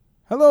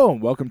Hello,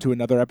 and welcome to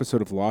another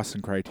episode of Lost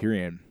in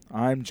Criterion.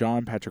 I'm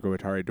John Patrick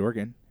Owatari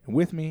Dorgan, and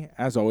with me,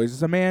 as always,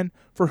 is a man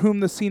for whom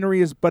the scenery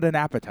is but an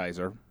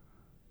appetizer.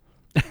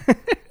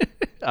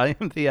 I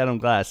am the Adam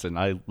Glass, and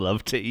I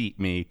love to eat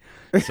me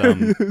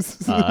some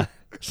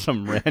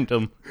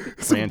random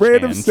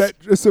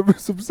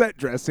some set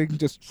dressing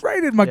just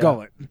right in my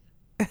gullet.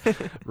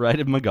 Right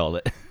in my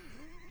gullet.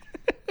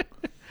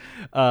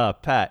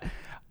 Pat,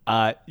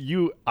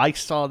 I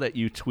saw that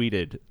you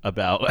tweeted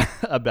about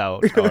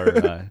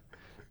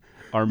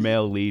our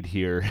male lead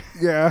here,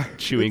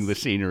 chewing the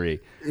scenery,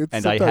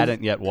 and I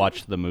hadn't yet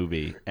watched the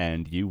movie,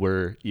 and you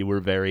were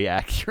very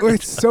accurate.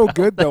 It's so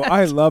good though.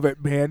 I love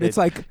it, man. It's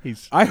like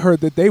I heard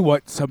that they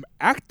want some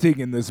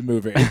acting in this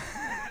movie.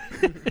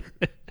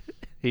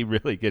 He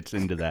really gets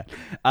into that.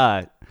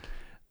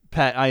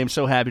 Pat, I am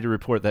so happy to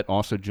report that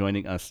also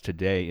joining us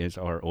today is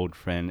our old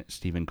friend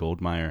Stephen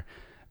Goldmeyer.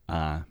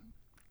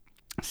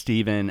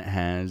 Stephen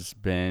has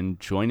been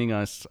joining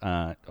us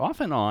off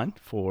and on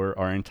for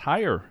our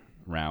entire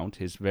round.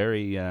 His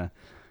very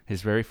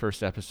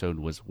first episode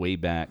was way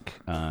back.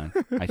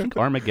 I think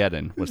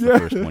Armageddon was the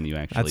first one you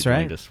actually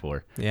joined us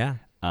for. Yeah.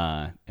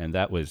 And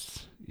that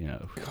was,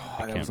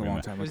 God, that was a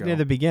long time ago. It was near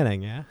the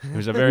beginning, yeah. It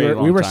was a very long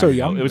time we were so ago.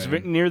 young. It was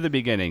near the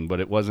beginning, but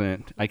it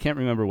wasn't. I can't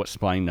remember what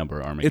spine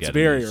number Armageddon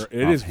is.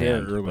 It is very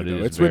early. But it though.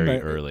 is It's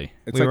very early.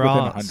 It's We like were within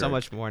all 100. so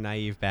much more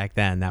naive back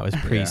then. That was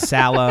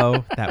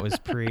pre-Sallow. That was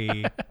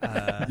pre...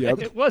 Yep.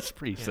 It was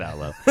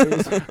pre-Sallow.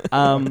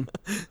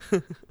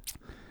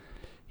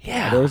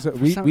 Yeah,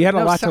 we had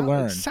a lot to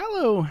learn.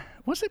 Sallow,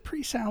 was it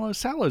pre-Sallow?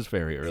 Sallow's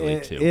very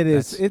early too. It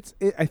is.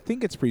 I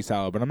think it's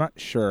pre-Sallow, but I'm not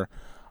sure.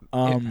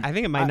 I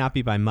think it might not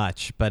be by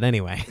much, but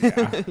anyway.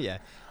 Yeah.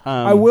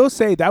 I will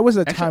say that was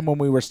a time when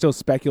we were still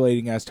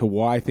speculating as to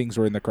why things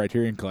were in the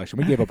Criterion Collection.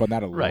 We gave up on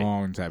that a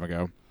long time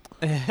ago.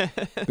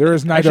 There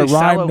is neither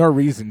rhyme nor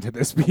reason to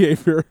this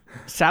behavior.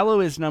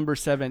 Sallow is number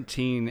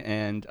 17,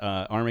 and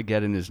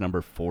Armageddon is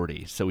number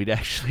 40. So we'd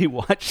actually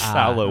watched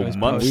Sallow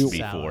months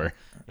before.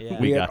 Yeah.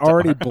 We had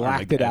already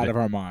blacked it out of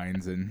our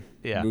minds and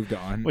moved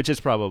on. Which is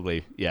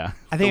probably, I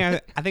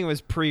think it was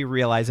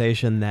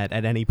pre-realization that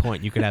at any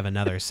point you could have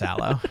another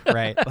Sallow,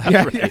 right? right.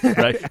 I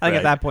think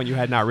at that point you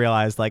had not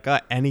realized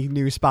any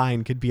new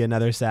spine could be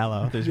another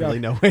Sallow. There's really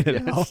no way to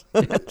know.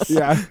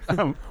 Yes.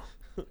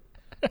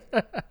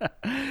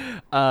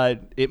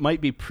 It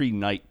might be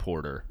pre-Night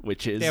Porter,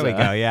 which is there we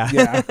go.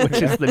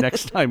 Which is the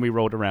next time we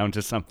rolled around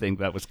to something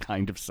that was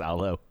kind of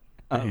Sallow,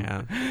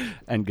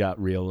 and got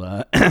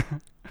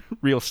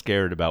real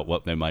scared about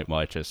what they might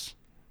watch us.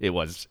 It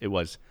was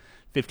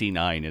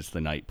 59 is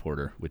the Night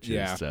Porter, which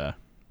is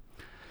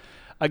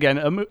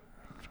again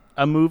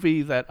a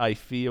movie that I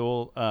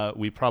feel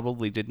we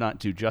probably did not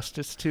do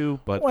justice to,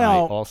 but I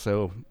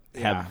also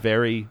have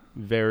very,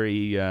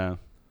 very.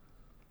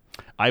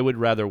 I would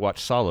rather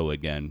watch Sallow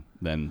again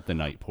than The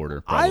Night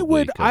Porter.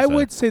 Probably, I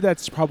would say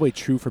that's probably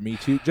true for me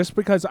too, just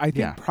because I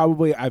think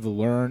probably I've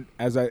learned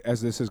as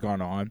this has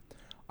gone on,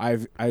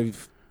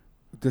 I've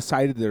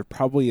decided there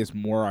probably is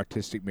more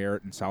artistic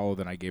merit in Sallow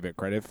than I gave it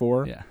credit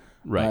for. Yeah,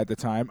 right. At the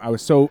time, I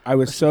was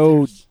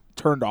so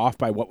turned off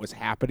by what was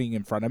happening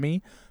in front of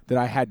me that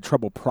I had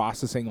trouble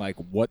processing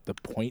what the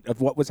point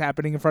of what was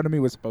happening in front of me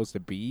was supposed to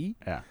be.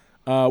 Yeah.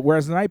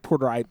 Whereas The Night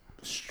Porter, I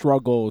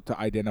struggle to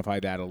identify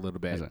that a little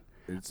bit.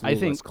 It's a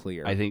little less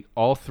clear. I think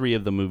all three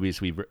of the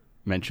movies we've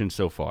mentioned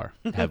so far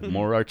have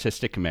more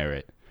artistic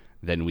merit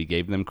than we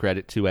gave them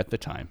credit to at the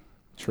time.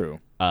 True.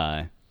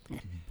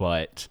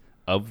 But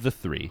of the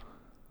three,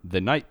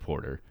 The Night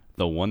Porter,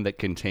 the one that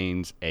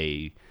contains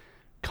a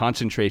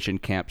concentration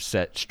camp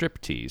set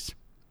striptease,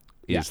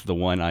 is the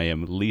one I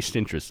am least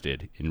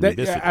interested in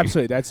revisiting. Yeah,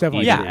 absolutely. That's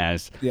definitely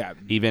true.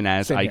 Even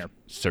as Same I here.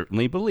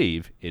 certainly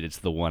believe it is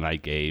the one I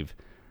gave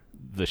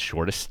the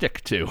shortest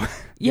stick to.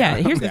 Yeah,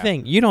 here's the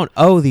thing. You don't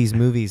owe these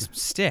movies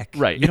stick.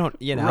 Right. You don't,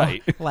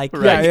 Right. You Right.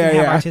 can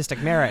have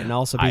artistic merit and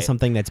also be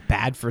something that's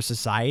bad for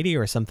society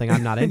or something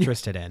I'm not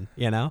interested in,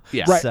 Yeah.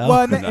 Right. So,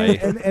 well,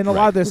 and a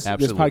lot of this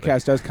Absolutely.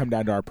 podcast does come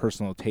down to our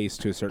personal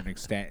taste to a certain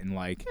extent. And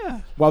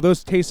while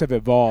those tastes have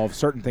evolved,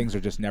 certain things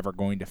are just never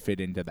going to fit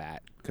into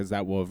that because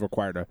that will have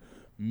required a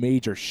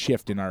major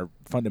shift in our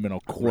fundamental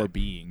core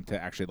being to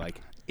actually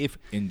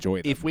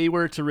enjoy them. If we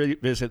were to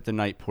revisit The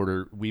Night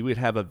Porter, we would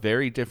have a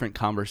very different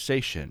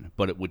conversation,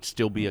 but it would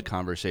still be a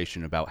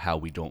conversation about how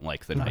we don't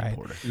like The Night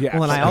Porter. Yeah.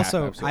 Well, and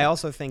absolutely. I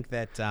also think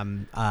that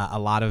a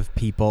lot of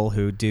people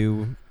who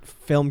do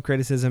film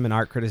criticism and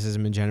art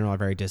criticism in general are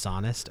very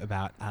dishonest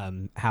about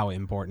how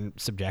important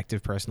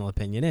subjective personal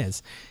opinion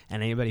is.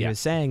 And anybody who is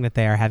saying that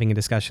they are having a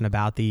discussion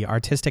about the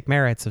artistic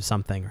merits of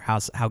something or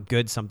how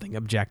good something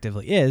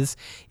objectively is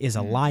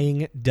a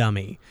lying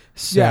dummy.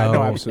 So,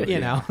 absolutely.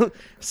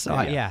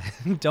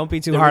 don't be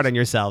too hard on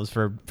yourselves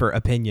for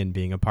opinion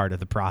being a part of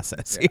the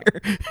process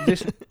here.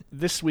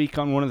 This week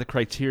on one of the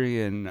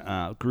Criterion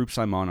groups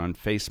I'm on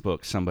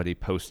Facebook, somebody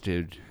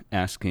posted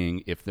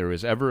asking if there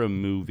was ever a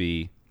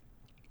movie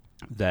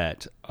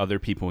that other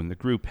people in the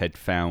group had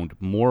found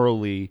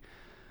morally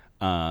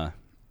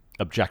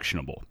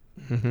objectionable.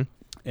 Mm-hmm.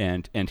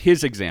 And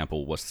his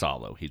example was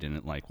Salo. He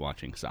didn't like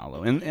watching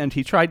Salo, and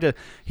he tried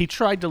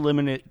to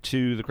limit it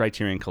to the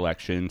Criterion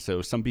Collection.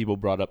 So some people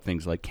brought up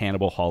things like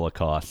Cannibal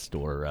Holocaust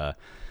or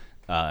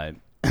a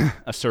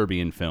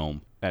Serbian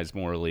film as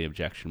morally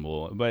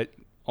objectionable. But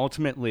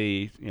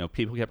ultimately,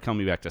 people kept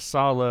coming back to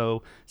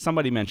Salo.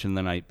 Somebody mentioned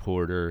The Night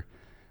Porter.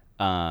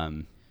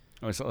 There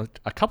was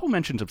a couple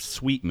mentions of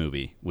Sweet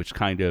Movie, which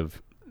kind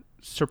of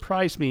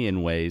surprised me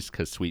in ways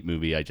because Sweet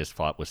Movie I just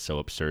thought was so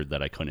absurd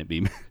that I couldn't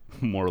be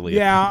morally.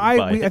 Yeah,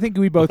 I think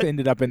we both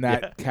ended up in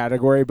that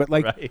category. But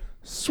right.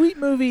 Sweet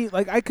Movie,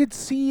 I could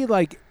see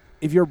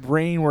if your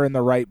brain were in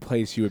the right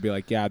place, you would be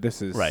like, yeah,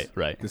 this is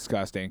right.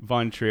 disgusting.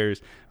 Von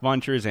Trier's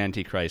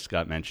Antichrist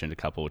got mentioned a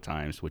couple of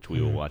times, which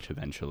we will watch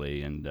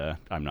eventually, and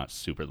I'm not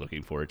super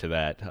looking forward to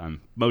that.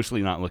 I'm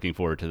mostly not looking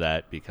forward to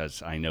that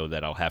because I know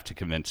that I'll have to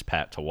convince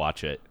Pat to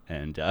watch it,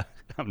 and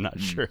I'm not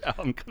sure how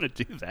I'm going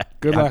to do that.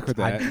 Good luck with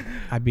that.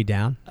 I'd be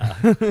down.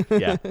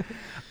 Yeah.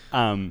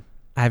 I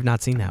have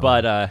not seen that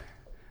one.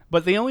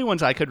 But the only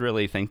ones I could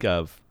really think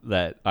of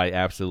that I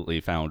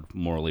absolutely found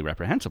morally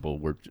reprehensible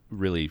were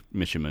really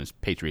Mishima's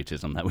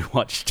Patriotism that we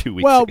watched 2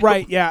 weeks ago. Well,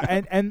 right,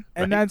 yeah, and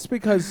right? That's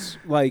because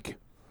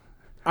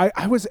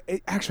I was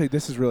actually,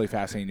 this is really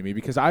fascinating to me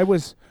because I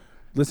was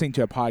listening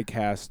to a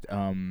podcast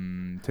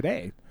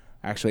today,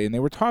 actually, and they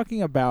were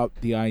talking about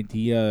the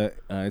idea.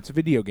 It's a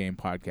video game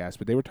podcast,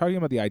 but they were talking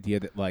about the idea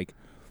that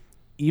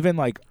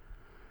even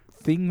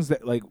things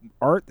that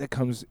art that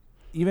comes.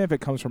 Even if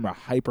it comes from a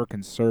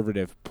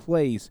hyper-conservative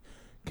place,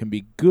 can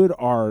be good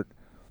art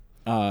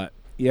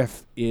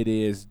if it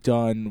is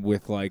done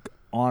with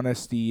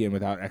honesty and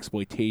without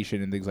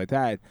exploitation and things like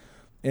that.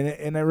 And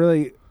it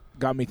really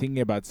got me thinking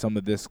about some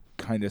of this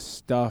kind of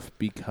stuff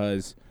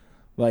because,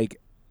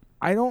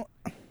 I don't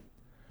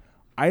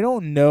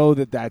know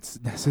that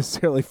that's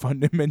necessarily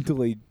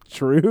fundamentally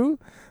true.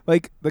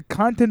 The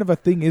content of a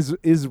thing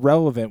is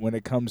relevant when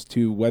it comes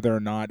to whether or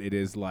not it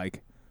is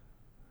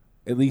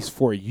at least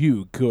for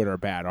you, good or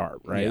bad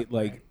art, right?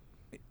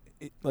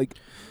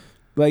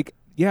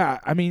 Yeah,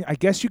 I mean, I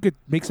guess you could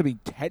make something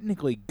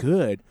technically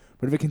good,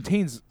 but if it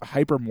contains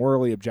hyper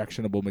morally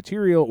objectionable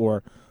material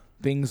or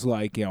things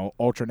like,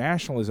 ultra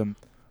nationalism,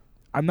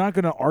 I'm not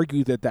going to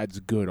argue that that's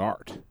good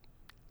art.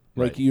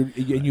 Right.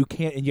 You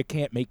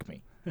can't make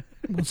me.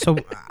 So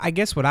I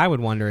guess what I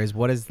would wonder is,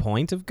 what is the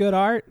point of good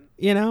art?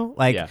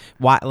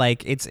 Why?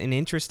 It's an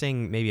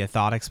interesting, maybe a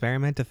thought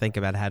experiment to think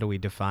about how do we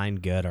define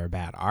good or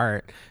bad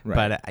art.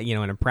 Right. But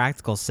in a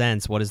practical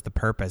sense, what is the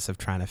purpose of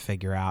trying to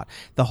figure out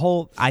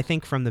I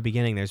think from the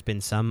beginning there's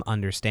been some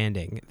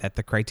understanding that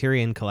the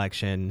Criterion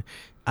Collection,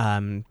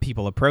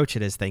 people approach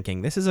it as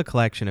thinking this is a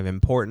collection of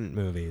important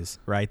movies,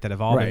 right, that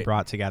have all been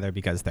brought together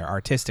because they're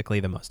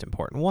artistically the most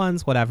important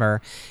ones,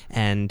 whatever.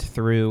 And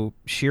through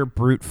sheer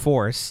brute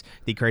force,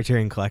 the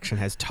Criterion Collection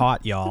has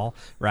taught y'all,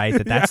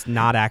 right, that's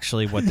not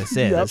actually what this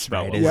is,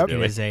 right? It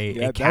is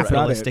a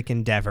capitalistic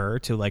endeavor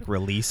to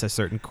release a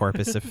certain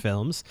corpus of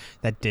films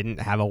that didn't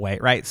have a way,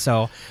 right?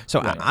 So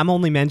right. I'm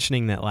only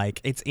mentioning that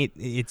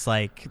it's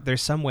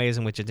there's some ways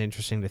in which it's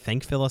interesting to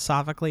think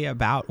philosophically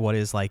about what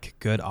is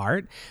good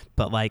art,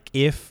 but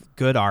if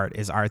good art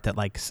is art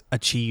that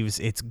achieves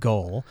its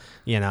goal,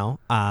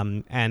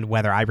 and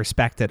whether I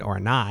respect it or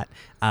not,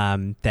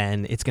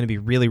 then it's going to be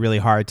really, really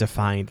hard to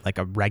find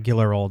a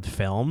regular old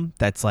film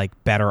that's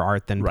better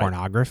art than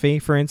pornography,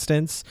 for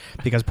instance,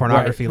 because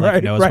pornography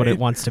knows what it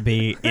wants to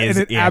be. And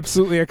it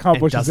absolutely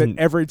accomplishes it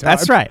every time.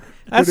 That's right.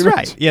 That's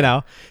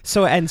right.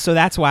 So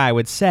that's why I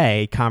would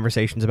say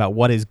conversations about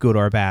what is good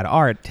or bad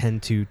art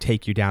tend to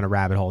take you down a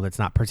rabbit hole that's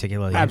not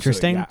particularly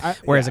interesting. Yeah.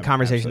 Whereas a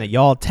conversation that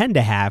y'all tend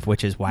to have,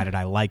 which is why did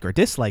I like or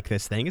dislike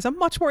this thing, is a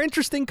much more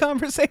interesting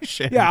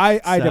conversation. Yeah,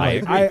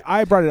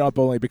 I brought it up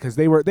only because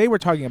they were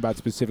talking about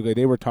specifically.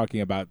 They were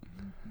talking about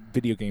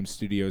video game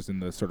studios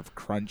and the sort of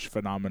crunch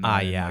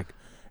phenomenon.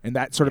 And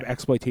that sort of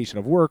exploitation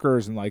of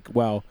workers and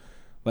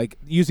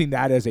using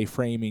that as a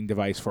framing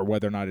device for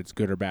whether or not it's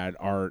good or bad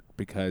art,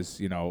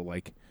 because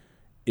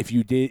if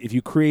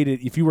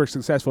you were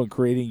successful in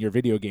creating your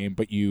video game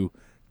but you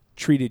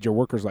treated your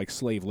workers like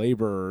slave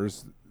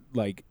laborers,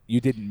 you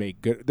didn't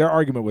make good. Their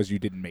argument was you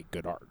didn't make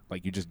good art.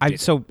 You just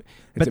did.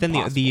 But then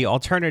the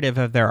alternative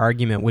of their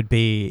argument would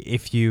be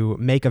if you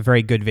make a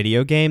very good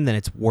video game, then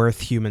it's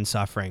worth human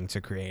suffering to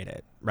create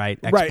it, right?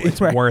 It's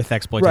worth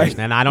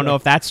exploitation, and I don't know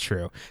if that's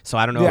true. So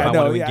I don't know if I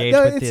want to engage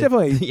with it's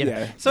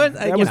definitely So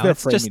that was their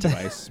framing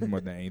device more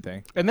than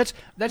anything. And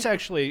that's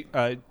actually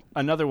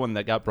another one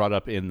that got brought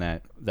up in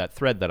that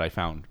thread that I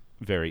found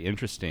very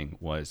interesting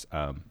was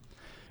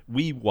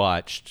we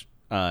watched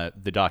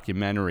the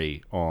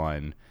documentary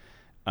on.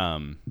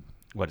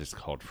 What is it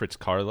called? Fritz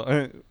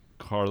Carlo.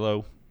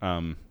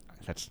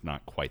 That's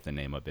not quite the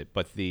name of it,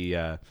 but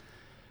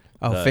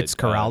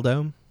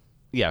Fitzcarraldo.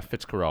 Yeah,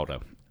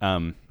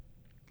 Fitzcarraldo.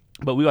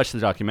 But we watched the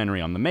documentary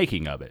on the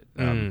making of it.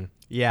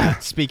 Yeah,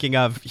 speaking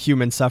of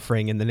human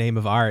suffering in the name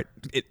of art,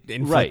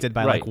 inflicted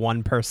by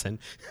one person.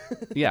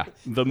 Yeah,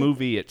 the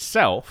movie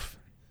itself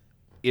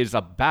is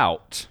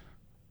about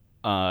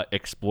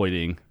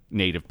exploiting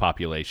native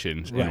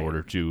populations in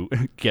order to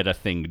get a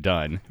thing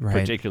done,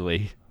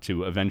 particularly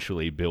to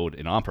eventually build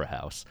an opera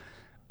house.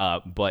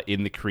 But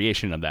in the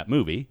creation of that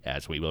movie,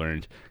 as we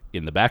learned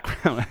in the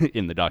background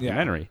in the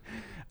documentary,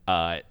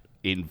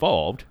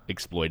 involved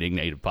exploiting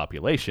native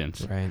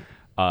populations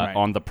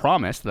on the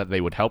promise that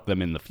they would help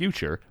them in the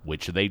future,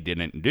 which they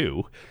didn't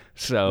do.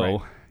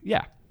 So,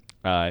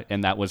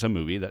 and that was a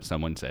movie that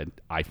someone said,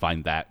 I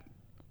find that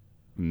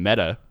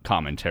meta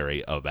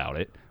commentary about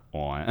it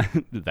on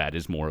that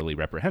is morally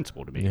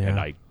reprehensible to me. And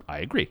I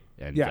agree.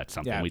 And that's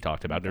something we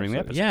talked about during the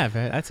episode. Yeah,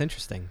 that's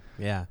interesting.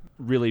 Yeah.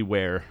 Really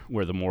where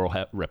the moral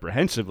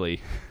reprehensivity,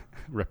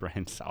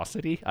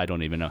 I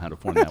don't even know how to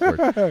form that word,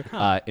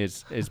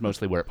 is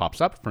mostly where it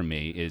pops up for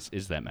me is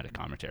that meta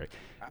commentary.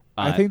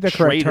 I think the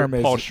correct term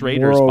is Paul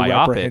Schrader's moral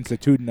biopic.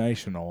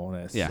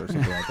 reprehensitationalness or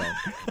something like that.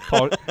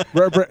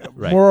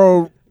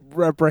 Moral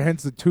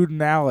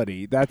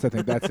reprehensitationality. I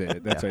think that's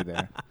it. That's right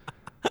there.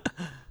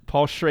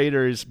 Paul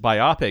Schrader's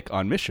biopic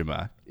on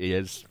Mishima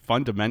is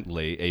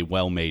fundamentally a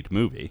well-made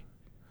movie,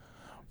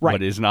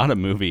 but is not a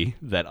movie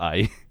that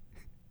I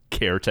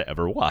care to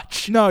ever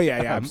watch. No,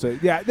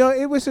 absolutely. Yeah, no,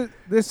 it was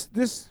this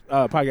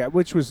podcast,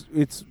 which was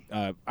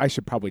I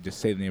should probably just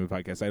say the name of the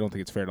podcast. I don't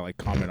think it's fair to like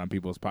comment on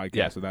people's podcasts.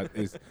 Yeah. So that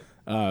is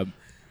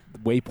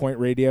Waypoint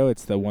Radio.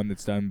 It's the one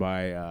that's done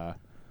by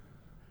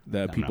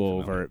the people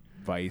over at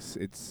Vice.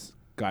 It's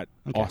got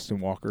Austin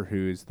Walker,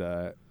 who is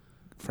the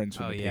Friends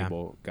from the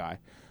Table guy.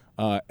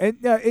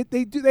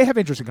 They have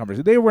interesting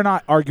conversations. They were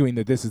not arguing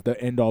that this is the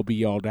end-all,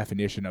 be-all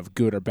definition of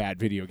good or bad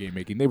video game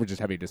making. They were just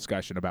having a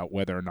discussion about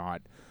whether or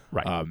not,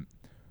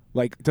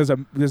 does a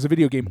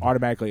video game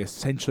automatically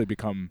essentially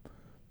become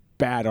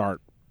bad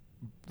art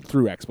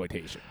through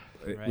exploitation?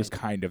 It was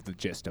kind of the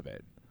gist of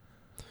it.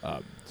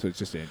 So it's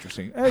just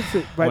interesting.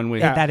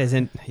 That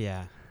isn't.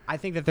 Yeah. I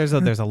think that there's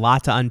a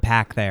lot to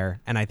unpack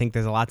there, and I think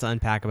there's a lot to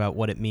unpack about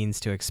what it means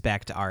to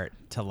expect art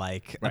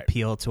to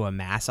appeal to a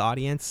mass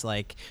audience.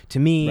 Like, to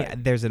me,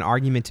 there's an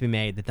argument to be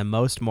made that the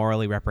most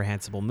morally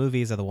reprehensible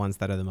movies are the ones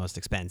that are the most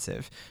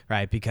expensive,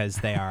 right? Because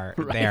they are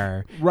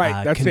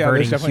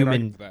converting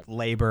human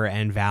labor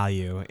and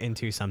value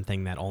into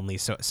something that only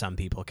some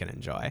people can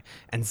enjoy.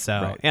 And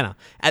so,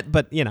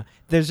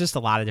 there's just a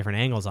lot of different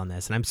angles on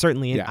this, and I'm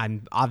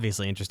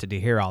obviously interested to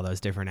hear all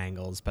those different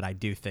angles, but I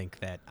do think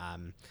that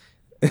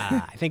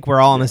I think we're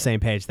all on the same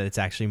page that it's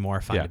actually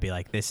more fun to be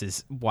like, this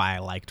is why I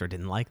liked or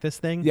didn't like this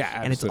thing. Yeah,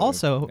 absolutely. And it's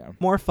also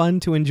more fun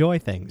to enjoy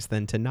things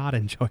than to not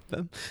enjoy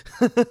them,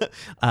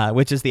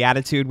 which is the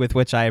attitude with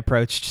which I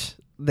approached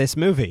this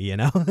movie,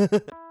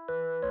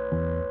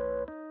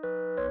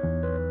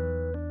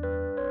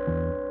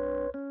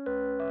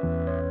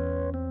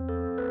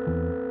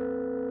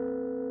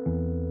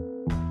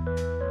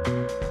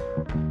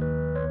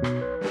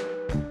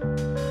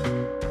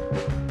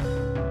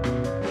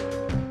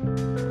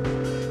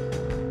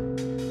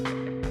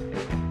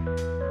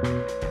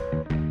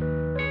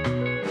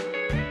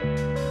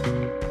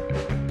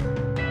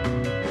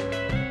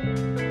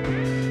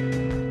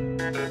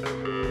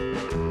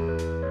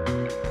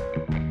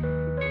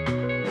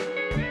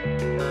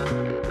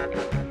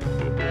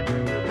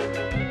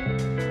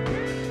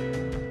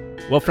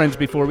 Well, friends,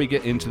 before we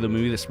get into the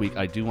movie this week,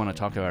 I do want to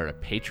talk about our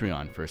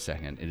Patreon for a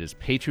second. It is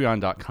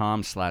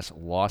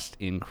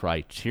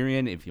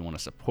patreon.com/LostInCriterion. If you want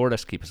to support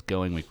us, keep us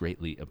going, we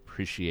greatly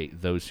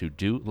appreciate those who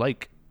do.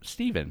 Like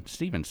Steven.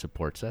 Steven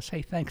supports us.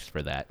 Hey, thanks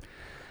for that.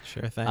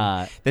 Sure thing.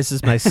 This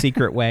is my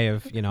secret way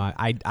of,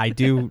 I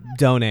do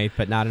donate,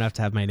 but not enough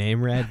to have my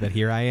name read. But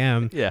here I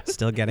am,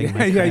 still getting my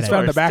credit. Yeah, he's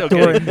found the back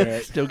door in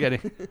there. Still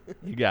getting.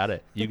 You got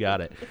it.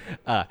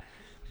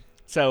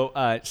 So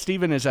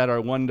Steven is at our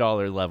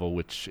 $1 level,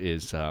 which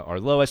is our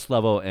lowest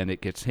level, and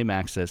it gets him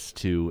access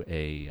to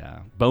a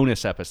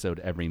bonus episode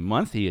every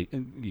month. You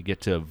get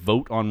to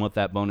vote on what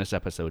that bonus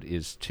episode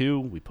is too.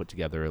 We put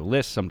together a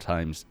list,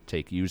 sometimes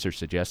take user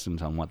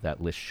suggestions on what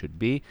that list should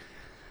be.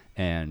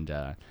 And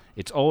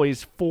it's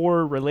always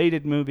 4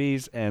 related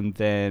movies and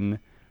then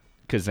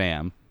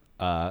Kazam,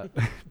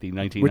 the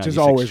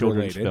 1996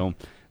 children's film.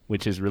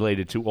 Which is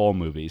related to all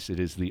movies. It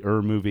is the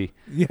movie.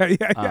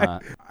 Yeah.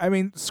 I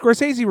mean,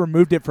 Scorsese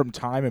removed it from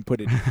Time and put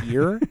it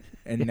here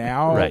and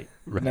now in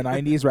the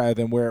 90s rather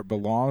than where it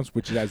belongs,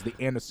 which is as the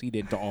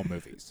antecedent to all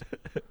movies.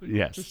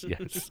 Yes.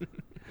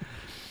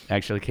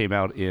 Actually came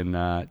out in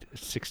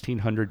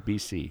 1600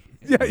 BC.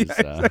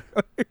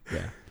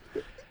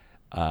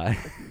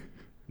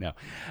 No.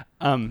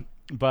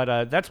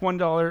 But that's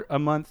 $1 a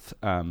month.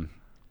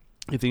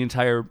 If the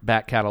entire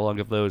back catalog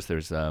of those,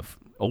 there's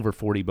over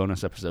 40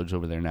 bonus episodes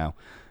over there now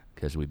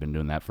because we've been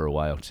doing that for a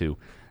while too.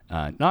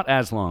 Not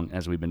as long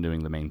as we've been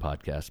doing the main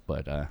podcast,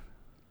 but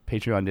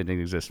Patreon didn't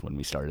exist when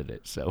we started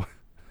it, so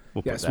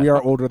we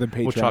are older than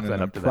Patreon,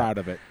 and I'm proud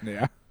of it.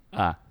 Yeah.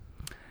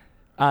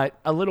 A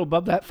little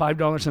above that,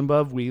 $5 and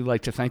above, we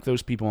like to thank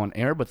those people on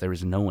air, but there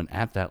is no one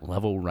at that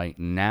level right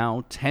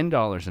now.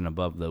 $10 and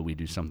above, though, we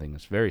do something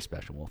that's very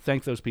special. We'll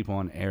thank those people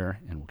on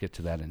air, and we'll get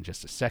to that in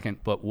just a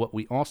second. But what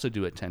we also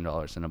do at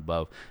 $10 and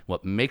above,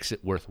 what makes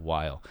it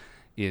worthwhile,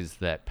 is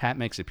that Pat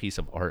makes a piece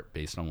of art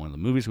based on one of the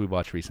movies we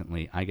watched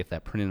recently. I get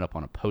that printed up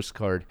on a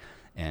postcard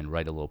and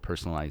write a little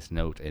personalized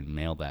note and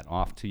mail that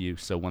off to you.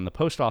 So when the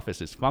post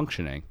office is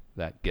functioning,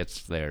 that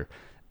gets there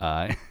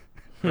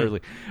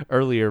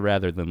earlier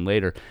rather than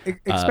later.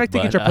 Expect to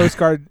get your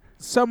postcard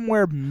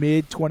somewhere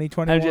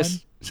mid-2021. I'm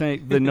just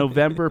saying the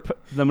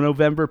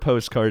November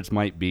postcards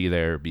might be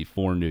there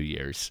before New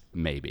Year's,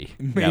 maybe.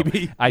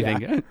 Maybe. Now, I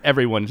think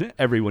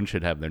everyone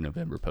should have their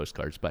November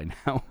postcards by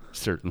now,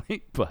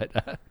 certainly.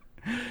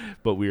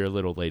 But we are a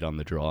little late on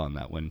the draw on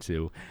that one,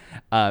 too.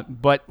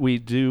 But we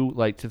do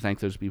like to thank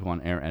those people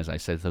on air, as I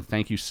said. So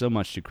thank you so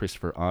much to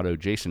Christopher Otto,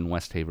 Jason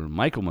Westhaver,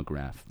 Michael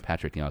McGrath,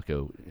 Patrick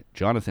Yako,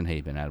 Jonathan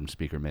Haben, Adam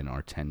Speakerman,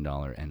 our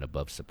 $10 and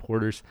above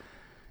supporters.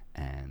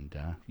 And,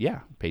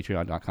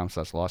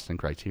 patreon.com/Lost in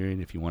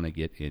Criterion if you want to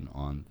get in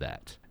on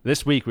that.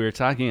 This week we were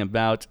talking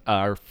about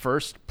our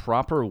first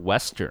proper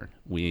Western.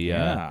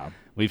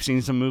 We've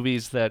seen some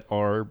movies that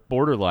are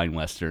borderline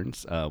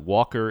Westerns.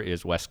 Walker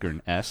is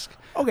Western-esque.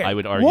 Okay, I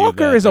would argue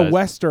Walker is a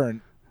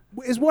Western.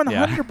 Is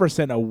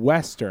 100% a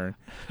Western.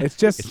 It's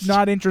just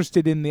not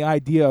interested in the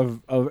idea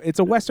of it's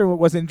a Western but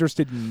wasn't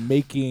interested in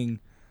making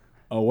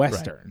a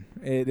Western.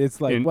 Right. It's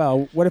like,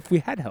 what if we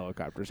had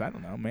helicopters? I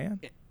don't know,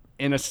 man.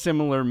 In a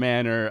similar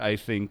manner, I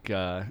think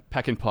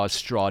Peckinpah's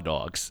Straw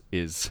Dogs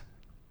is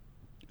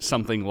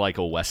something like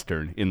a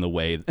Western in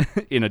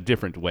a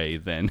different way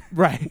than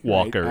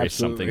Walker is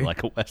something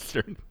like a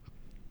Western.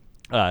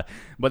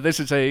 But this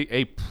is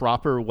a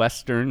proper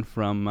Western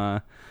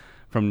from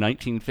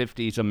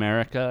 1950s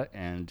America,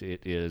 and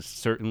it is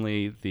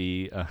certainly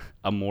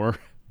a more,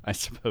 I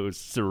suppose,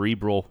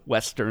 cerebral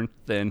Western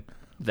than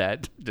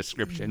that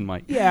description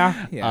might.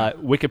 Yeah.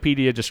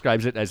 Wikipedia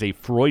describes it as a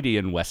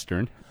Freudian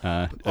Western,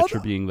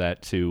 attributing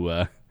that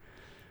to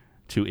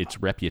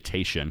its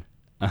reputation.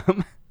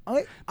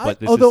 But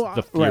this is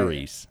The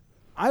Furies.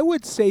 Right. I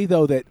would say,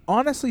 though, that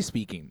honestly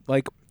speaking,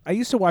 like, I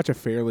used to watch a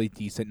fairly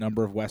decent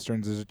number of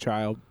Westerns as a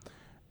child,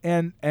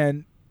 and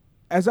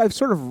as I've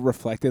sort of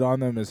reflected on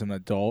them as an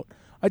adult,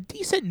 a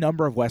decent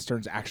number of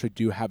Westerns actually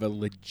do have a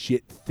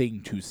legit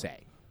thing to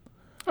say.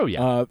 Oh,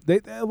 yeah.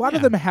 A lot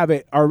of them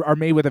are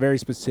made with a very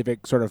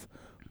specific sort of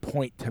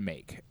point to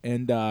make.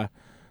 And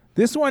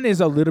this one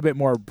is a little bit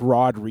more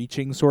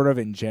broad-reaching sort of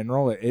in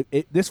general.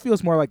 This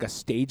feels more like a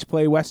stage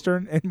play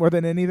Western more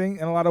than anything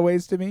in a lot of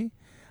ways to me.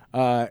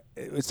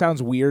 It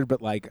sounds weird,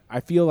 but like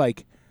I feel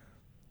like,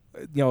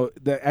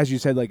 as you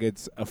said, like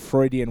it's a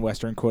Freudian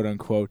Western, quote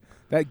unquote.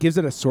 That gives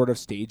it a sort of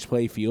stage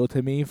play feel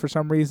to me for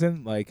some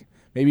reason. Like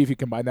maybe if you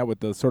combine that with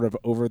the sort of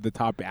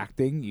over-the-top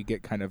acting, you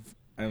get kind of,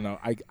 I don't know,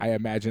 I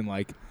imagine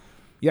like,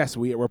 yes,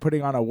 we're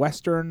putting on a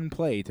Western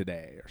play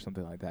today or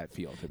something like that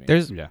feel to me.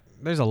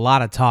 There's a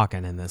lot of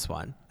talking in this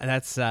one.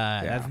 That's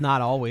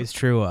not always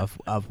true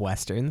of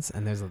Westerns,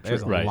 and there's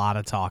a lot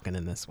of talking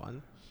in this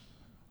one.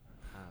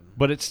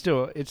 But it's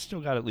still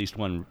got at least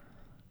one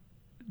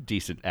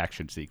decent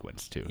action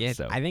sequence too. Yeah,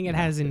 so, I think it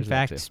has in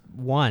fact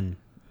one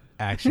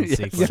action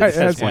sequence. Yeah, it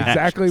has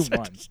exactly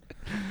one.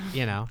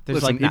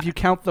 There's if you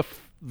count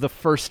the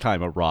first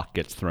time a rock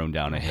gets thrown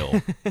down a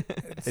hill,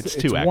 it's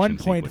 2 action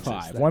 1.5.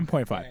 sequences.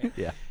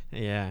 1.5.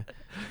 Yeah.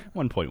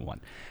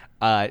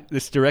 1.1.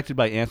 This is directed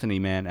by Anthony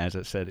Mann, as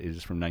I said, it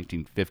is from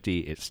 1950.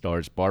 It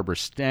stars Barbara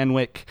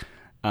Stanwyck,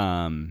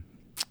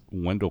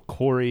 Wendell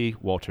Corey,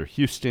 Walter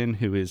Houston,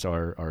 who is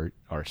our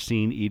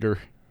scene eater.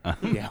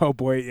 Oh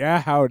boy,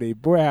 yeah, howdy,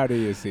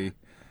 is he?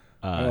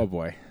 Oh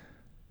boy.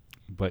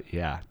 But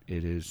yeah,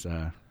 it is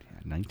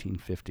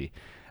 1950.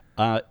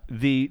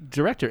 The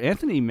director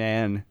Anthony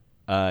Mann,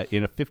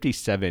 in a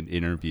 57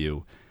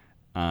 interview,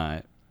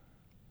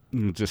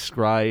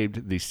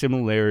 described the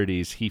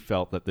similarities he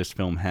felt that this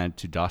film had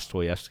to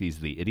Dostoevsky's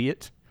The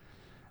Idiot,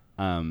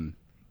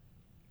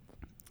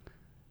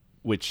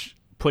 which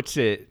puts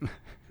it.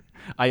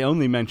 I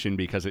only mention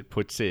because it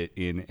puts it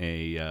in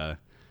a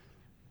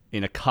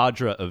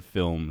cadre of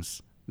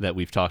films that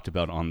we've talked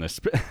about on this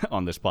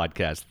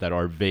podcast that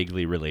are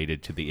vaguely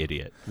related to The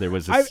Idiot. There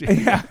was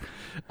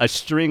a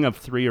string of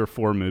 3 or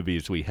 4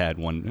 movies we had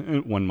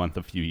one month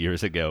a few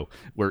years ago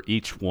where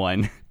each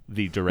one,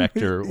 the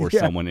director or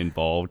someone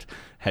involved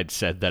had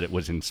said that it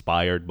was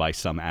inspired by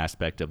some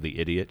aspect of The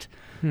Idiot.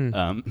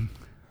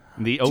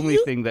 The only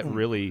thing that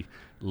really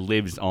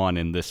lives on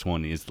in this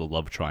one is the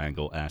love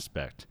triangle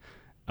aspect.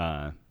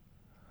 I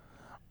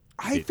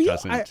feel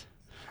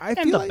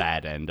the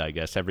bad end, I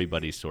guess.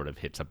 Everybody sort of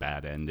hits a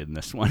bad end in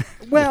this one.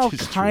 Well,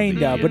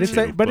 kind of, but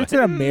it's an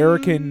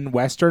American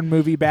Western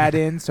movie bad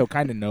end, so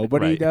kind of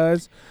nobody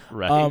does.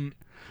 Right.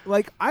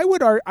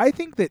 I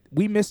think that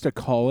we missed a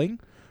calling,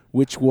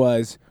 which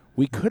was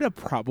we could have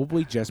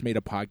probably just made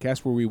a podcast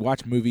where we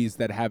watch movies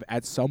that have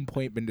at some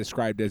point been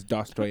described as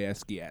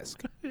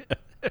Dostoevsky-esque.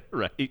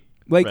 Right.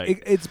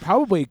 It's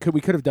probably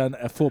we could have done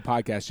a full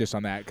podcast just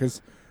on that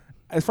because,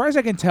 as far as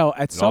I can tell,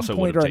 at some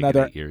point or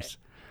another. 8 years.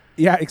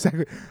 Yeah,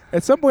 exactly.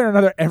 At some point or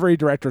another, every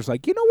director's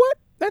like, you know what?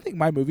 I think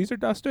my movies are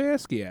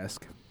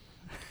Dostoevsky-esque.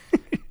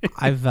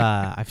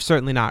 I've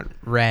certainly not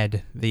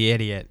read The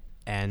Idiot,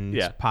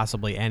 and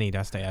possibly any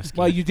Dostoevsky.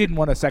 Well, you didn't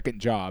want a second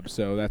job,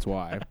 so that's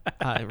why.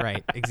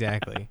 Right,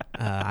 exactly.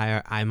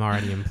 I'm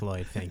already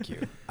employed. Thank you.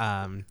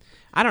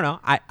 I don't know.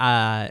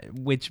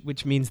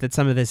 Which means that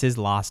some of this is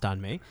lost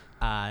on me.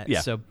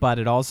 So, but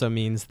it also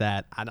means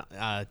that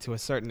to a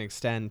certain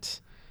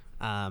extent,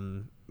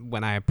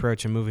 when I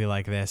approach a movie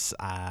like this,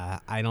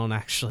 I don't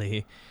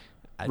actually.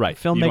 Right.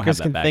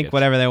 Filmmakers can think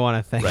whatever they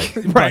want to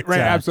think. Right. Right.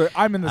 Absolutely.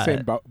 I'm in the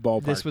same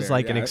ballpark. This was there.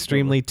 an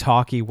extremely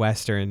talky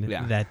Western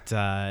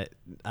that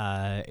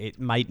it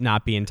might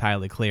not be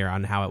entirely clear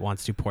on how it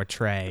wants to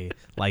portray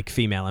like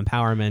female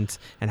empowerment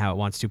and how it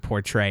wants to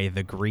portray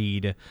the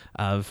greed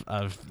of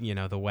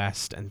the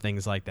West and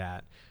things like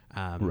that.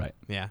 Right.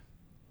 Yeah.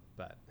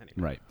 But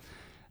anyway.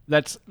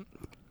 Right.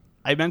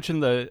 I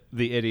mentioned the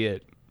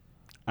Idiot.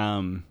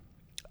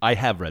 I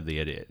have read The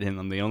Idiot, and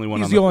I'm the only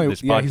one on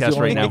this podcast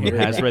right now who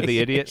has read The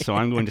Idiot, so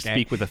I'm going to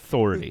speak with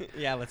authority.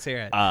 Yeah, let's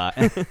hear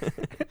it.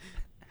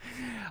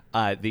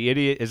 The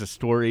Idiot is a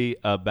story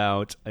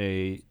about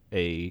a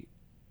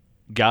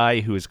guy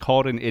who is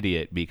called an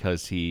idiot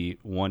because he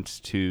wants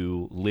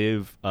to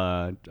live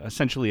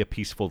essentially a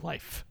peaceful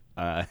life.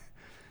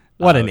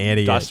 What an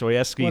idiot.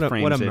 Dostoevsky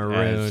frames it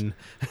maroon.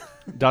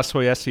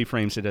 Dostoevsky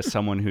frames it as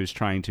someone who's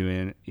trying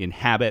to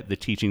inhabit the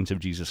teachings of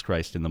Jesus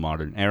Christ in the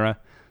modern era.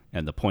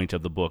 And the point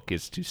of the book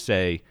is to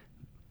say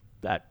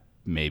that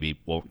maybe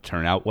won't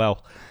turn out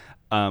well.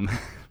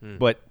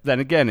 But then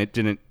again, it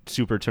didn't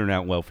super turn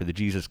out well for the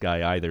Jesus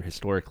guy either,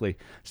 historically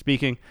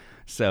speaking.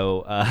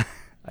 So I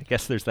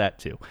guess there's that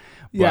too.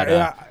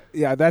 Yeah.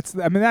 That's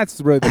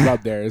really the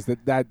rub there is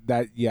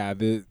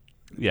the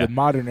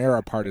modern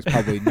era part is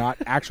probably not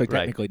actually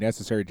technically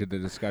necessary to the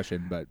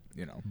discussion, but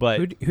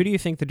But who do you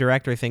think the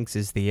director thinks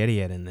is the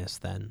idiot in this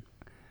then?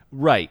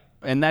 Right.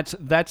 And that's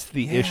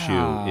the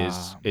issue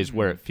is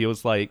where it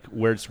feels like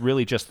where it's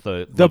really just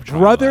the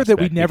brother that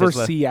we never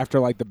see after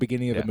like the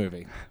beginning of the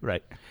movie.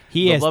 Right.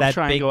 He is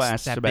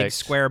that big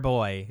square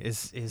boy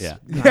is He's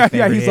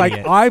idiot.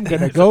 Like, I'm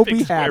gonna go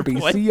be happy.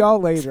 Boy. See y'all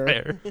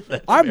later.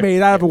 I'm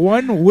made out of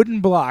one wooden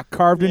block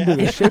carved into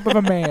the shape of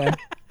a man.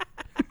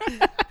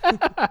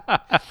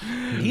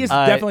 He is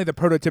definitely the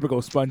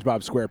prototypical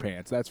SpongeBob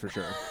SquarePants, that's for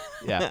sure.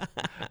 Yeah.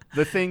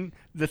 The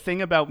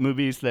thing about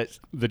movies that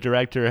the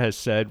director has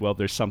said, well,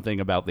 there's something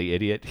about the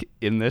idiot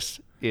in this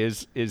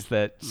is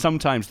that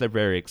sometimes they're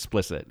very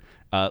explicit.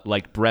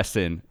 Like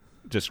Bresson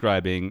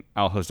describing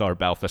Alcazar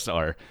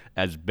Balthazar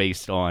as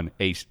based on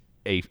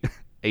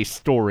a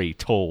story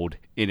told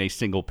in a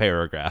single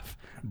paragraph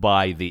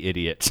by the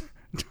idiot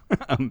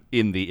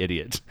in The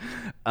Idiot.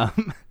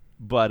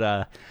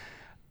 But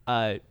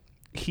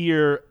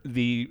here,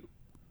 the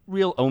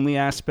real only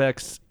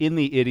aspects in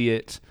The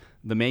Idiot,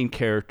 the main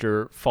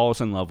character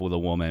falls in love with a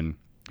woman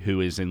who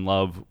is in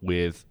love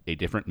with a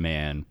different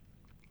man,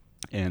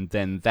 and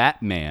then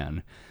that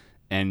man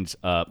ends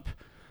up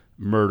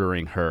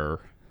murdering her,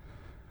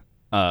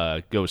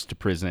 goes to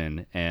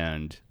prison,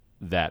 and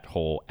that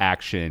whole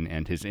action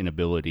and his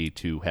inability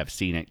to have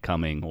seen it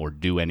coming or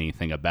do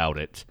anything about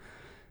it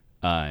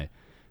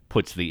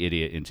puts the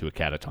idiot into a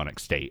catatonic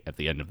state at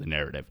the end of the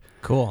narrative.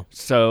 Cool.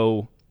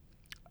 So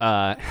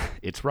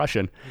it's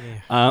Russian.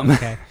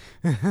 Yeah.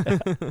 Okay.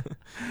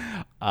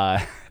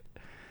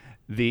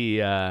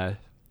 The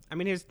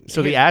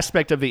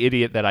aspect of the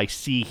idiot that I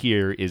see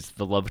here is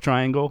the love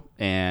triangle,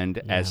 and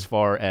as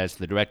far as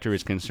the director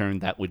is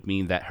concerned, that would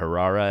mean that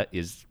Harara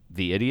is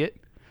the idiot.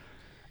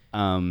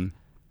 Not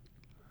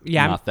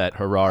that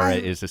Harara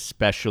is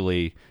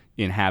especially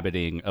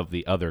inhabiting of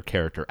the other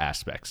character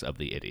aspects of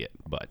the idiot,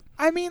 but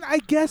I mean, I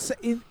guess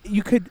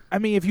you could. I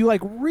mean, if you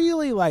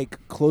really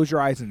close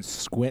your eyes and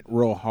squint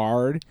real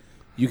hard,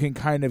 you can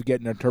kind of get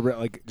an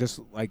interpret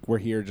just like we're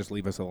here, just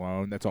leave us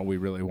alone. That's all we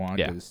really want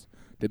is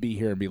to be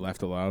here and be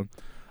left alone.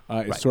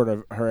 It's sort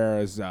of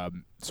Herrera's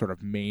sort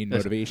of main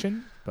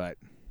motivation, but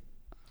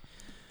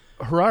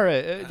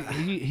Harara,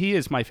 he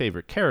is my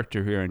favorite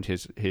character here, and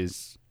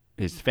his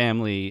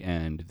family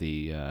and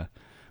the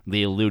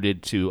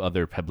alluded to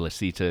other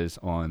Publicitas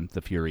on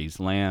the Furies'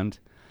 land,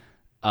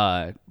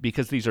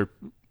 because these are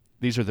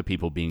the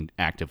people being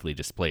actively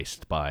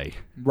displaced by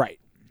Rip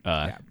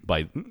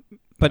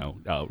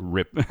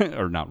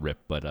or not Rip,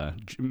 but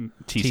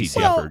T.C.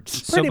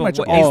 Jeffords. Pretty much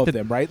all of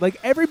them, right? Like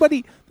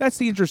everybody. That's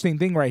the interesting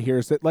thing right here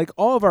is that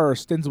all of our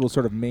ostensible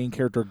sort of main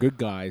character good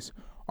guys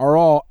are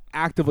all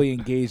actively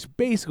engaged,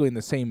 basically in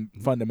the same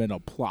fundamental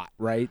plot,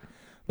 right?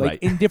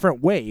 In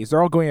different ways.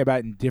 They're all going about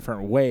it in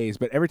different ways,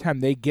 but every time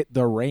they get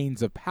the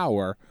reins of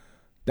power,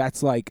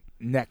 that's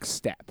next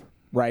step,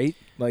 right?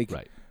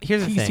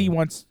 Here's the thing.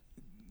 wants,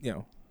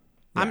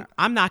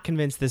 I'm not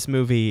convinced this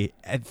movie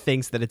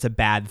thinks that it's a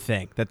bad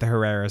thing that the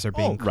Herreras are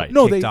being kicked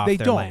no, off they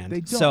their don't. land.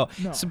 They don't.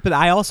 So, but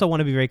I also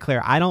want to be very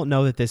clear. I don't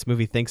know that this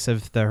movie thinks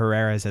of the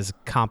Herreras as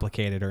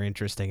complicated or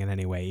interesting in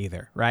any way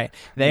either. Right?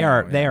 They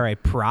are a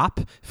prop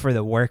for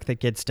the work that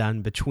gets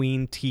done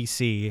between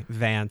TC,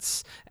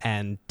 Vance,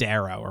 and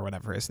Darrow or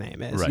whatever his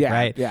name is. Right. Yeah,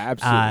 right? Yeah.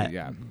 Absolutely.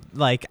 Yeah.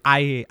 Like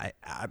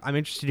I'm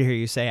interested to hear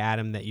you say,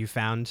 Adam, that you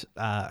found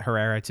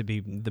Herrera to be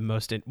the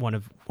most one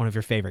of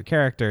your favorite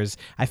characters.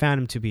 I found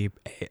him to be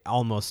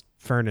almost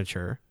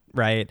furniture,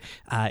 right?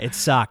 It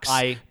sucks,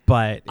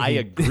 but I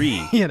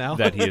agree you know?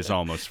 that he is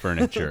almost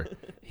furniture.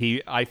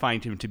 I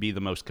find him to be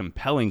the most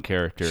compelling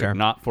character, Sure.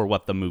 not for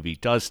what the movie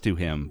does to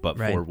him, but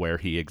Right. for where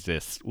he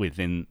exists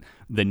within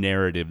the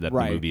narrative that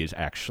Right. the movie is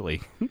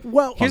actually And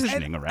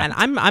functioning around.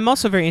 I'm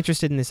also very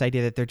interested in this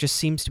idea that there just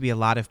seems to be a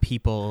lot of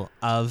people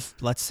of,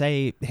 let's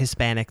say,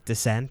 Hispanic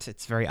descent.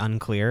 It's very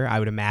unclear. I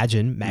would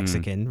imagine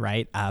Mexican,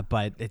 right?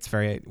 But it's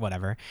very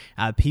whatever.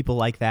 People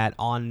like that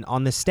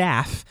on the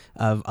staff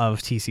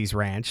of TC's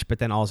ranch, but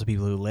then also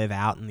people who live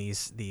out in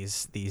these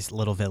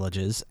little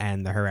villages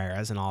and the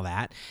Herreras and all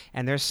that.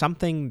 And there's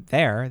something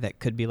there that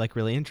could be like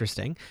really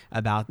interesting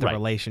about the Right.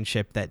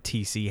 relationship that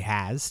TC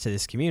has to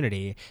this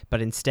community,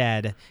 but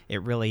instead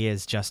it really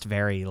is just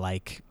very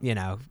like, you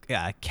know,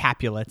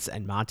 Capulets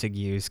and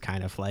Montagues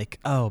kind of like,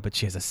 oh, but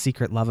she has a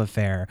secret love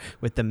affair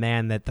with the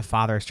man that the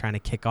father is trying to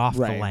kick off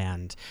the Right.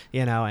 land,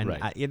 you know, and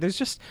Right.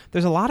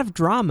 there's a lot of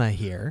drama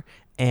here,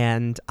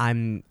 and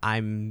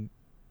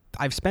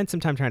I've spent some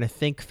time trying to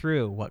think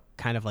through what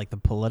kind of like the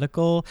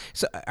political.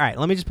 So, all right,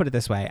 let me just put it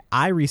this way.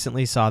 I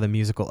recently saw the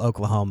musical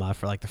Oklahoma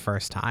for like the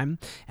first time,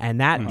 and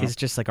that is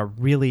just like a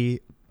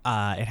really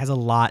it has a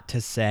lot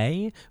to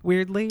say,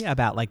 weirdly,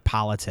 about like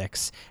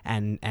politics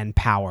and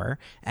power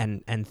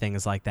and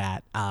things like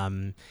that.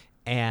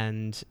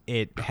 And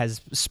it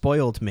has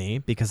spoiled me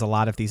because a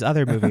lot of these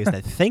other movies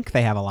that think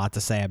they have a lot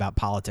to say about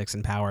politics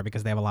and power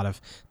because they have a lot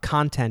of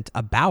content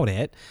about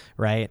it,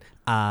 right?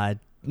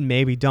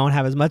 Maybe don't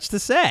have as much to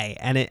say,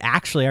 and it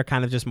actually are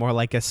kind of just more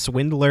like a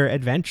swindler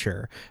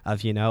adventure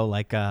of, you know,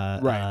 like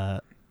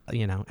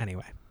you know,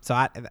 anyway.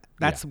 So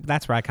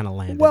that's where I kind of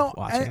landed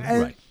watching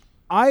it.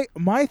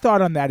 My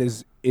thought on that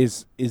is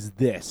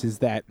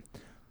that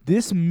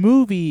this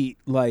movie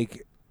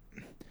like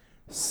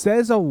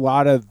says a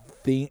lot of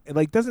things,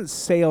 like doesn't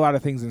say a lot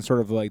of things in sort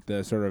of like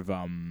the sort of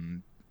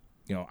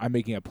you know, I'm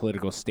making a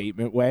political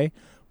statement way,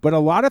 but a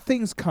lot of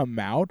things come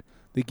out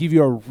that give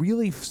you a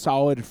really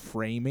solid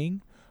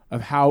framing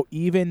of how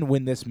even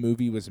when this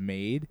movie was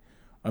made,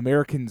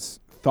 Americans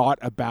thought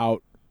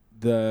about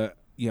the,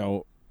 you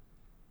know,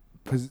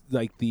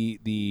 like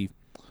the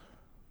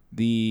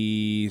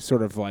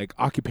sort of like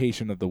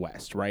occupation of the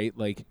West, right?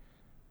 Like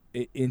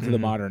into the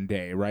modern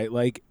day, right?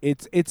 Like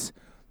it's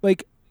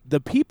like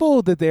the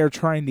people that they're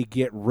trying to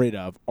get rid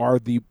of are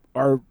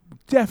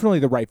definitely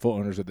the rightful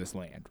owners of this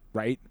land,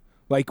 right?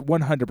 Like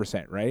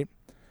 100%, right?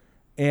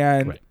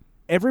 And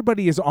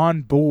everybody is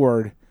on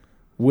board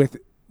with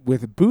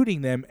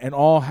booting them, and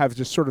all have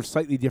just sort of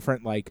slightly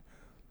different like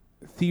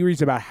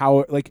theories about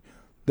how, like,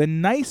 the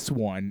nice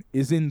one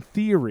is in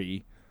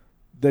theory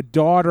the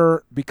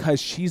daughter because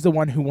she's the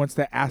one who wants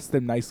to ask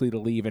them nicely to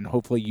leave and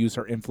hopefully use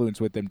her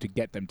influence with them to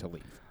get them to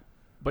leave.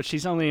 But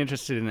she's only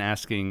interested in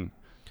asking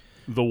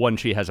the one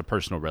she has a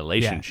personal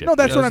relationship. No,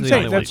 that's with. what I'm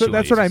saying.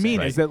 That's what I mean.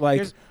 Right. Is that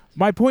like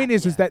my point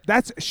is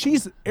that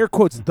she's air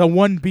quotes the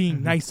one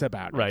being nice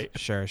about it. Right.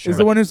 Sure. Is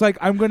the one who's like,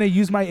 I'm going to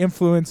use my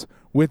influence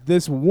with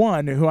this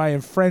one who I am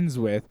friends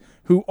with,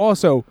 who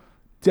also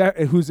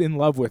who's in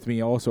love with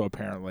me also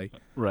apparently.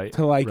 Right.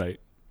 To like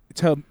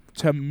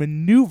to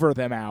maneuver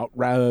them out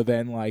rather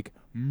than like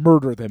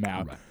murder them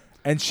out. Right.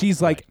 And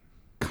she's like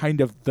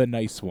kind of the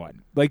nice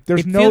one. Like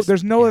there's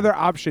no other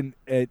option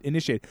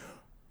initiated.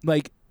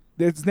 Like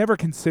there's never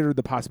considered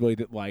the possibility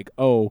that like,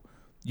 oh,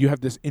 you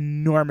have this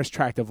enormous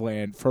tract of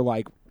land for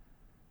like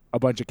a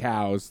bunch of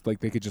cows, like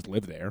they could just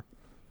live there.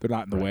 They're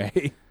not in the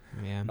way.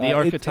 Yeah. The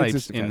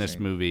archetypes in this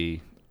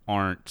movie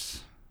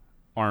aren't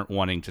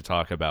wanting to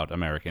talk about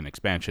American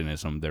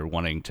expansionism. They're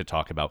wanting to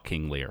talk about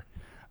King Lear.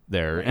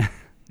 They're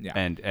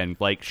and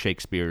like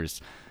Shakespeare's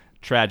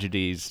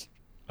tragedies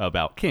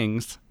about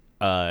kings,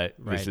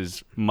 this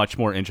is much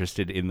more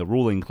interested in the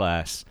ruling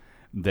class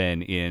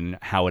than in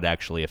how it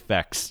actually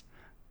affects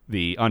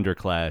the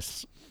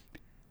underclass,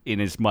 in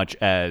as much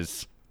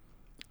as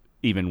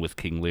even with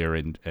King Lear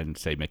and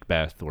say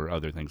Macbeth or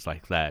other things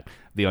like that,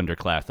 the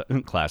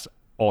underclass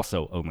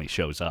also only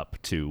shows up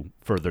to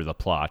further the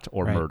plot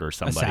or murder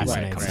somebody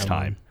when it comes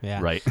time.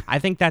 Yeah. Right. I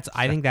think that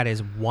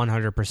is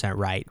 100%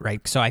 right.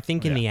 Right. So I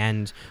think in the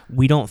end,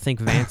 we don't think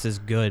Vance is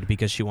good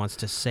because she wants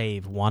to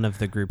save one of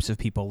the groups of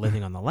people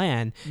living on the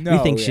land. We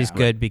think she's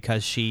good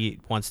because she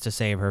wants to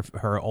save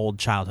her old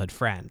childhood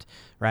friend.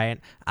 right?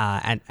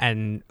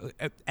 And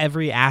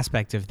every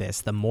aspect of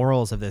this, the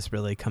morals of this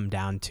really come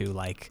down to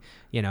like,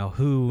 you know,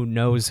 who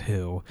knows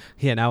who,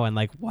 you know, and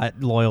like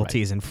what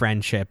loyalties and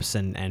friendships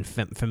and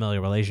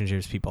familiar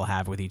relationships people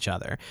have with each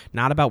other.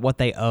 Not about what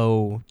they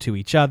owe to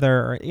each other,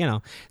 or, you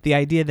know, the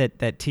idea that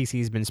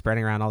TC's been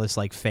spreading around all this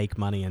like fake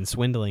money and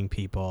swindling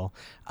people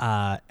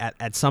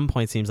at some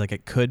point seems like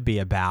it could be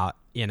about,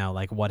 you know,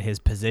 like what his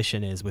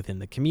position is within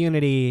the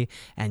community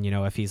and, you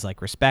know, if he's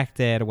like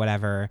respected or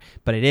whatever,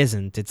 but it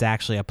isn't. It's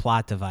actually a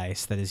plot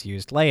device that is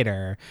used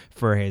later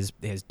for his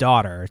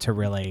daughter to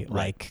really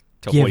like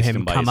to give hoist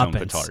him by his own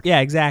comeuppance. petard. Yeah,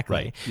 exactly.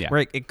 Right. Yeah.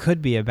 Where it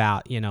could be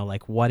about, you know,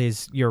 like what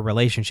is your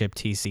relationship,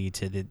 TC,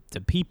 to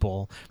the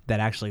people that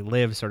actually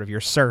live, sort of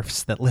your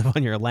serfs that live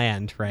on your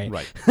land, right?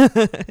 Right.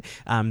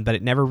 But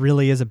it never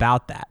really is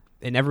about that.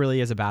 It never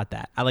really is about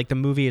that. I like the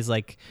movie is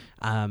like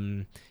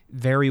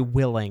very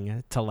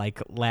willing to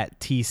like let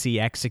TC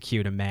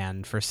execute a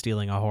man for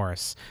stealing a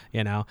horse,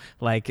 you know,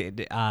 like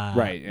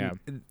right. Yeah.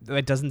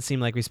 It doesn't seem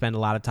like we spend a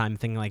lot of time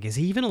thinking like, is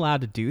he even allowed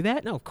to do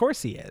that? No, of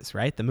course he is,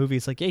 right? The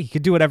movie's like, yeah, he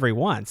could do whatever he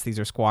wants. These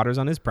are squatters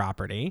on his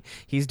property.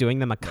 He's doing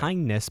them a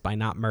kindness by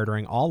not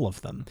murdering all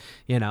of them,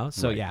 you know?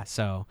 So yeah,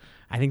 so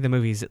I think the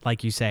movie's,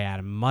 like you say,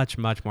 Adam, much,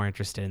 much more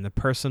interested in the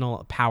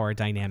personal power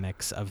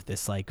dynamics of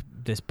this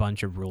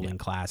bunch of ruling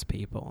class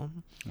people.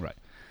 Right.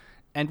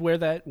 And where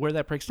that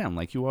breaks down,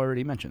 like you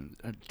already mentioned,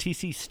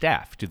 TC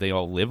staff, do they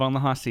all live on the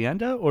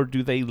hacienda, or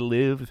do they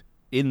live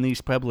in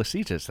these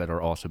pueblecitas that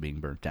are also being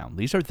burnt down?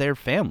 These are their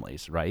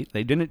families, right?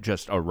 They didn't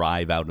just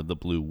arrive out of the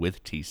blue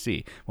with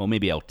TC. Well,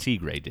 maybe El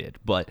Tigre did,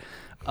 but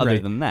other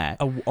than that,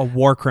 a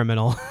war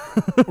criminal,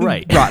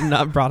 right?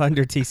 brought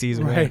under TC's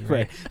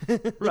wing,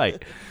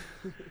 right.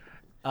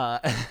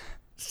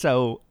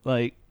 So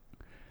like,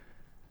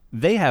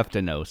 they have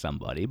to know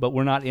somebody, but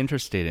we're not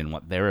interested in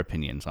what their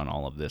opinions on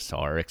all of this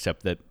are,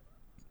 except that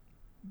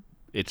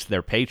it's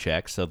their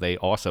paycheck, so they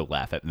also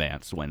laugh at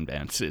Vance when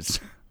Vance is,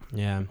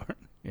 yeah,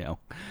 you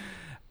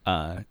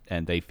know,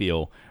 and they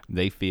feel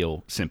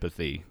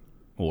sympathy,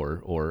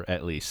 or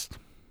at least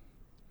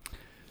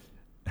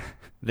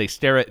they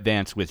stare at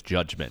Vance with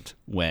judgment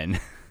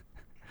when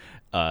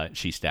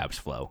she stabs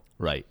Flo,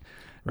 right?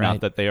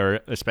 Not that they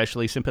are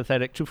especially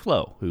sympathetic to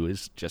Flo, who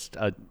is just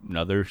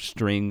another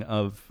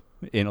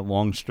in a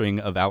long string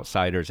of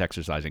outsiders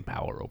exercising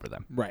power over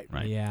them. Right.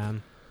 Yeah.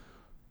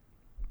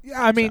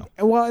 Yeah, I mean,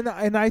 well,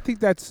 and I think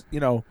that's,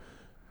 you know,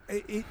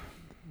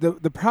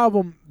 the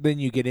problem then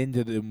you get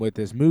into with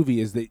this movie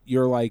is that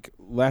you're like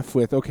left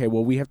with, okay,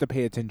 well, we have to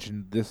pay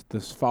attention to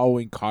this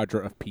following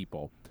cadre of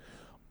people,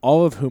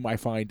 all of whom I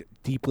find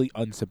deeply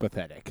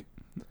unsympathetic.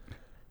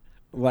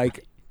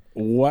 Like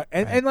what?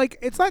 And like,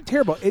 it's not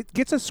terrible. It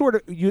gets a sort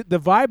of the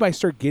vibe I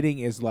start getting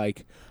is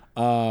like,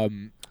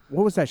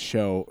 what was that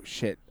show?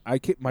 Shit.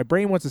 My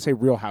brain wants to say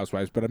Real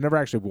Housewives, but I've never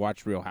actually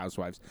watched Real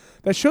Housewives.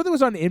 That show that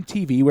was on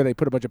MTV where they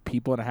put a bunch of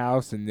people in a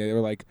house and they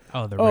were like,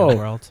 "Oh, the Real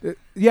World."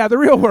 Yeah, the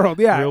Real World.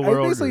 Yeah, Real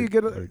World. Basically, you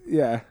get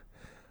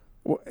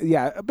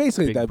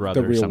basically Big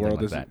the Real World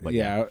like is. That,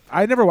 yeah,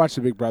 I never watched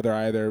the Big Brother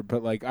either,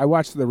 but like I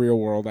watched the Real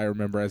World. I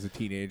remember as a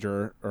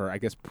teenager, or I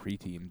guess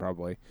preteen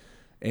probably,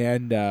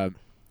 and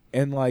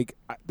like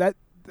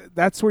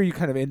that's where you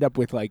kind of end up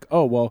with like,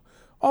 oh well,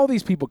 all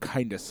these people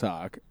kind of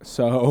suck,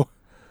 so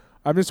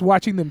I'm just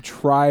watching them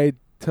try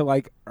to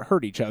like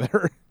hurt each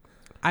other.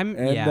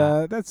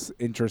 That's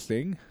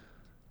interesting.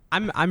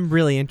 I'm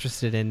really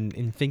interested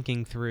in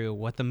thinking through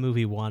what the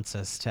movie wants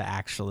us to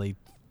actually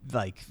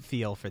like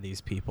feel for these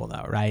people,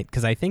 though, right?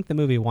 Because I think the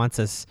movie wants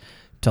us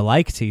to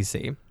like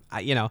TC.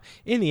 You know,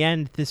 in the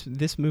end,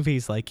 this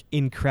movie's like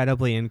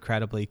incredibly,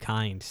 incredibly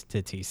kind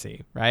to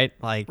TC, right?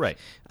 Like, right.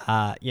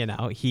 You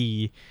know,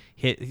 he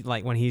hit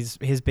like when his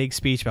big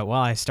speech about, well,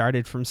 I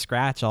started from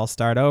scratch, I'll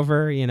start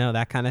over, you know,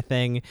 that kind of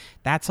thing.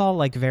 That's all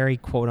like very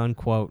quote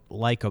unquote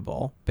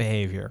likable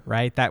behavior,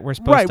 right? That we're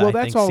supposed to,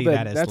 that's all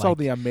that's all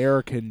the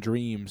American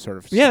dream sort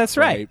of stuff. Yeah, that's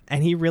right.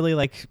 And he really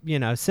like, you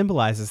know,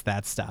 symbolizes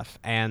that stuff.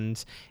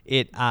 And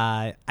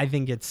I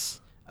think it's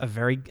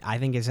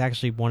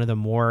actually one of the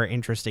more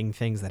interesting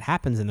things that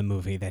happens in the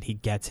movie, that he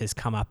gets his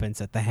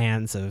comeuppance at the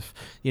hands of,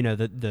 you know,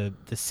 the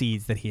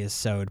seeds that he has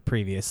sowed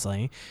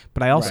previously.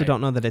 But I also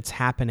don't know that it's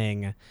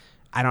happening.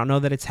 I don't know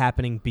that it's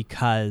happening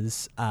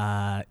because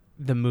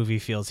the movie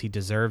feels he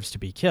deserves to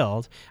be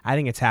killed. I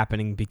think it's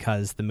happening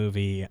because the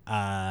movie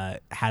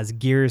has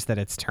gears that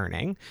it's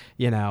turning,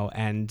 you know,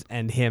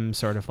 and him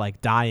sort of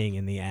like dying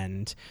in the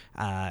end.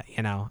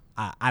 You know,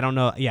 I don't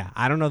know. Yeah,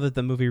 I don't know that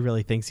the movie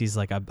really thinks he's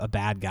like a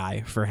bad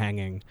guy for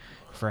hanging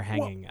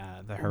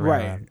the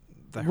Herrera.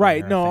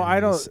 Right. No, families. I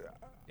don't.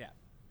 Yeah.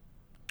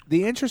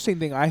 The interesting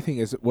thing I think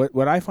is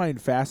what I find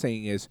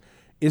fascinating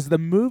is the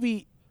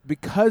movie,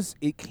 because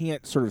it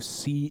can't sort of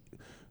see.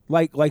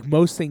 Like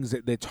most things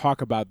that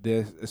talk about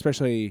this,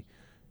 especially,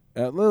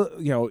 you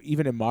know,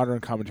 even in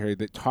modern commentary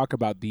that talk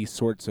about these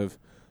sorts of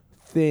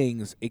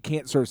things, it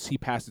can't sort of see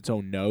past its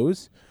own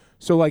nose.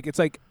 So like it's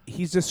like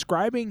he's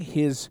describing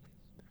his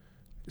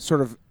sort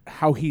of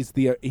how he's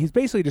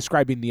basically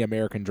describing the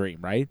American dream,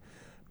 right?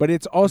 But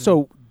it's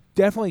also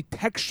definitely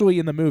textually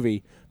in the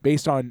movie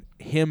based on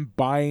him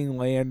buying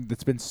land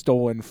that's been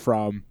stolen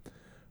from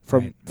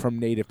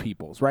native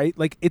peoples, right?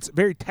 Like, it's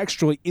very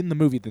textually in the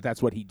movie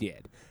that's what he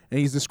did. And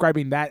he's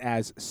describing that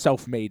as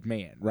self-made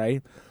man,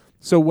 right?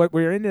 So what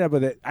we're ending up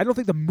with it, I don't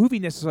think the movie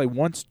necessarily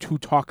wants to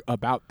talk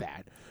about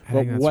that.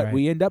 But what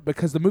we end up,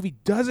 because the movie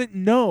doesn't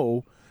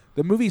know,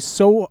 the movie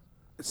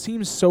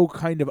seems so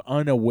kind of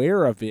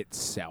unaware of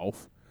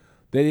itself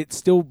that it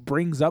still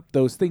brings up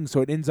those things.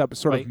 So it ends up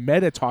sort of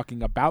meta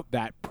talking about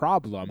that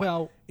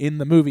problem in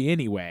the movie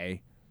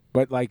anyway,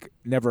 but like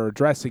never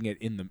addressing it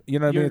in the, you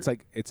know what I mean? It's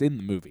like, it's in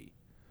the movie.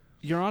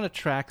 You're on a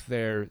track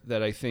there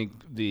that I think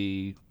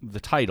the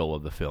title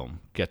of the film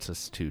gets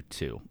us to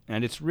too.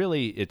 And it's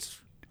really,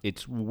 it's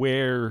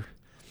where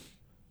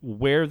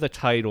the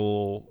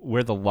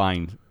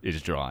line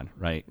is drawn,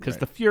 right? Because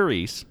the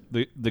Furies,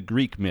 the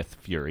Greek myth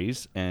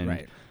Furies,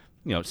 and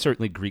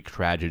certainly Greek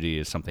tragedy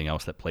is something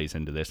else that plays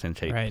into this and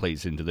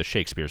plays into the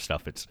Shakespeare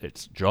stuff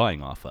it's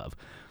drawing off of.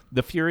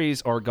 The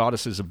Furies are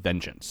goddesses of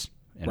vengeance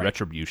and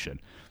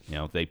retribution.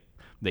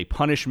 They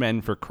punish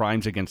men for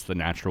crimes against the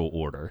natural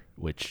order,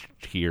 which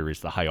here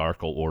is the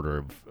hierarchical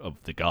order of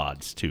the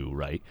gods too,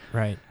 right?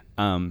 Right.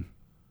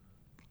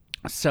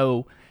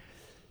 So,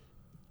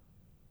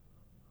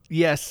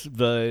 yes,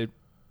 the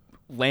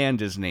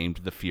land is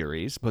named the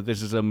Furies, but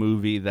this is a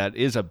movie that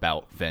is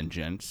about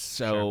vengeance.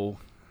 So,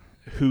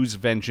 whose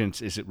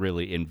vengeance is it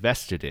really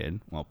invested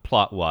in? Well,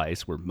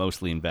 plot-wise, we're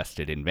mostly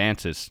invested in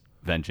Vance's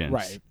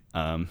vengeance.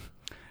 Right.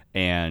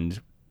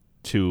 And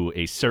to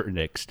a certain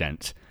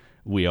extent,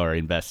 we are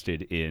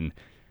invested in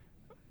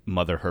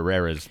Mother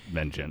Herrera's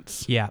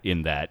vengeance. Yeah.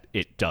 In that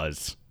it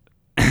does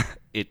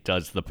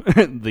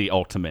the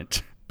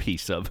ultimate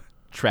piece of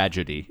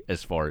tragedy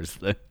as far as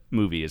the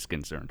movie is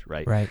concerned,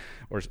 right? Right.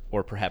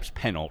 Or perhaps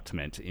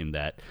penultimate in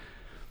that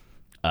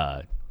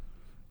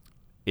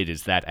it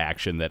is that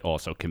action that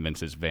also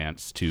convinces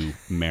Vance to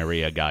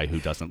marry a guy who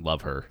doesn't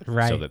love her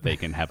so that they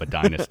can have a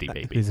dynasty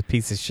baby. He's a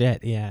piece of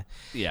shit, yeah.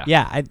 Yeah.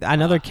 Yeah,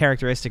 another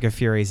characteristic of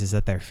Furies is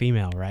that they're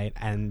female, right?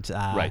 And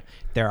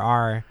there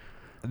are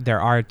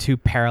two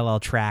parallel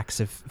tracks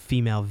of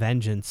female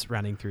vengeance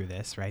running through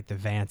this, right? The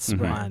Vance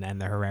one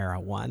and the Herrera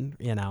one,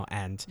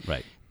 and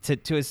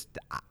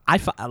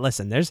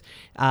listen, there's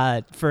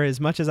for as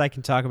much as I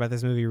can talk about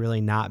this movie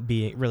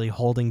really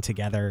holding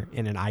together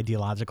in an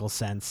ideological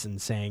sense and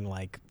saying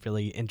like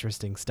really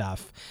interesting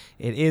stuff,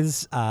 it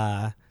is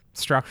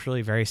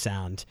structurally very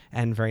sound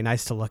and very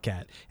nice to look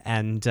at,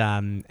 and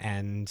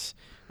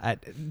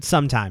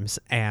sometimes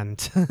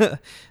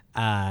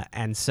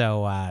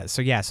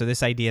so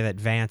this idea that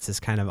Vance is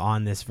kind of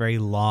on this very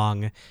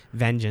long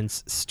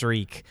vengeance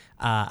streak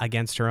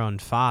against her own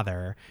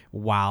father,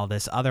 while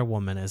this other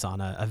woman is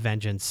on a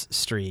vengeance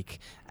streak,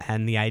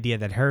 and the idea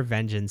that her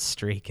vengeance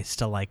streak is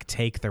to like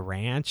take the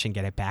ranch and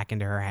get it back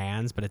into her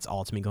hands, but it's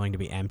ultimately going to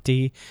be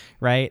empty,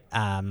 right?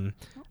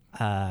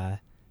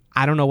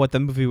 I don't know what the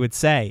movie would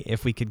say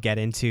if we could get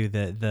into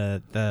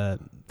the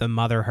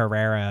Mother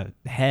Herrera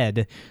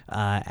head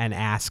and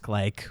ask,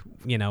 like,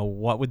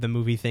 what would the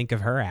movie think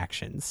of her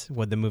actions?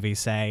 Would the movie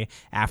say,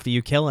 after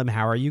you kill him,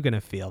 how are you going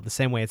to feel? The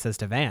same way it says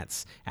to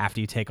Vance, after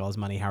you take all his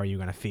money, how are you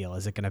going to feel?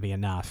 Is it going to be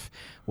enough?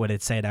 Would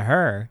it say to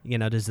her,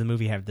 does the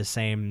movie have the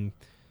same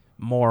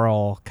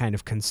moral kind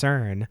of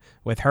concern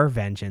with her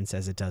vengeance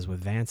as it does with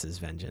Vance's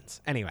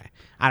vengeance? Anyway,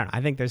 I don't know. I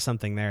think there's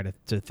something there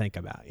to think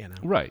about,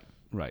 Right.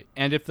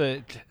 And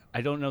I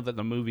don't know that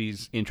the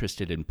movie's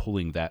interested in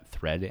pulling that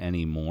thread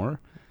anymore,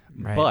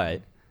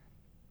 but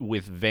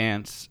with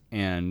Vance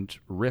and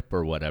Rip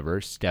or whatever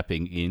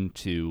stepping in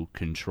to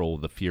control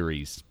the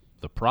Furies,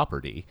 the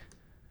property,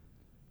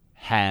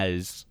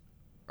 has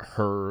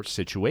Herrera's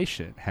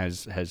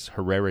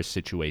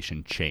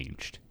situation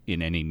changed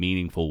in any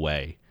meaningful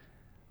way,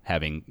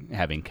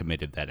 having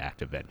committed that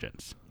act of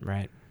vengeance?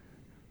 Right.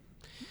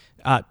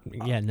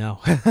 No.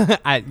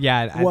 I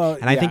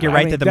think you're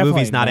right that the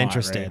movie's not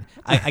interested.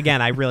 Right?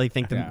 I really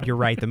think that you're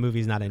right. The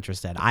movie's not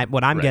interested.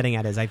 What I'm getting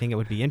at is I think it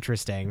would be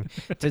interesting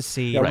to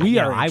see.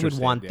 I would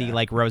want the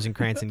like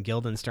Rosencrantz and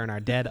Guildenstern are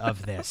dead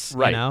of this.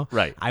 Right.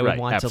 I would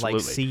want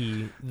absolutely. to like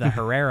see the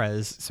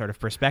Herrera's sort of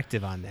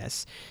perspective on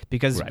this,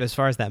 because as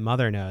far as that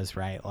mother knows,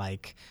 right,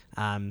 like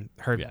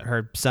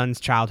her son's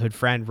childhood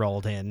friend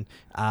rolled in,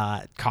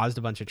 caused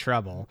a bunch of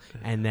trouble,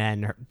 and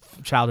then her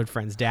childhood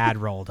friend's dad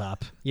rolled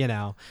up.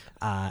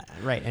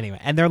 Anyway,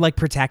 and they're like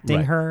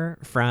protecting her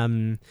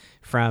from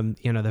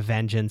the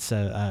vengeance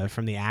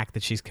from the act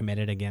that she's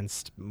committed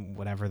against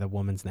whatever the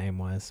woman's name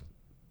was.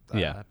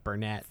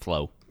 Burnett.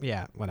 Flo.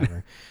 Yeah,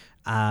 whatever.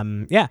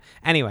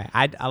 Anyway,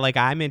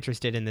 I'm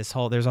interested in this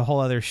there's a whole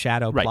other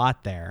shadow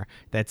plot there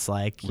that's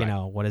like,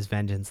 what does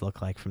vengeance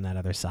look like from that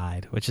other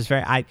side, which is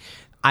very,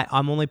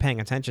 I'm only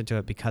paying attention to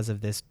it because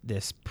of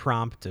this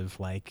prompt of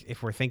like,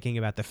 if we're thinking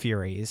about the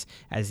Furies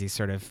as these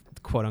sort of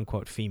quote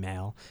unquote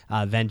female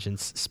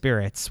vengeance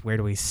spirits, where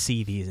do we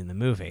see these in the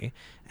movie?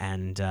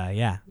 And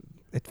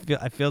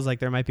it feels like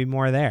there might be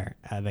more there.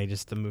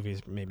 The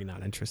movie's maybe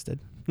not interested.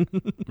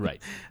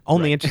 Right.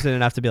 Only interested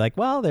enough to be like,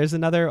 well, there's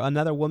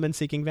another woman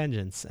seeking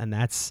vengeance, and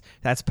that's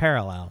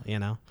parallel,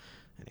 Anyway.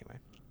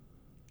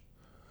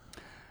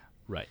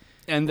 Right.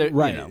 And there,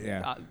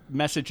 yeah.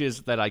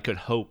 Messages that I could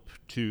hope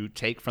to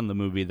take from the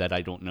movie that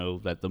I don't know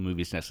that the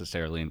movie's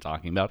necessarily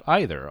talking about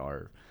either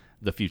are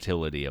the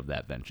futility of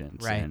that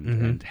vengeance, right.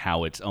 and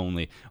how it's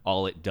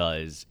all it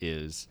does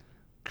is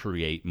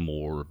create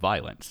more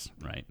violence,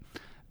 right?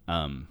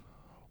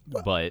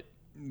 But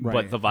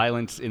the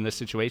violence in this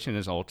situation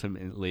is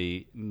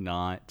ultimately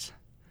not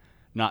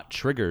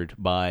triggered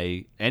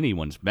by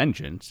anyone's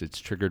vengeance. It's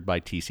triggered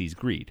by TC's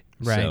greed.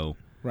 Right. So,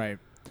 right.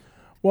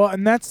 Well,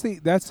 and that's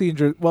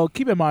the well,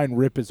 keep in mind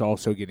Rip is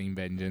also getting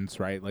vengeance,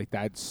 right? Like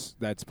that's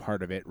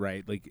part of it,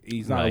 right? Like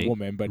he's not a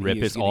woman, but Rip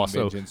he is getting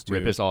vengeance too.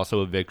 Rip is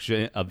also a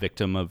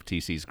victim of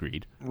TC's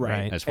greed,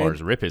 right? As far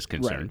as Rip is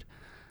concerned.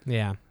 Right.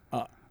 Yeah.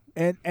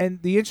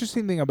 And the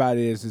interesting thing about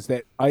it is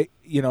that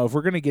if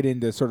we're going to get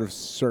into sort of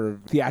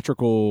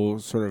theatrical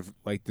sort of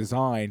like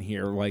design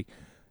here, like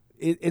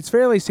it's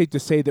fairly safe to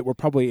say that we're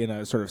probably in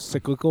a sort of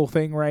cyclical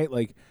thing, right?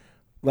 Like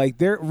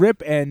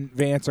Rip and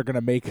Vance are going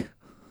to make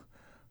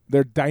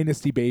their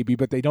dynasty baby,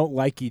 but they don't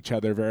like each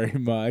other very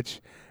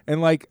much.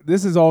 And like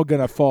this is all going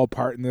to fall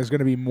apart, and there's going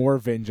to be more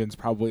vengeance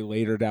probably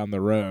later down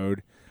the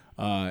road.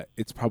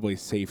 It's probably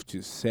safe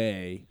to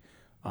say.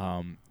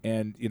 And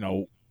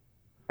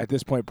at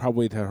this point,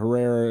 probably the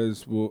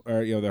Herreras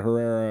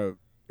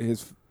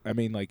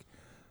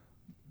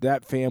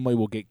that family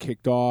will get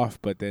kicked off,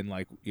 but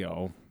then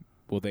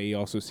will they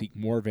also seek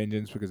more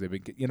vengeance because they've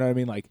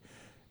been, Like,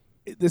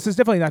 this is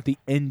definitely not the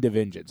end of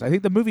vengeance. I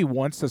think the movie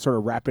wants to sort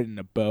of wrap it in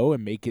a bow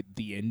and make it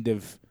the end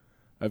of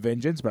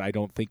vengeance, but I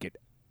don't think it,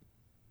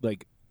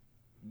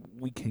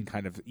 we can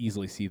kind of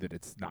easily see that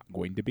it's not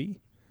going to be.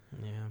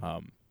 Yeah.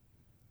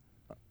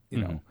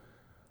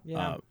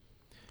 Yeah.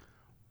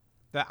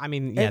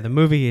 The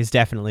movie is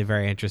definitely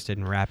very interested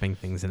in wrapping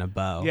things in a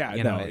bow. Yeah,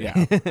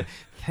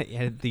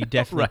 you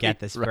definitely get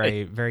this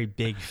very, very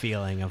big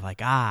feeling of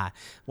like,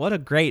 what a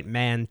great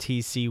man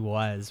TC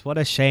was. What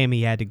a shame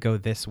he had to go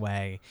this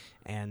way,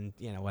 and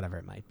whatever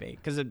it might be.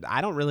 Because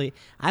I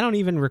don't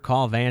even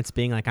recall Vance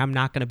being like, I'm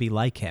not going to be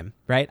like him,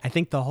 right? I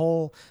think the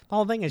whole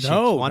thing is she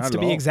wants to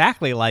be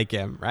exactly like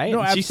him, right?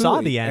 No, and she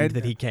saw the end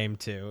that he came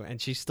to, and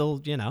she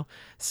still,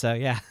 so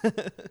yeah.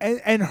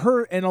 and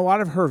a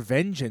lot of her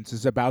vengeance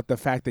is about the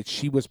fact that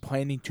she was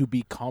planning to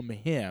become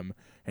him,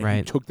 and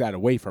he took that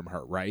away from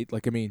her, right?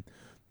 Like, I mean,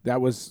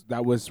 that was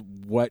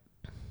what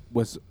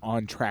was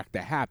on track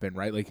to happen,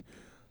 right? Like,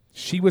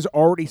 she was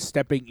already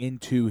stepping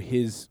into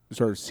his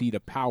sort of seat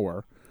of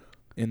power,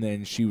 and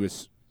then she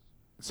was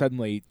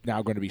suddenly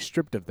now going to be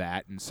stripped of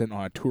that and sent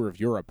on a tour of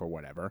Europe or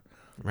whatever.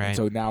 Right. And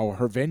so now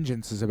her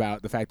vengeance is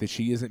about the fact that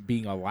she isn't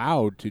being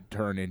allowed to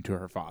turn into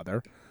her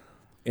father,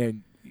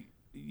 and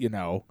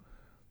now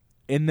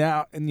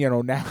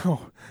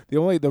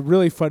the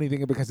really funny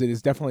thing, because it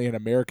is definitely an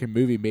American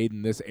movie made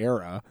in this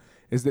era,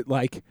 is that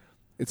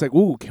it's like,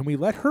 ooh, can we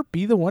let her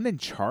be the one in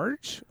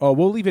charge? Oh,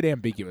 we'll leave it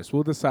ambiguous.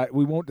 We'll decide.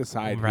 We won't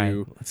decide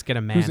who. Let's get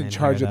a man who's in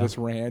charge here, of this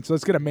ranch.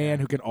 Let's get a man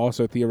who can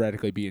also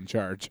theoretically be in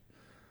charge.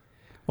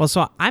 Well,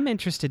 so I'm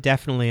interested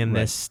definitely in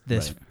this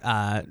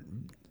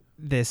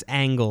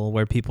angle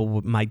where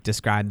people might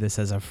describe this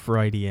as a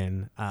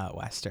Freudian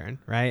Western,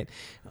 right?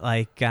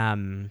 Like,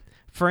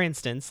 for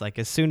instance, like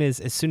as soon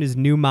as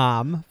new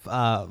mom,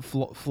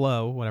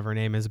 Flo, whatever her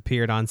name is,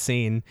 appeared on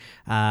scene,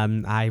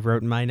 I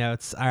wrote in my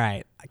notes, all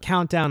right,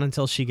 countdown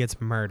until she gets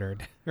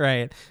murdered,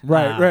 right?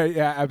 Right,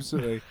 yeah,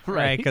 absolutely.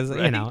 Right, because,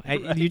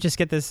 you just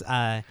get this,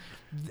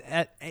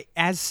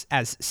 as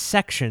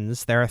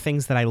sections, there are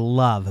things that I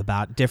love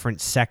about different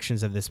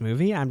sections of this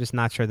movie. I'm just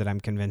not sure that I'm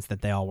convinced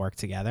that they all work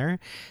together.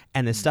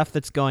 And the stuff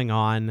that's going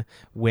on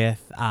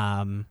with,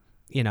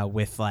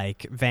 with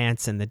like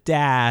Vance and the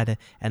dad,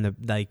 and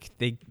they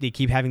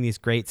keep having these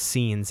great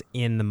scenes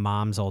in the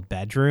mom's old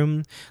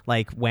bedroom,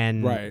 like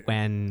when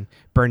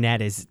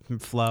Burnett is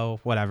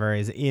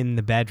in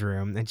the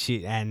bedroom, and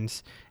she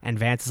and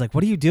Vance is like,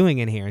 "What are you doing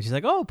in here?" And she's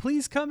like, "Oh,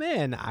 please come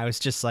in." I was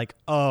just like,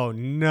 "Oh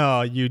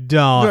no, you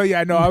don't." No,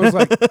 yeah, no, I was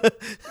like,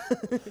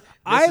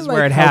 this is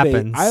where it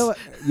happens.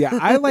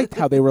 I liked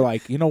how they were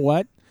like, you know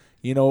what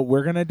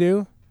we're gonna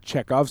do?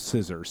 Chekhov's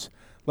scissors.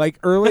 Like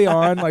early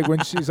on, like when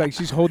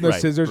she's holding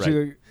those scissors,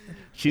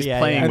 she's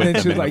playing with them. And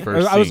then she's like,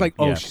 I was like,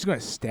 oh, she's gonna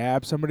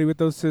stab somebody with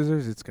those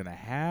scissors. It's gonna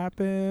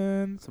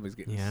happen. Somebody's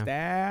getting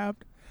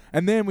stabbed.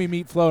 And then we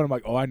meet Flo, and I'm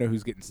like, oh, I know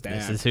who's getting stabbed.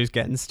 This is who's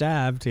getting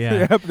stabbed.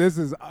 Yeah. Yep. This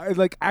is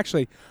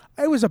actually,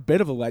 it was a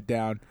bit of a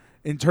letdown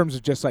in terms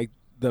of just like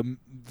the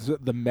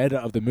meta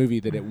of the movie,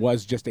 that it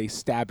was just a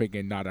stabbing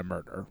and not a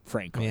murder.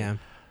 Frankly. Yeah.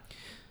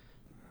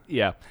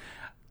 Yeah.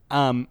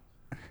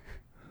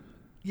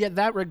 Yeah,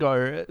 that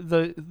regard,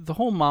 the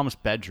whole mom's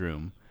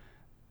bedroom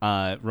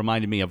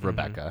reminded me of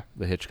Rebecca,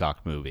 the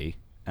Hitchcock movie,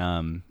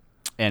 and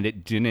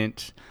it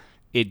didn't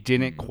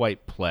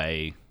quite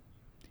play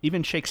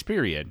even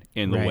Shakespearean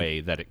in the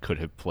way that it could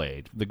have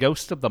played. The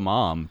ghost of the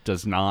mom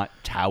does not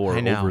tower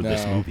over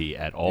this movie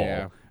at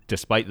all.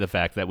 despite the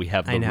fact that we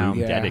have the room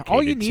dedicated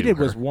all you to needed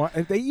her. was one.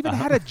 They even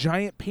had a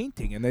giant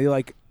painting, and they're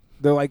like,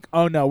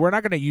 oh no, we're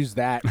not going to use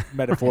that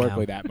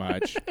metaphorically that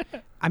much.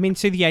 I mean,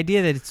 so the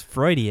idea that it's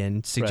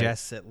Freudian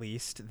suggests at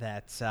least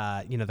that,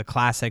 the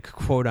classic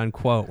quote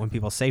unquote, when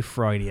people say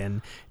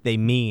Freudian, they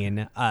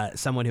mean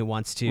someone who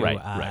wants to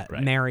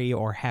marry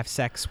or have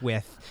sex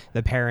with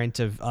the parent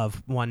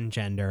of one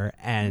gender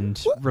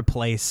and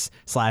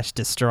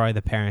replace/destroy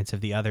the parents of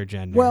the other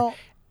gender. Well,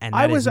 and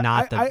that is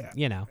not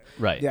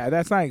Right. Yeah,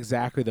 that's not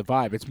exactly the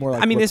vibe. It's more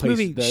like, I mean, this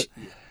movie.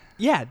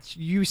 Yeah,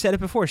 you said it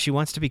before. She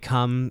wants to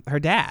become her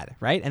dad,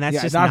 right? And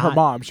that's just not her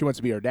mom. She wants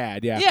to be her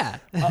dad. Yeah.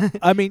 Yeah.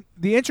 I mean,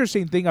 the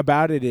interesting thing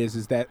about it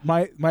is that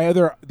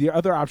the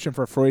other option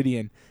for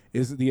Freudian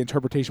is the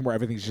interpretation where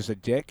everything's just a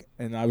dick.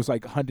 And I was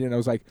like hunting. And I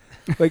was like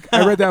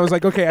I read that. I was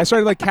like, okay. I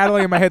started like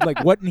cataloging in my head,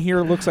 like what in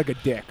here looks like a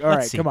dick. All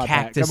right, come on,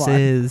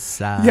 cactuses,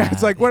 Pat. Come on. Yeah,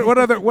 it's like what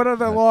other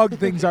log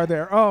things are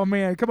there? Oh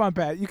man, come on,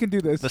 Pat. You can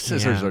do this. The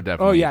scissors are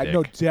definitely. Oh yeah, a dick.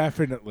 no,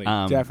 definitely,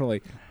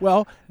 definitely.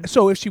 Well,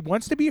 so if she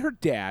wants to be her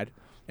dad,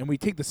 and we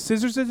take the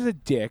scissors as a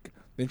dick,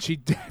 then she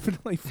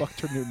definitely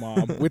fucked her new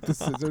mom with the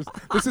scissors.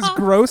 This is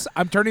gross.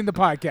 I'm turning the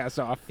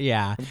podcast off.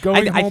 Yeah. I'm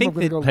going home. I think I'm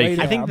gonna go lay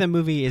down. I think the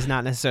movie is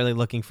not necessarily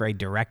looking for a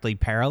directly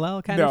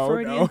parallel kind of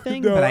Freudian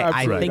thing, but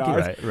I think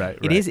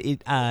it is.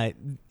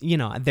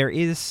 There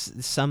is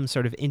some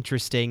sort of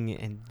interesting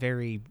and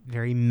very,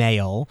 very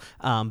male,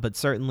 but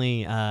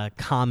certainly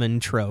common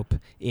trope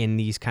in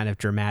these kind of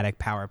dramatic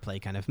power play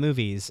kind of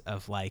movies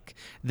of like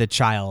the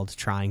child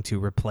trying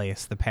to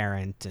replace the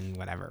parent and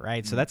whatever,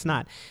 right? So that's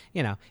not,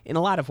 in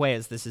a lot of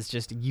ways, this is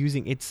just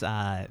using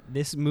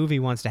this movie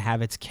wants to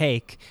have its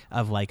cake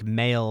of like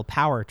male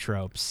power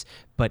tropes,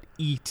 but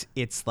eat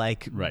its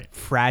like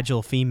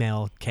fragile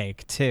female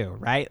cake too,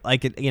 right?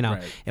 Like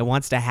it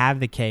wants to have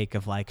the cake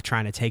of like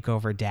trying to take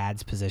over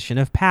dad's position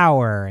of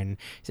power and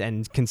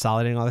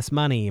consolidating all this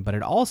money, but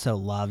it also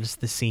loves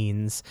the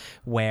scenes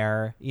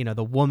where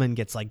the woman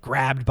gets like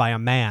grabbed by a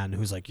man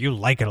who's like, you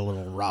like it a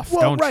little rough,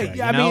 don't you?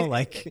 Yeah,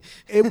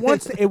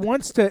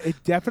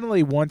 it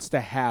definitely wants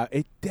to have,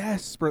 it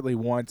desperately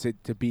wants it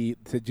to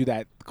do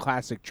that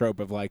classic trope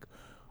of like,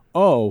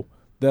 oh,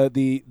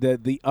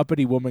 the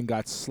uppity woman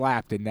got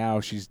slapped and now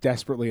she's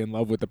desperately in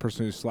love with the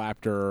person who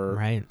slapped her.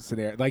 Right.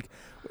 Scenario. Like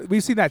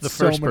we've seen that the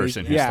so first many,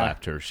 person who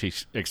slapped her. She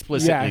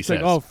explicitly it's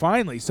says, like, oh,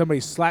 finally somebody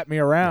slapped me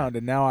around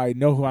and now I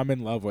know who I'm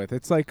in love with.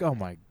 It's like, oh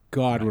my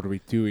God, what are we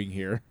doing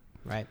here?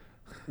 Right.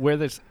 Where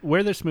this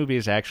movie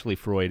is actually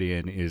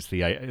Freudian is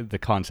the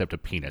concept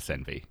of penis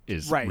envy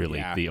is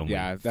really the only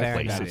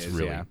place it's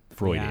really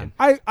Freudian.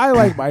 Yeah. I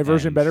like my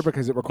version better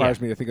because it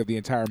requires me to think of the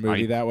entire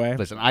movie that way.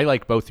 Listen, I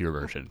like both your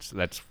versions.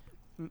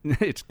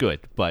 It's good,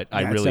 but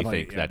I really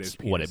think that's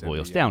what it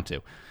boils down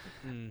to.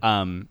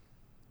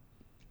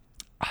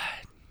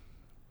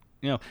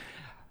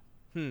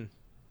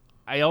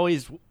 I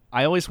always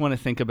want to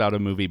think about a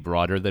movie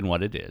broader than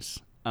what it is.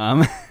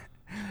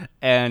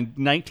 And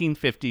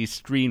 1950s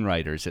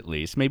screenwriters, at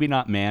least, maybe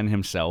not Mann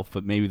himself,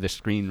 but maybe the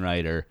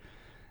screenwriter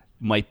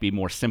might be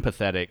more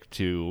sympathetic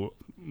to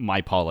my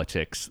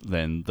politics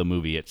than the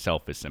movie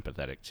itself is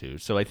sympathetic to.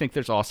 So I think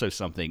there's also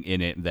something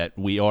in it that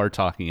we are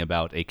talking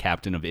about a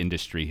captain of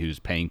industry who's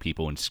paying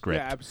people in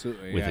script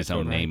with his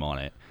own name on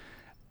it.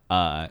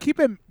 Keep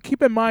in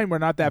mind we're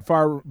not that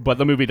far. But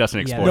the movie doesn't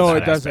explore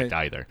that aspect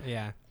either.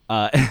 Yeah.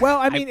 Well,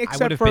 I mean,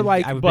 except for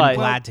like, I would have been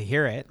glad to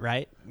hear it,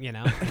 right?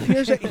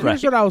 Here's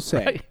what I'll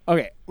say.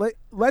 Okay,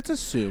 let's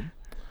assume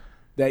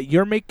that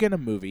you're making a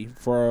movie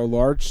for a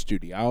large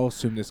studio. I'll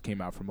assume this came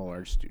out from a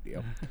large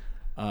studio.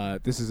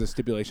 This is a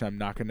stipulation I'm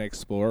not going to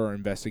explore or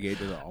investigate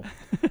at all.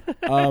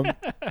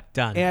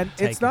 Done. And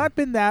it's not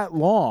been that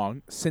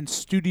long since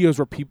studios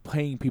were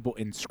paying people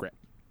in script.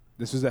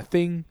 This was a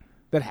thing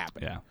that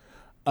happened.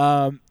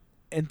 Yeah.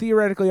 And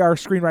theoretically, our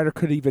screenwriter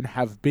could even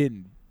have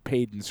been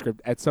paid in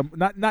script at some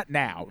not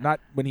now, not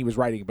when he was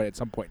writing, but at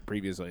some point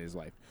previously in his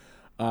life.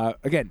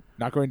 Again,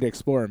 not going to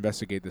explore or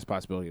investigate this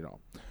possibility at all.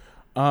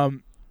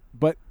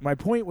 But my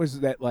point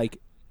was that like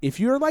if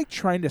you're like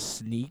trying to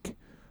sneak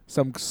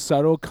some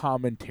subtle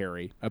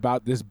commentary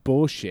about this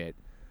bullshit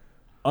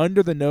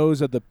under the nose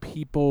of the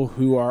people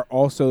who are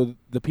also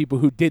the people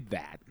who did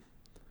that,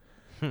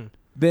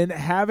 then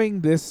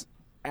having this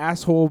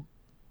asshole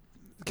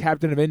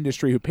captain of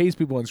industry who pays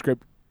people in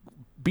script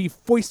be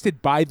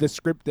foisted by the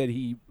script that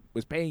he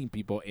was paying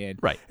people in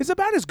is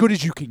about as good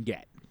as you can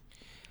get.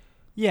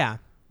 Yeah.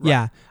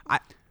 Right.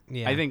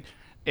 Yeah. I think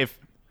if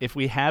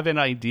we have an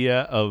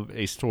idea of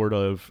a sort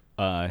of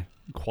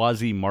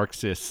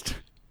quasi-Marxist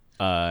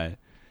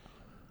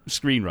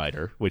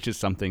screenwriter, which is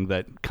something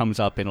that comes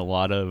up in a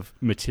lot of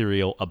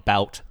material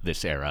about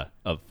this era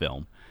of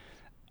film,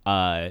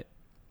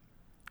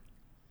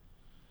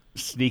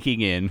 sneaking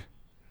in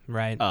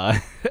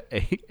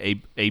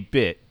a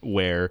bit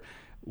where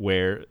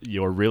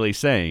you're really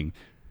saying,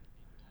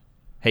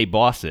 hey,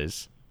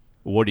 bosses,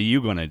 what are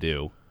you going to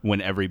do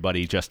when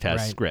everybody just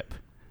has script?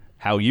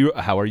 How are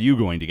you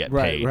going to get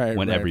paid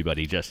when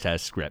everybody just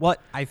has script?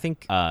 What I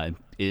think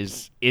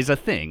is a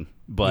thing,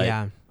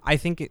 but I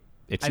think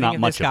It's I not think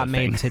if much this got of a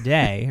made thing.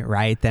 today,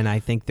 right, then I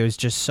think there's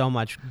just so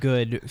much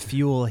good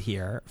fuel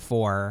here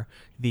for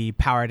the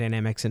power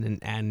dynamics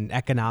and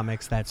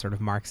economics, that sort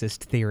of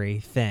Marxist theory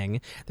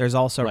thing. There's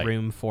also Right.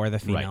 room for the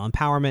female Right.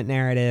 empowerment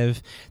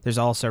narrative. There's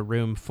also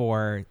room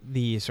for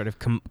the sort of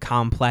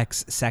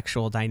complex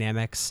sexual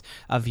dynamics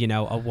of, you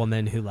know, a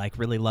woman who like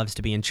really loves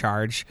to be in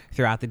charge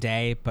throughout the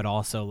day, but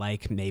also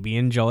like maybe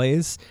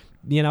enjoys,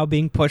 you know,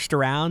 being pushed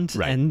around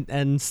Right.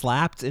 and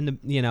slapped in,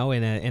 you know,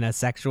 in a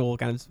sexual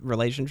kind of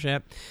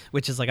relationship,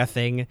 which is like a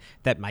thing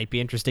that might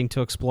be interesting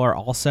to explore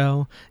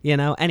also, you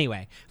know.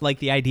 Anyway, like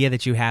the idea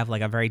that you have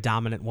like a very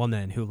dominant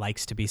woman who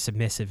likes to be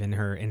submissive in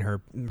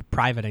her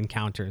private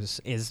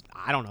encounters is,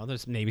 I don't know,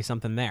 there's maybe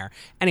something there.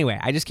 Anyway,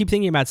 I just keep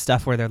thinking about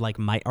stuff where they're like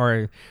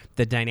or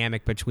the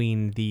dynamic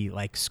between the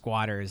like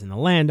squatters and the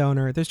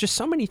landowner. There's just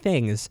so many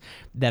things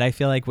that I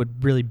feel like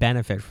would really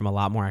benefit from a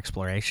lot more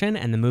exploration,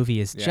 and the movie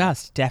is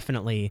just definitely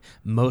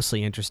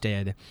mostly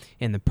interested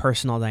in the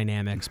personal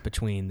dynamics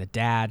between the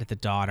dad, the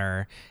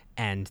daughter,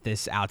 and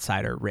this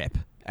outsider Rip.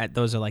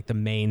 Those are like the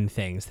main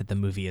things that the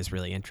movie is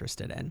really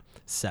interested in.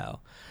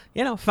 So,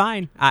 you know,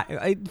 fine.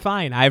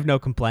 Fine. I have no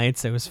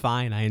complaints. It was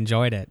fine. I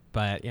enjoyed it.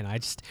 But, you know,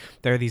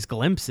 there are these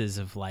glimpses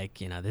of like,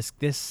 you know,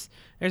 this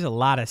there's a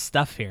lot of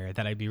stuff here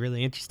that I'd be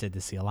really interested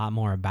to see a lot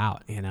more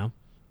about, you know?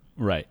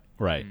 Right.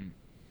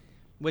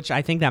 Which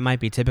I think that might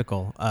be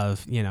typical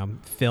of, you know,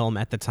 film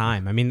at the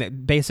time. I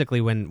mean,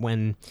 basically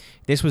when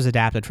this was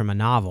adapted from a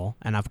novel,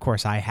 and of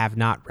course I have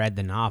not read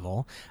the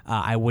novel,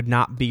 I would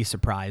not be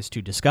surprised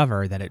to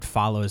discover that it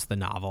follows the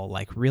novel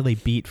like really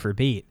beat for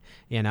beat,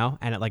 you know,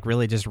 and it like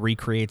really just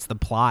recreates the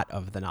plot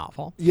of the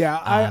novel. Yeah,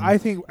 I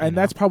think, and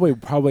that's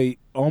probably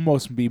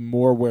almost be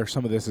more where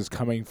some of this is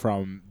coming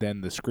from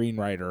than the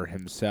screenwriter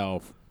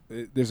himself.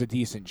 There's a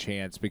decent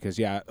chance because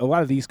a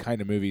lot of these kind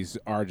of movies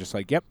are just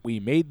like, yep, we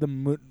made the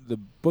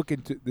book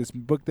into this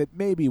book that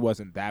maybe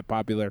wasn't that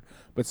popular,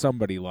 but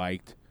somebody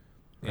liked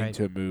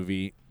into a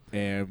movie,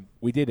 and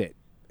we did it,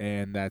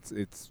 and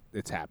it's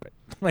happened.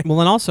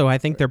 Well, and also I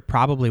think they're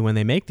probably, when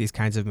they make these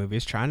kinds of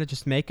movies, trying to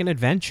just make an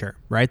adventure,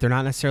 right? They're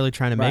not necessarily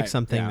trying to make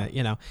something that,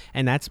 you know,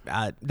 and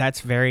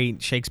that's very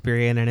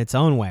Shakespearean in its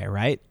own way,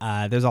 right?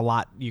 There's a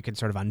lot you can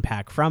sort of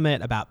unpack from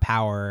it about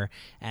power,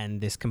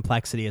 and this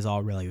complexity is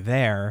all really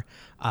there,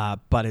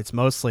 but it's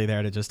mostly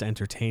there to just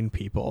entertain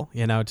people,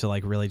 you know, to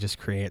like really just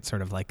create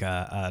sort of like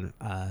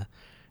a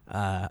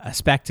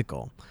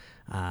spectacle.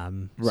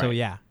 So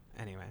yeah.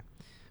 Anyway.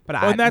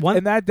 But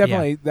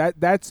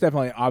that's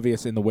definitely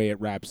obvious in the way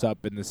it wraps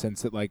up, in the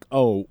sense that like,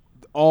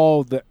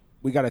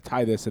 we got to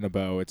tie this in a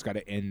bow. It's got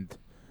to end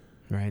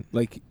right.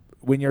 Like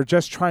when you're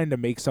just trying to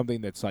make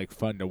something that's like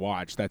fun to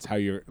watch, that's how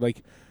you're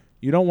like.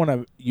 You don't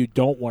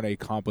want a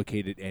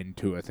complicated end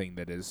to a thing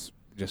that is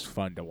just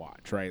fun to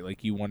watch, right?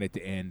 Like you want it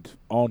to end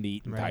all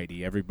neat and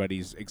tidy.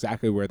 Everybody's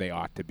exactly where they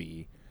ought to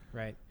be.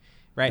 Right.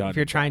 Right, if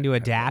you're trying to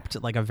adapt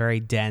like a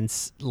very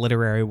dense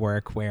literary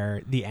work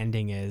where the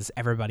ending is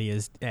everybody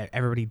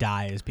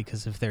dies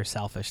because of their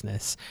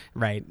selfishness,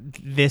 right?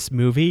 This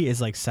movie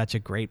is like such a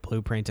great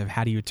blueprint of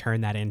how do you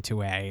turn that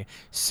into a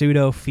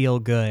pseudo feel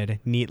good,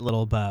 neat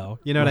little bow.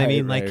 You know what I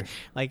mean? Right.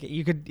 Like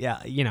you could,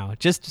 you know,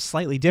 just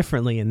slightly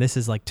differently. And this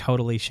is like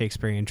totally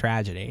Shakespearean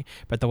tragedy,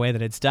 but the way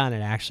that it's done,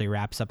 it actually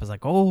wraps up as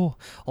like, oh,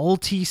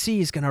 old TC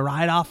is gonna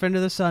ride off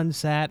into the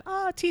sunset.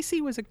 Oh,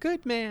 TC was a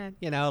good man,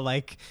 you know,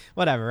 like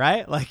whatever,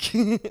 right? Like,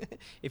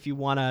 if you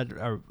want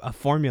a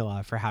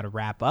formula for how to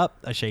wrap up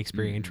a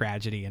Shakespearean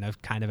tragedy in a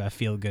kind of a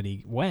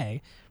feel-goody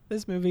way,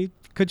 this movie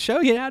could show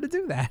you how to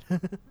do that.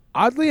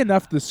 Oddly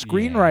enough, the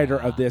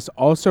screenwriter of this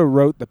also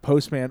wrote "The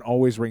Postman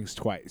Always Rings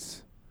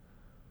Twice,"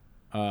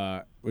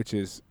 which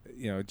is,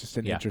 you know, just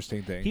an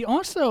interesting thing. He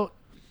also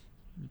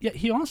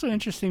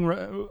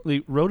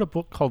interestingly wrote a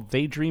book called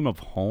 "They Dream of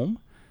Home,"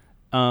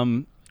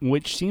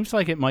 which seems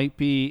like it might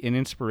be an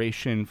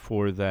inspiration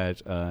for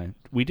that.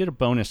 We did a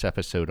bonus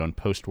episode on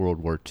post-World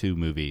War II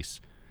movies,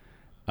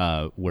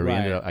 where we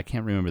ended up, I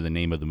can't remember the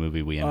name of the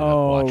movie we ended up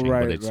watching.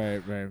 Right, but it's,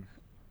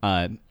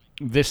 right.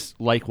 This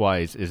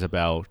likewise is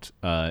about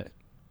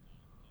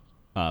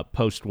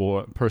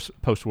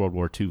post-World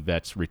War II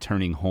vets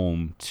returning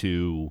home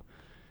to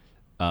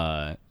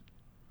a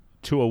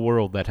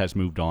world that has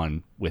moved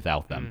on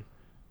without them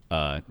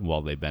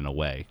while they've been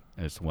away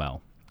as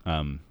well.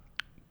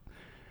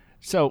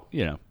 So,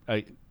 you know,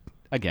 I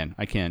can't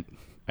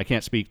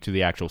speak to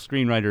the actual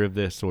screenwriter of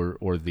this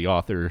or the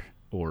author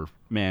or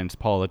man's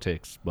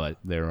politics, but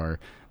there are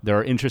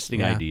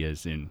interesting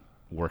ideas in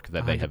work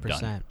that 100%. They have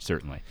done,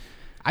 certainly.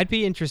 I'd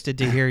be interested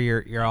to hear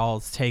your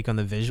all's take on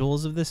the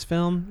visuals of this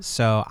film.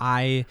 So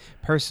I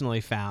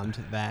personally found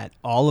that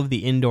all of the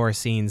indoor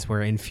scenes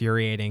were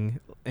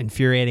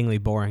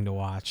infuriatingly boring to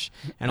watch,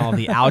 and all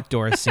the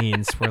outdoor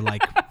scenes were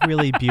like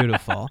really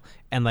beautiful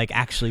and like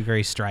actually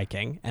very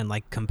striking and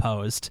like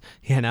composed,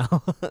 you know.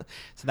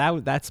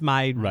 So that's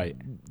my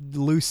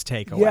loose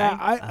takeaway.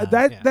 Yeah,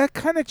 that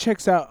kind of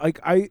checks out. Like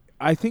I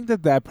think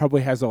that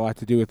probably has a lot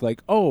to do with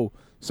like, oh,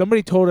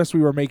 somebody told us we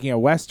were making a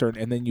Western,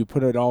 and then you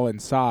put it all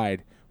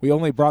inside. we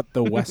only brought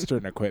the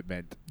Western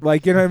equipment.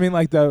 Like, you know what I mean?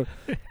 Like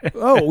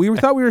we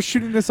thought we were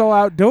shooting this all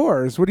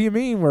outdoors. What do you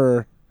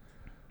mean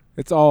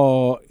it's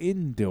all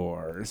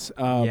indoors?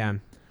 Yeah.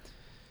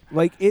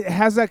 Like, it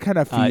has that kind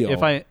of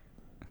feel.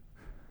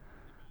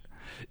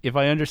 If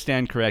I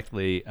understand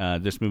correctly,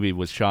 this movie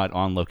was shot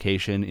on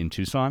location in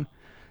Tucson.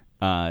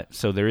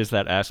 So there is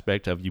that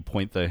aspect of you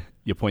point the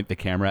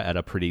camera at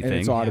a pretty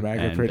thing. It's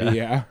automatically pretty,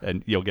 yeah.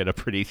 And you'll get a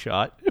pretty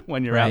shot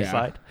when you're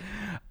outside.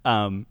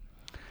 But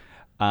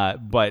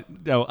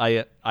no,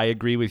 I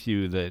agree with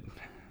you that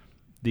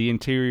the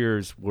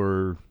interiors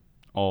were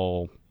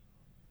all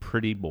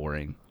pretty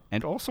boring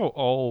and also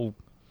all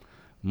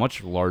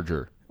much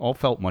larger. All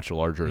felt much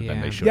larger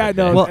than they should have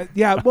been. Well,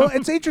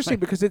 it's interesting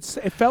because it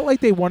felt like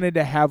they wanted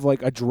to have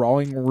like a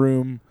drawing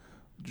room,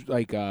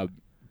 like a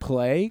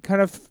play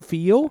kind of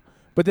feel,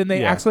 but then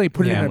they accidentally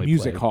put it in a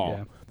music hall.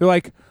 Yeah. They're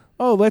like,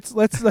 oh, let's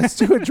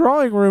do a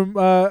drawing room,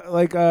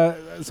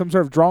 some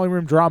sort of drawing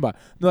room drama.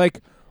 And they're like,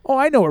 oh,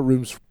 I know what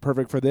room's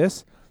perfect for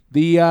this.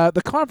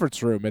 The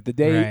conference room at the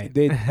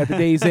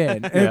Days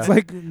Inn. And it's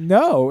like,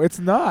 no, it's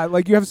not.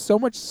 Like, you have so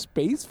much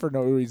space for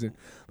no reason.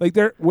 Like,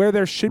 where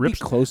there should be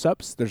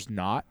close-ups, there's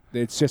not.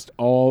 It's just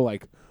all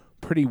like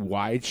pretty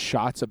wide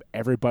shots of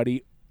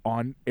everybody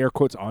on air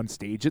quotes on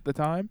stage at the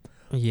time.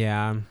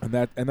 Yeah. And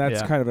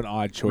that's kind of an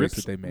odd choice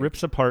that they made.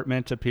 Rip's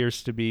apartment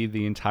appears to be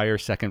the entire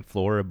second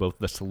floor of both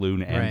the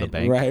saloon and the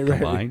bank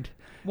combined.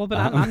 Well, but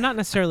I'm not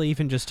necessarily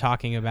even just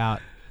talking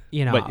about,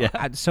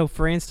 so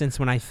for instance,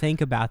 when I think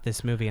about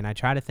this movie and I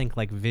try to think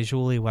like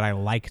visually what I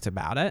liked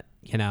about it,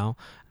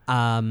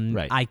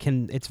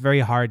 it's very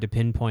hard to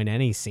pinpoint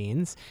any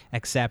scenes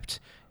except,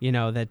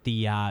 that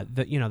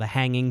the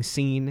hanging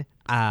scene,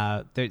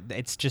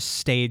 it's just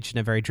staged in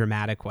a very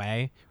dramatic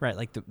way, right?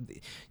 Like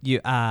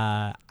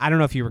I don't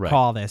know if you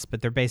recall this,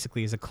 but there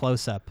basically is a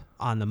close up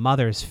on the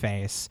mother's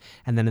face,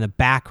 and then in the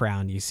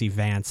background you see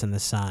Vance and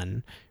the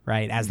son,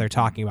 right, as they're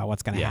talking about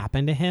what's going to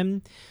happen to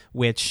him,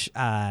 which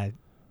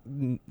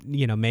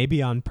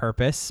maybe on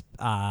purpose,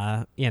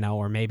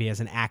 or maybe as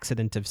an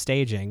accident of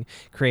staging,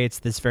 creates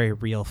this very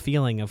real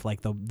feeling of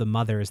like the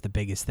mother is the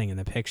biggest thing in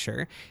the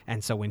picture.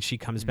 And so when she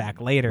comes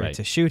back later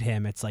to shoot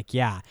him, it's like,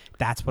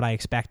 that's what I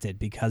expected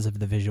because of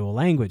the visual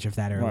language of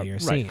that earlier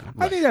scene.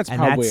 I think that's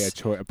probably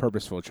a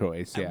purposeful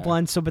choice. Yeah.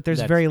 Well, but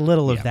there's very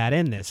little of that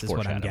in this, is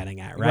what I'm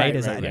getting at, right?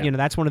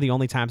 That's one of the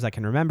only times I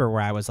can remember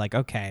where I was like,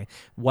 okay,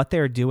 what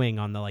they're doing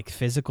on the like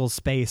physical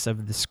space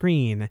of the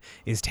screen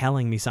is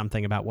telling me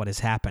something about what is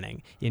happening.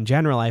 In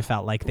general, I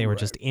felt like they were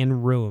just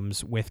in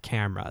rooms with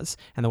cameras,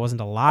 and there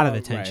wasn't a lot of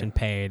attention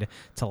paid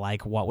to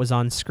like what was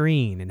on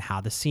screen and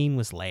how the scene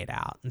was laid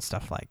out and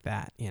stuff like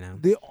that.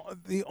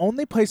 The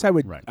only place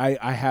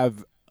I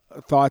have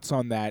thoughts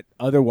on that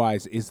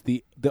otherwise is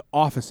the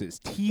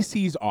offices.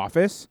 TC's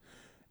office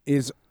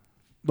is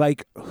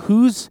like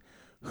who's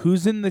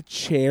in the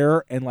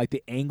chair, and like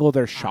the angle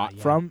they're shot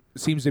from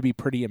seems to be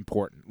pretty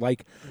important.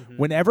 Like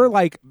whenever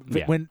when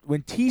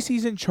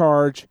TC's in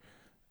charge,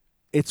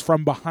 it's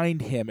from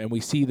behind him, and we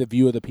see the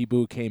view of the people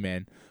who came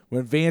in.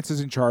 When Vance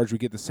is in charge, we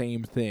get the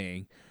same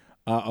thing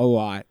a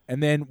lot.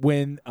 And then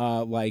when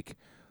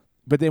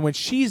when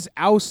she's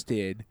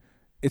ousted,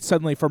 it's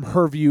suddenly from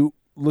her view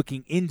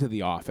looking into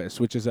the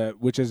office, which is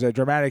a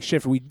dramatic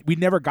shift. We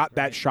never got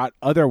that shot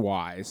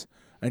otherwise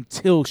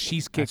until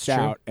she's kicked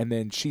out, and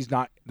then she's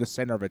not the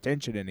center of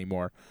attention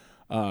anymore.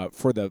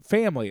 For the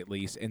family at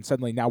least, and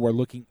suddenly now we're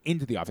looking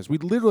into the office. We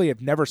literally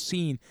have never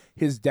seen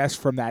his desk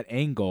from that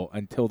angle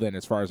until then,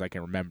 as far as I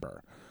can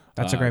remember.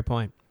 That's a great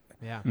point.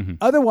 Yeah. Mm-hmm.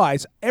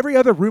 Otherwise, every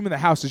other room in the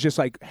house is just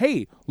like,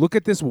 hey, look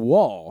at this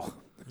wall.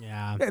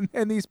 Yeah.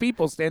 and these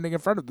people standing in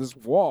front of this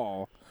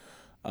wall.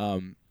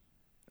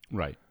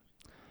 Right.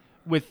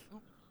 With,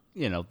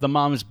 the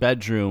mom's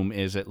bedroom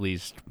is at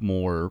least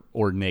more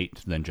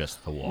ornate than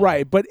just the wall.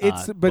 Right, but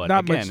it's but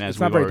not again, much. As it's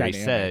not very dynamic.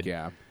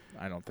 Said,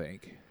 I don't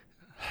think.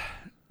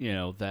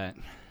 That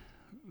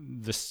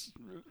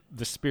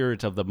the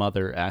spirit of the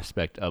mother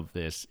aspect of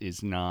this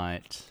is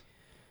not.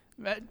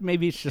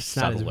 Maybe it's just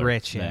not as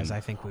rich as I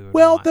think we would.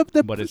 Well,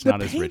 want. but it's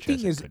not as rich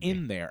as it is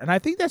in there, and I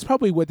think that's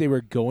probably what they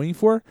were going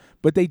for.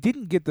 But they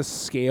didn't get the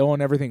scale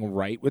and everything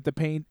right with the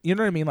paint. You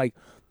know what I mean? Like,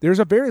 there's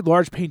a very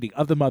large painting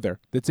of the mother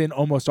that's in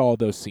almost all of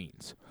those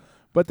scenes.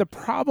 But the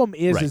problem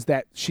is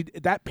that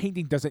that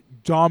painting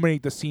doesn't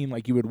dominate the scene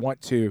like you would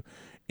want to,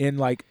 in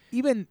like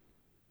even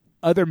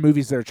other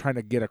movies that are trying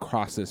to get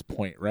across this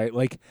point, right?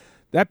 Like,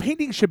 that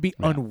painting should be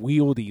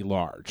unwieldy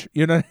large.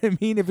 You know what I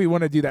mean? If we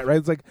want to do that, right?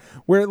 It's like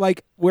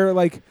where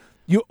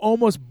you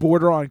almost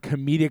border on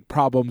comedic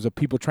problems of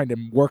people trying to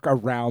work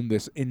around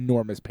this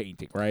enormous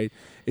painting, right?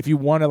 If you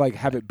want to like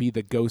have it be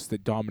the ghost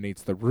that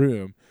dominates the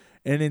room,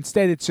 and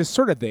instead it's just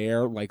sort of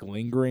there, like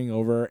lingering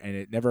over, and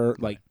it never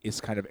like is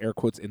kind of air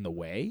quotes in the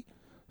way,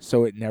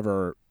 so it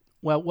never.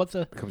 Well,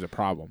 becomes a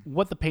problem.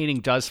 What the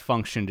painting does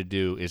function to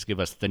do is give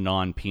us the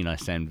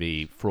non-penis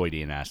envy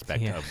Freudian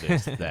aspect of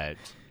this that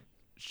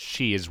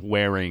she is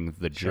wearing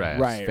the dress.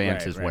 Right,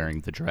 Vance right, is right.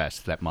 wearing the dress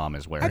that mom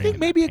is wearing. I think in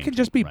maybe that it can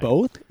just be painting,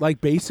 right? both. Like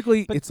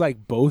basically, it's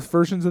like both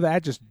versions of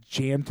that just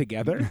jammed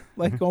together,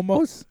 like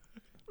almost.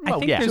 I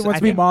think yeah. there's She wants I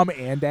to be think- mom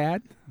and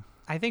dad.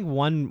 I think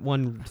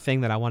one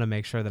thing that I want to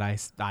make sure that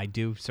I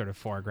do sort of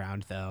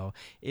foreground though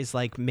is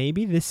like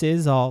maybe this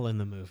is all in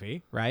the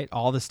movie, right?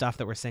 All the stuff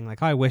that we're saying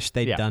like, oh, I wish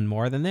they'd Yeah. done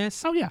more than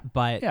this. Oh, yeah.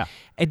 But Yeah.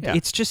 Yeah.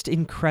 it's just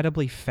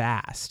incredibly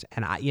fast,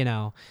 and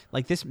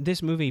like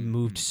this movie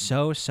moved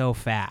so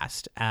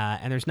fast,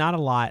 and there's not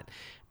a lot.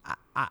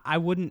 I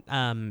wouldn't.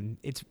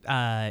 It's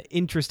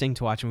interesting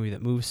to watch a movie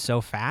that moves so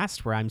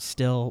fast where I'm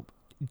still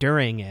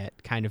during it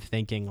kind of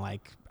thinking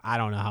like, I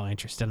don't know how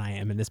interested I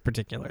am in this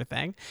particular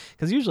thing,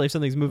 because usually if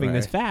something's moving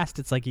this Right. fast,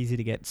 it's like easy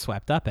to get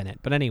swept up in it.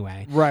 But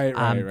anyway, Right.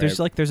 there's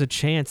a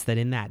chance that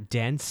in that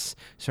dense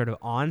sort of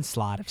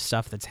onslaught of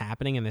stuff that's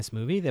happening in this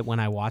movie, that when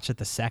I watch it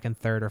the second,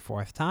 third, or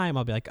fourth time,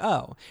 I'll be like,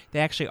 oh, they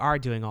actually are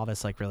doing all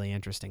this like really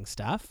interesting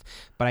stuff.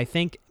 But I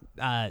think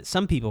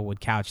some people would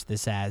couch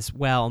this as,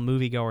 well,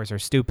 moviegoers are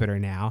stupider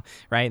now,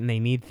 right? And they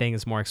need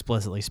things more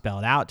explicitly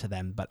spelled out to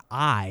them. But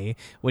I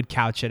would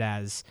couch it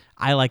as,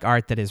 I like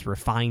art that is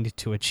refined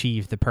to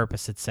achieve the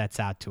purpose it sets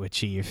out to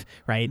achieve,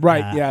 right?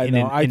 Right, yeah, in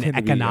no, I an tend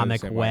to be the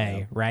economic same way, way,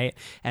 yeah. right?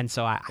 And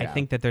so I Yeah.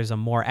 think that there's a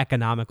more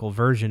economical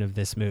version of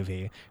this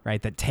movie,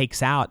 right, that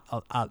takes out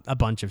a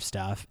bunch of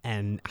stuff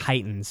and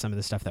heightens some of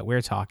the stuff that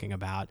we're talking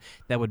about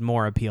that would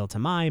more appeal to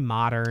my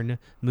modern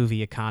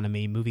movie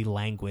economy, movie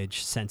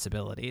language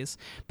sensibilities.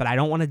 But I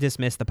don't want to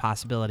dismiss the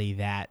possibility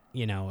that,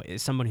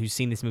 someone who's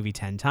seen this movie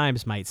 10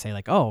 times might say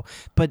like, oh,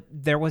 but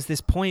there was this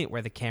point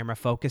where the camera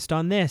focused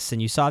on this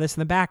and you saw this in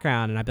the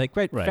background. And I'd be like,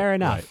 right, fair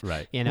enough.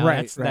 right.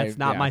 That's Right,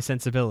 not yeah. my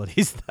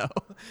sensibilities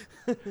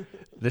though.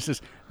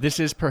 This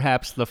is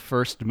perhaps the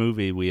first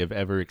movie we have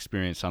ever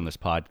experienced on this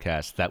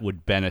podcast that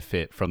would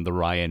benefit from the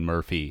Ryan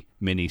Murphy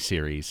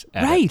miniseries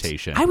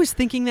adaptation. Right. I was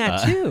thinking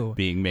that too.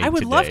 being made I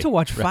would love today, to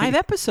watch right? 5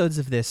 episodes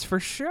of this for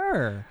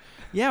sure.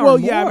 Yeah. Well, or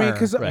yeah, I mean, more,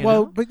 because you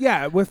know? but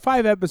yeah, with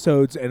 5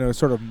 episodes and a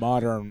sort of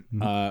modern,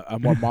 a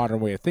more modern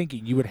way of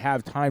thinking, you would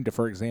have time to,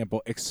 for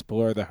example,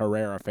 explore the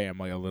Herrera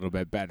family a little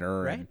bit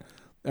better and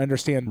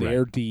understand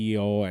their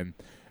deal, and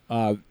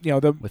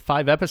With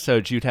 5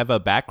 episodes, you'd have a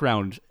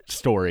background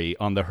story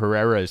on the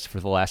Herreras for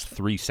the last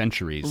 3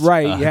 centuries.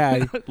 Right,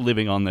 yeah.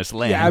 living on this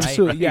land. yeah,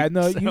 absolutely, right? yeah,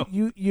 no, So-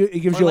 you it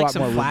gives Or you a like lot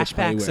some more room to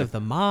play flashbacks with. of the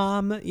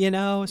mom, so we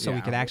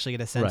Yeah. could actually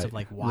get a sense of Right,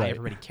 like why right.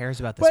 everybody cares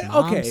about this But,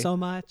 mom okay. so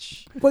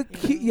much. But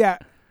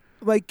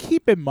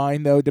keep in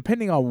mind though,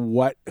 depending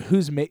on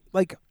who's made,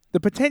 like the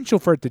potential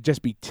for it to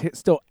just be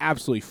still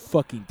absolutely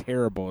fucking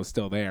terrible is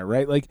still there,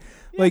 right? Like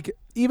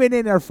even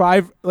in our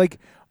 5, like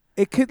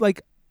it could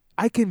like.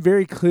 I can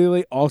very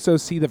clearly also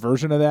see the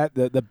version of that,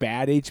 the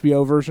bad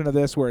HBO version of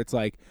this, where it's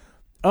like,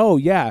 oh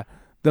yeah,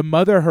 the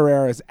mother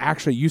Herrera's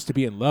actually used to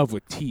be in love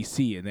with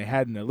TC, and they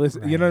had an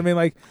illicit. You know what I mean?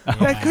 Like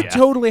that could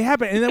totally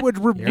happen, and that would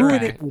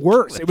ruin it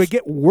worse. It would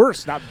get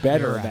worse, not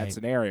better You're in that right.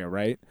 scenario,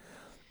 right?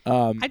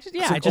 I just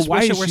It's like, just why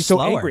wish is it were she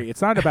slower. so angry?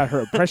 It's not about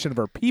her oppression of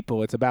her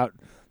people. It's about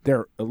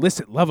their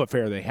illicit love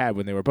affair they had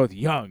when they were both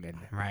young, and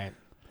Right.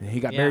 he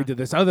got Yeah. married to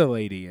this other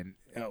lady, and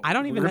I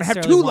don't even we're gonna have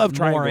necessarily 2 want love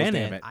triangles. more in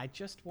Damn it. I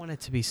just want it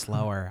to be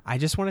slower. I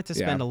just want it to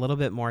spend Yeah. a little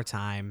bit more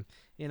time.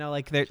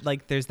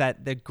 There's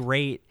the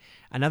great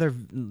another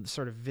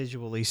sort of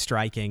visually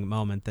striking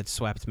moment that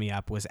swept me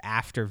up was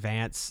after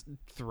Vance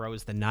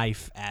throws the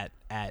knife at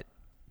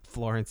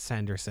Florence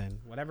Henderson,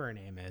 whatever her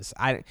name is.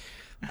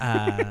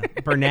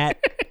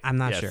 Burnett. I'm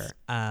not Yes. sure.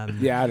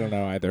 Yeah, I don't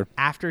know either.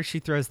 After she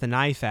throws the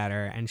knife at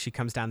her and she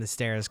comes down the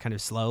stairs kind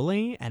of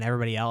slowly and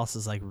everybody else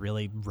is like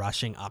really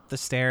rushing up the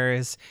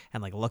stairs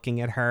and like looking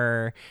at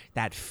her,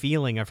 that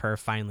feeling of her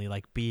finally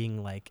like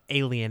being like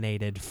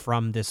alienated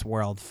from this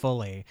world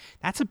fully,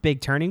 that's a big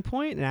turning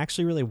point and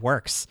actually really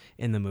works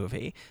in the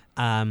movie.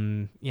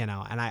 And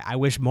I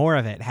wish more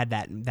of it had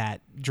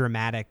that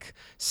dramatic,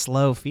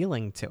 slow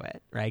feeling to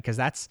it, right? Because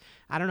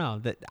I don't know,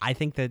 that I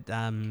think that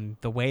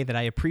the way that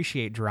I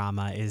appreciate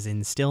drama is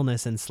in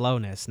stillness and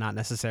slowness, not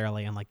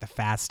necessarily in like the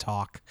fast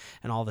talk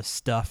and all the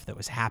stuff that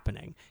was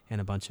happening in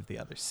a bunch of the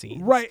other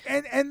scenes. Right,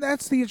 and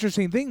that's the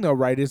interesting thing though,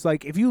 right? Is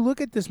like if you look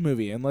at this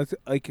movie and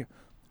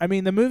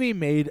the movie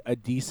made a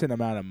decent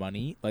amount of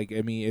money.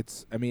 It made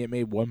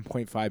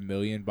 1.5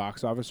 million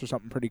box office or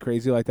something pretty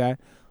crazy like that.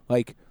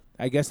 Like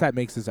I guess that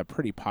makes this a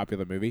pretty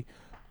popular movie.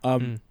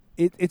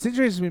 It's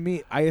interesting to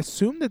me. I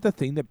assume that the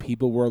thing that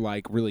people were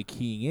like really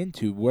keying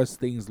into was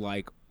things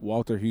like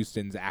Walter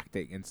Houston's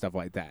acting and stuff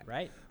like that.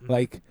 Right.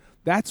 Like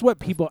that's what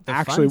people The fun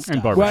actually. stuff.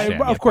 And Barbara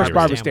Stanwyck. Of course,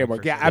 Barbara Stanwyck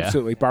Stanwyck. for Yeah, sure.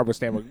 absolutely, Barbara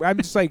Stanwyck. I'm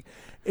just like,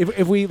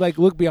 if we like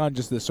look beyond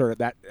just the sort of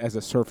that as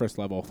a surface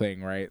level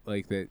thing, right?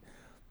 Like that,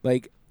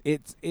 like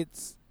it's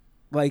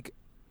like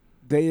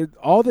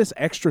all this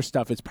extra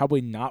stuff is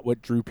probably not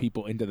what drew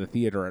people into the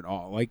theater at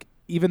all. Like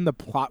even the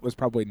plot was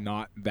probably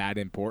not that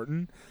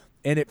important,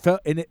 and it felt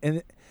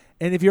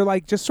and if you're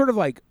like just sort of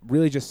like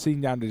really just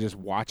sitting down to just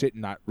watch it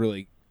and not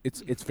really,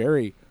 it's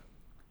very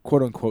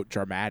quote unquote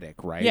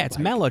dramatic, right? Yeah, it's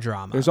like,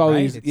 melodrama. There's all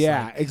right? these. It's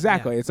Yeah, like,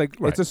 exactly. yeah. It's like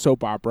Right. it's a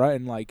soap opera,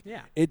 and like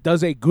Yeah. it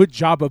does a good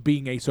job of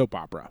being a soap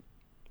opera.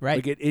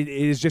 Right. Like it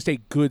is just a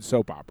good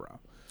soap opera.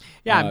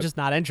 Yeah, I'm just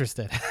not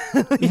interested.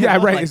 Yeah,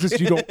 right. Like, it's just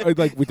you don't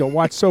like we don't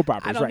watch soap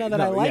operas. I don't right? know that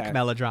No, I like yeah.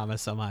 melodrama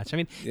so much. I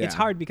mean, it's Yeah.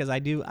 hard because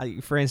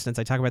for instance,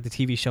 I talk about the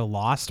TV show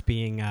Lost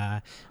being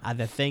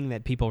the thing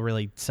that people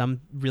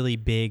some really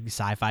big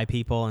sci-fi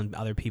people and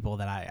other people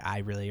that I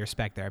really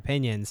respect their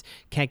opinions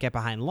can't get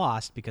behind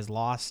Lost, because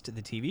Lost,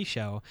 the TV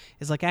show,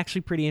 is like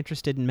actually pretty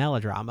interested in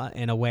melodrama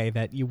in a way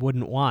that you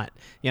wouldn't want.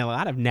 You know, a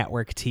lot of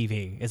network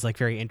TV is like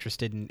very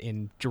interested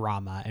in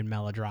drama and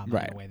melodrama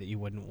Right. in a way that you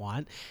wouldn't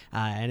want.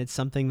 And it's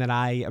something that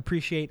I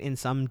appreciate in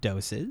some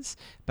doses,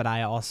 but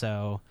I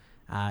also,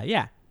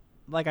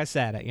 like I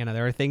said, you know,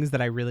 there are things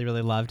that I really,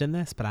 really loved in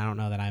this, but I don't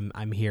know that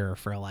I'm here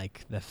for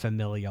like the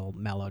familial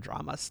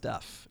melodrama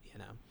stuff, you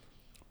know.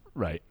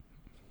 Right.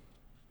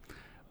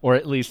 Or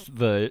at least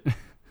the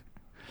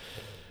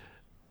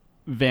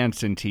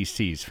Vance and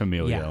TC's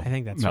familial Yeah, I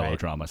think that's right.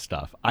 melodrama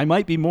stuff. I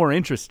might be more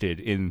interested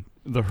in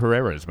the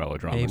Herrera's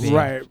melodrama Maybe. stuff.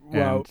 Right.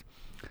 Well, And-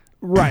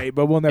 right,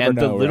 but we'll never and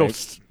know.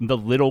 the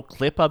little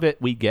clip of it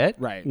we get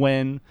Right.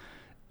 when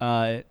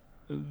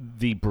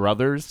the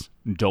brothers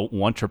don't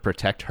want to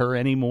protect her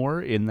anymore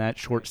in that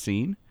short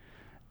scene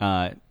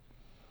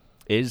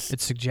is It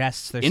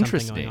suggests there's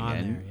interesting something going on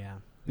and- there, yeah.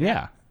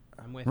 yeah,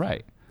 I'm with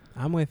right.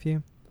 you. I'm with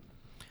you.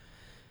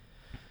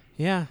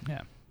 Yeah.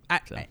 Yeah.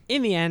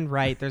 In the end,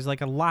 right, there's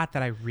like a lot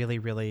that I really,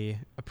 really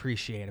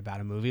appreciate about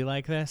a movie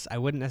like this. I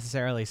wouldn't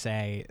necessarily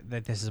say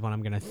that this is what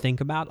I'm going to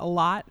think about a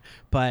lot,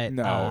 but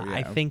No, I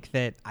yeah.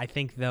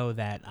 think though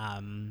that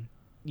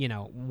you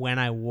know, when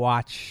I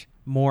watch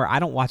more, I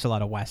don't watch a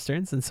lot of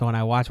Westerns, and so when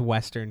I watch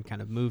Western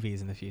kind of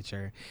movies in the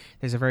future,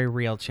 there's a very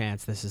real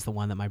chance this is the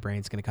one that my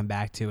brain's going to come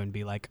back to and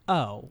be like,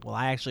 oh, well,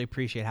 I actually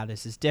appreciate how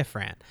this is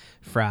different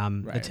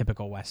from the Right.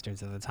 typical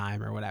Westerns of the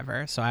time or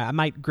whatever. So I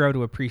might grow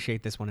to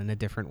appreciate this one in a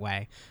different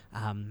way.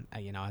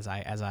 You know, as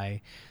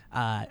I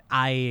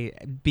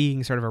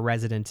being sort of a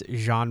resident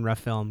genre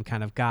film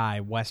kind of guy,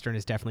 Western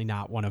is definitely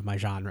not one of my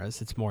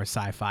genres. It's more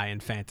sci-fi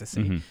and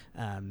fantasy.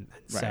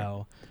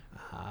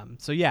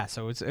 So yeah,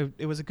 so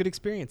it was a good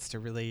experience to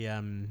really,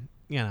 you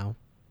know,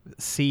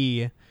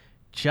 see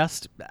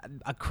just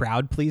a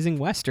crowd pleasing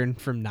Western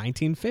from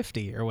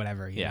 1950 or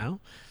whatever, you know?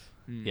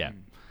 Yeah.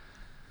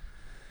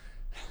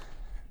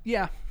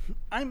 Yeah.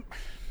 I'm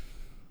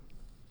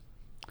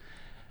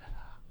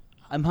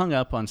hung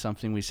up on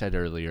something we said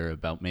earlier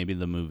about maybe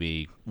the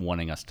movie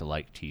wanting us to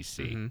like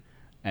TC.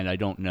 And I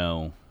don't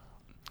know.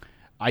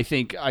 I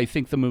think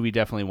the movie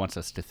definitely wants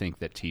us to think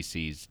that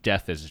TC's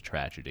death is a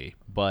tragedy,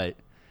 but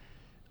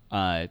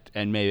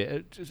and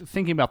maybe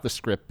thinking about the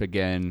script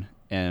again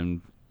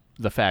and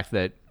the fact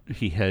that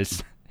he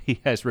has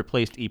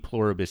replaced E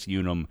pluribus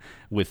unum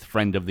with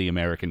friend of the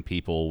American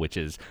people, which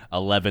is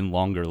 11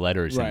 longer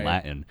letters in Right.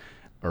 Latin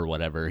or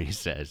whatever he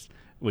says,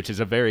 which is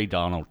a very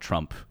Donald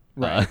Trump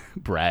Right.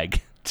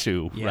 brag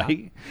too, Yeah.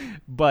 right?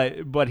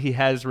 But he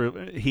has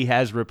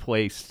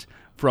replaced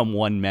from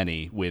one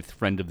many with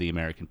friend of the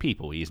American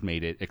people. He's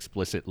made it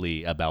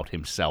explicitly about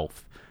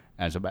himself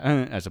as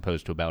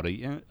opposed to about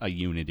a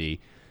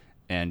unity.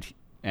 And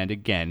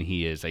again,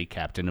 he is a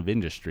captain of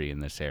industry in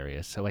this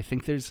area. So I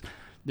think there's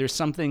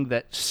something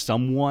that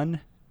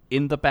someone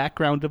in the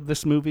background of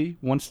this movie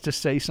wants to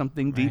say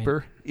something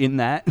deeper in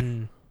that.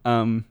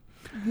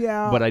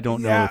 Yeah, But I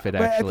don't know if it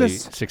but at actually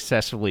this-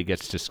 successfully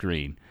gets to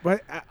screen.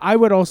 But I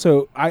would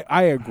also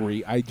I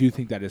agree. I do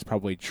think that is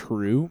probably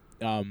true.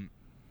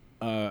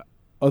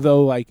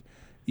 Although like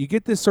you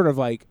get this sort of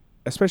like,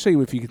 especially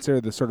if you consider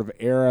the sort of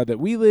era that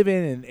we live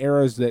in and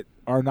eras that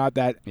are not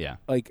that Yeah.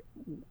 like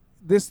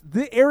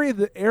the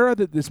era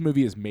that this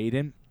movie is made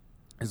in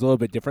is a little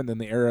bit different than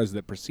the eras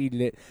that preceded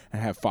it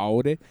and have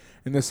followed it,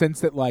 in the sense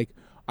that like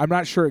I'm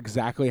not sure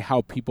exactly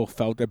how people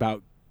felt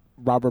about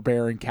robber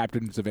baron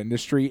captains of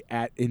industry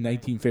in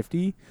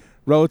 1950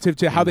 relative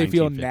to how they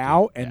feel 1950,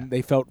 now, and yeah.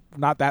 they felt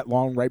not that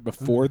long right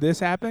before this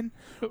happened.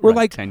 Where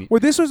Right, like where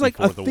this was like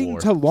a before the thing war,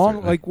 to long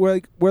certainly. like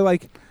where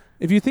like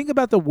if you think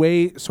about the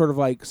way sort of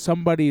like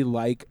somebody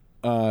like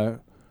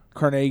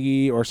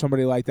Carnegie or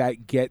somebody like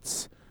that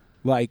gets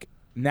like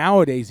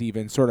nowadays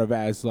even sort of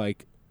as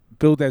like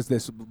built as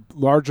this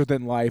larger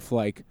than life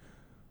like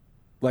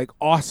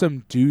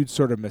awesome dude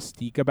sort of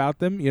mystique about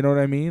them, you know what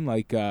I mean?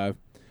 Like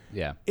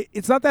Yeah.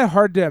 it's not that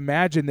hard to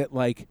imagine that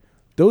like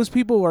those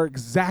people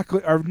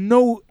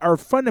are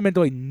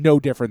fundamentally no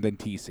different than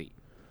TC.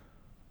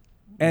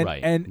 And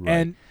Right, and right.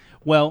 and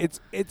Well,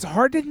 it's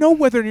hard to know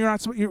whether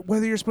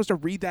whether you're supposed to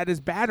read that as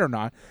bad or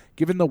not,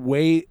 given the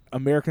way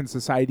American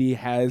society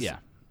has Yeah.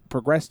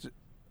 progressed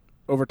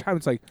over time.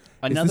 It's like, is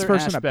another this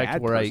person a aspect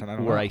bad where person? I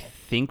don't where know. I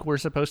think we're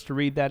supposed to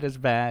read that as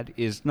bad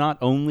is not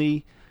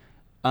only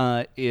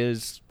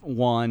is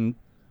Juan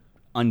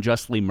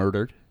unjustly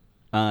murdered,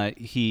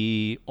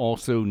 he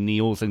also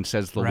kneels and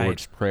says the Right.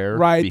 Lord's Prayer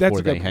Right, before that's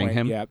a they good hang point.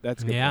 him. Yeah,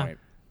 that's a good Yeah.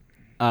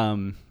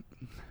 point.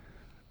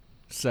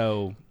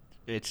 So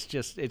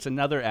it's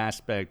another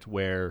aspect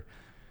where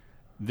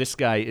this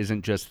guy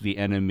isn't just the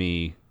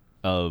enemy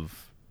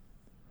of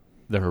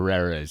the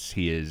Herreras.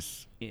 He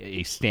is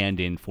a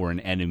stand-in for an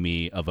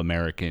enemy of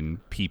American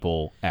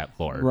people at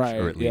large,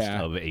 or at least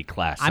of a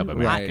class of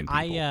American people.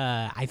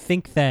 I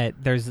think that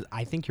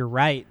I think you're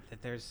right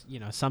that there's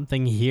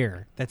something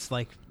here that's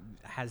like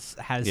has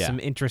some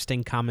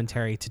interesting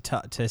commentary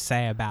to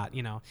say about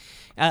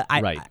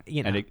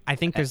I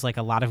think there's like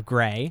a lot of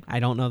gray. I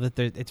don't know that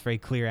it's very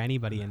clear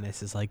anybody in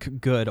this is like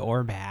good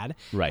or bad.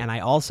 Right. And I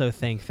also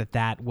think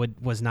that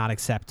was not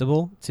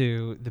acceptable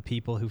to the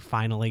people who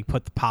finally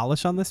put the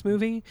polish on this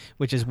movie,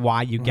 which is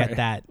why you get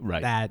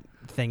that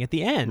thing at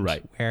the end,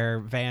 where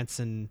Vance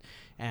and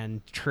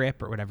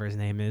Tripp or whatever his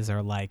name is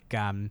are like,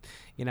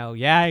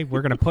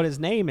 we're gonna put his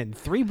name in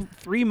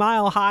 3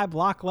 mile high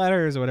block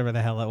letters or whatever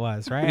the hell it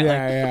was,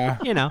 right?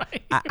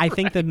 I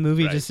think the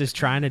movie just is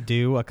trying to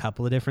do a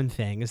couple of different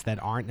things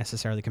that aren't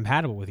necessarily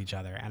compatible with each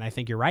other, and I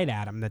think you're right,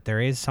 Adam, that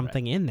there is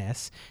something in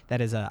this that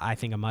is I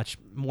think a much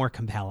more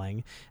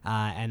compelling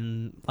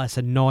and less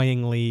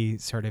annoyingly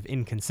sort of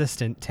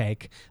inconsistent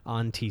take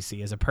on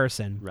TC as a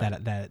person.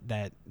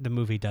 That the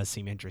movie does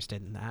seem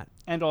interested in that,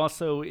 and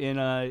also in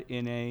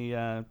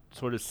a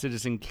sort of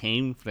Citizen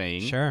Kane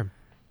thing. Sure.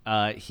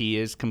 He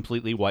is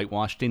completely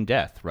whitewashed in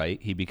death, right?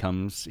 He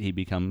becomes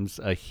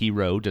a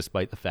hero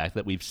despite the fact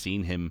that we've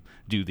seen him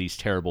do these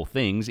terrible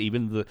things.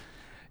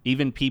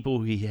 Even people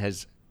who he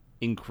has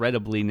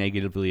incredibly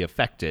negatively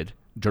affected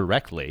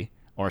directly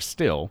are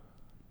still,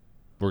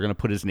 we're going to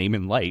put his name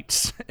in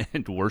lights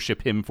and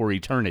worship him for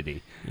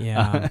eternity.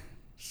 Yeah.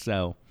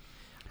 So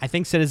I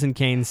think Citizen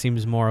Kane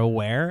seems more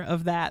aware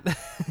of that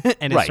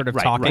and is sort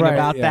of talking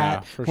about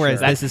that, whereas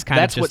this is kind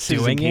of just what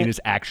Citizen doing Kane it.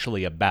 is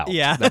actually about.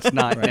 Yeah. That's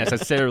not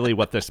necessarily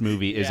what this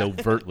movie is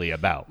overtly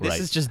about. This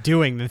is just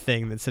doing the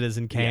thing that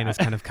Citizen Kane is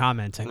kind of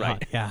commenting on.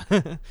 Yeah.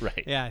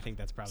 Right. Yeah, I think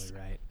that's probably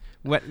right.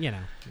 What yeah.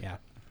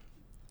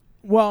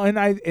 Well, and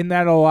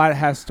that a lot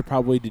has to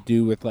probably to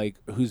do with like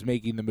who's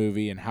making the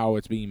movie and how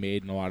it's being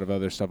made and a lot of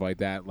other stuff like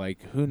that.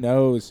 Like who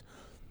knows?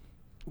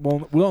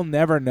 We'll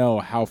never know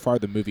how far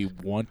the movie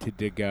wanted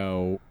to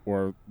go,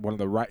 or one of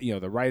the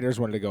writers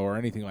wanted to go, or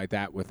anything like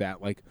that. With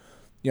that, like,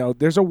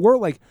 there's a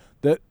world like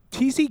the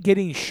TC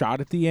getting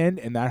shot at the end,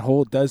 and that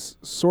whole does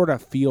sort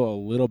of feel a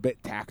little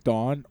bit tacked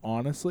on.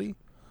 Honestly,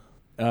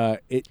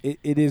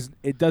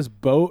 it does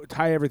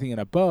tie everything in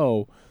a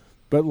bow,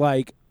 but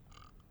like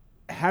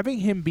having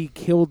him be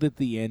killed at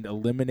the end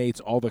eliminates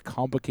all the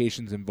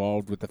complications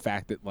involved with the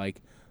fact that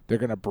like they're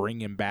gonna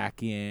bring him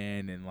back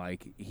in and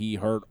like he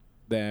hurt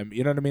them,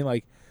 you know what I mean?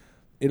 Like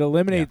it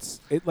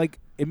eliminates it, like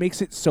it makes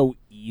it so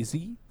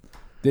easy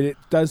that it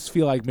does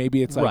feel like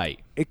maybe it's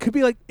like it could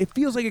be like it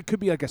feels like it could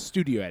be like a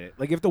studio edit.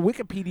 Like if the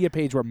Wikipedia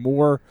page were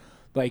more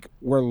like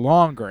were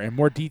longer and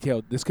more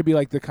detailed, this could be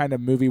like the kind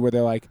of movie where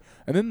they're like,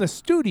 and then the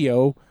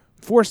studio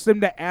forced them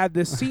to add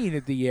this scene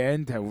at the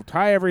end to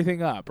tie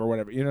everything up or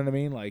whatever. You know what I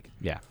mean? Like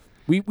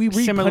we read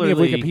plenty of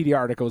Wikipedia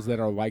articles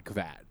that are like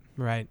that.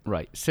 Right.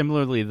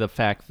 Similarly, the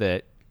fact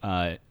that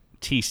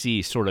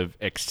TC sort of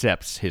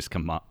accepts his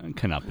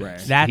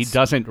comeuppance. He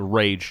doesn't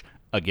rage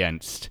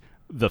against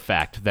the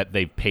fact that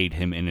they paid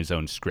him in his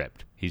own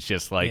script. He's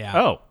just like,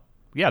 oh,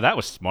 yeah, that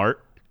was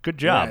smart. Good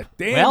job.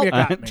 Yeah, damn, you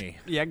got me.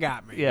 You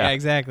got me. Yeah,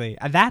 exactly.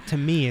 That to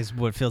me is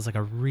what feels like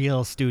a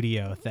real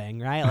studio thing,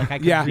 right? Like I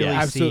could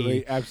really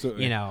see,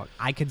 absolutely.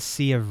 I could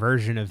see a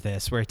version of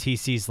this where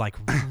TC's like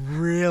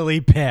really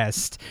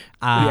pissed,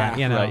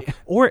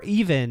 or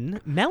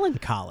even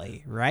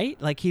melancholy, right?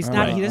 Like he's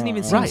not. He doesn't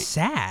even seem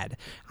sad.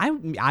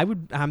 I'm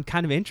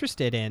kind of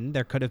interested in.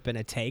 There could have been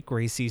a take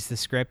where he sees the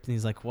script and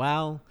he's like,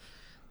 well,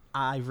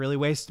 I've really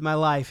wasted my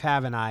life,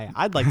 haven't I?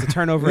 I'd like to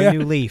turn over a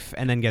new leaf,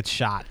 and then gets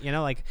shot.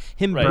 Like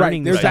him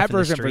burning There's stuff that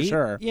version in the street,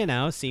 for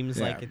sure.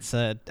 Seems like it's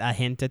a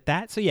hint at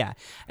that. So yeah,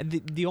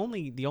 the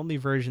only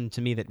version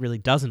to me that really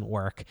doesn't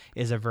work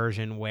is a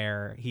version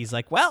where he's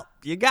like, well,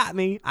 you got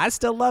me. I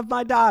still love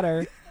my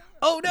daughter.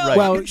 Oh no! Right.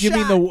 Well, you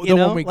mean the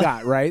one we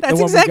got, right? That's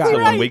the one exactly we got.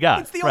 right. The one we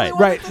got. It's the only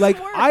one right. that Like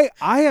work.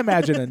 I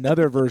imagine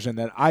another version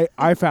that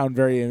I found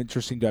very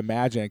interesting to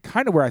imagine,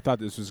 kind of where I thought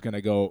this was going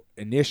to go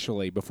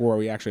initially before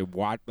we actually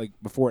watched, like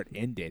before it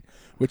ended,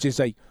 which is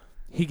like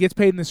he gets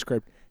paid in the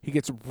script, he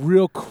gets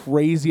real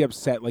crazy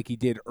upset like he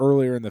did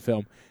earlier in the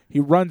film.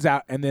 He runs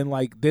out, and then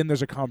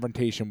there's a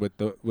confrontation with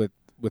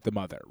the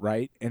mother,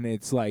 right? And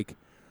it's like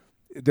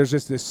there's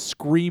just this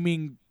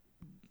screaming,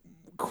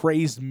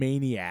 crazed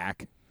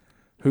maniac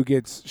who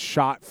gets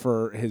shot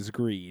for his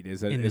greed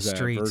is a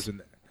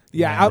version.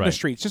 Out in the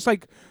streets, just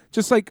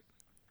like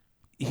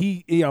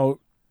he,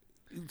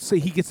 so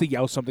he gets to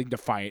yell something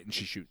defiant and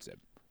she shoots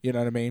him. You know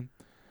what I mean?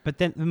 But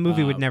then the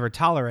movie would never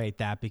tolerate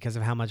that because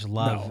of how much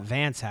love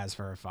Vance has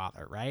for her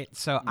father, right?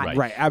 So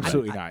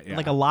absolutely not. Yeah.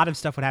 Like a lot of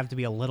stuff would have to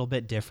be a little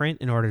bit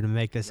different in order to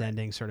make this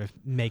ending sort of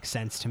make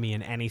sense to me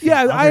in anything.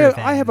 Yeah,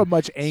 I have a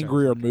much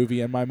angrier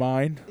movie in my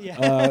mind.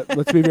 Yeah.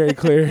 Let's be very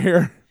clear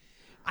here.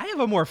 I have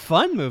a more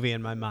fun movie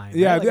in my mind.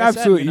 Yeah, right?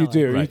 absolutely, I said,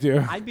 you do. Right. You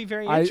do. I'd be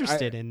very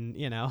interested in,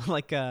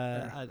 like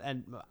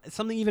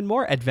something even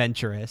more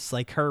adventurous,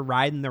 like her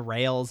riding the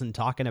rails and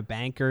talking to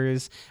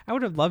bankers. I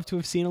would have loved to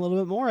have seen a little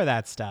bit more of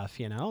that stuff,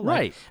 Like,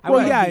 Right. I would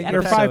Well, yeah, love the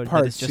your episode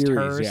 5-part that is just series,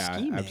 her yeah,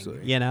 scheming,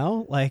 absolutely.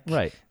 Like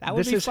Right. that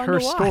would This be is fun her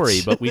to watch.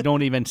 story, but we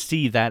don't even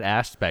see that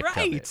aspect of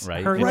it,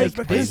 right? Her It Right, just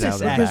but plays this out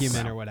is in the business acumen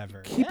background. or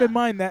whatever. Keep in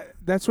mind that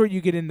that's where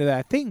you get into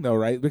that thing, though,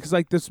 right? Because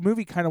like this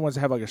movie kind of wants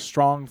to have like a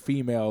strong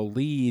female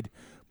lead,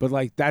 but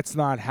like that's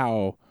not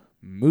how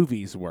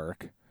movies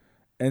work,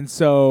 and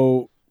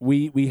so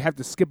we have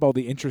to skip all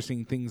the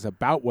interesting things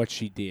about what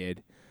she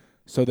did,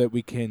 so that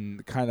we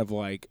can kind of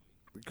like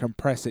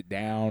compress it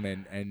down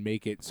and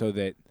make it so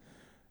that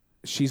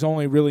she's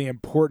only really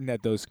important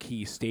at those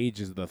key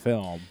stages of the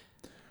film.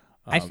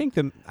 I think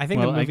the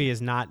movie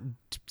is not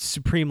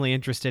supremely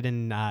interested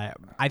in.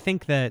 I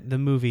think that the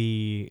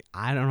movie.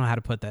 I don't know how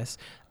to put this.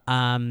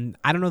 I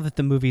don't know that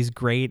the movie's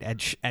great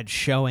at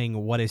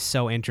showing what is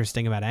so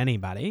interesting about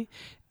anybody,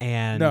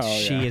 and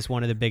she is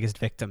one of the biggest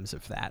victims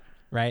of that.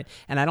 Right,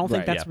 and I don't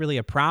think that's really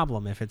a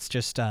problem if it's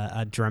just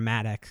a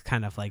dramatic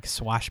kind of like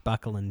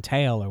swashbuckling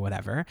tale or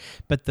whatever.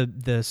 But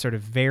the sort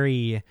of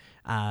very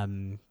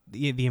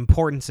the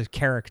importance of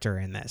character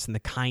in this and the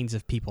kinds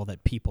of people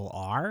that people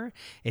are,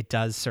 it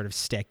does sort of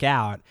stick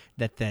out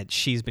that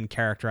she's been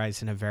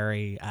characterized in a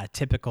very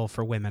typical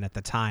for women at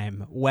the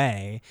time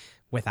way,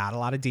 without a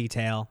lot of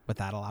detail,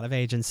 without a lot of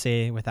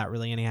agency, without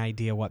really any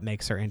idea what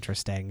makes her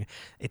interesting.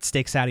 It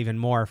sticks out even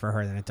more for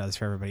her than it does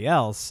for everybody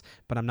else,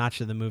 but I'm not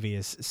sure the movie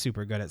is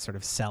super good at sort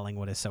of selling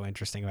what is so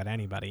interesting about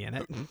anybody in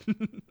it.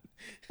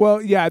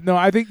 Well, yeah, no,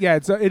 I think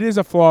it is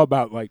a flaw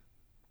about like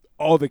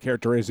all the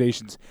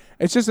characterizations.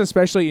 It's just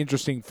especially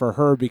interesting for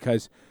her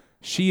because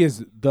she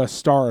is the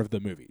star of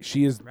the movie.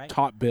 She is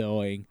top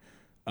billing.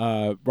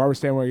 Barbara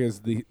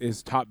Stanwyck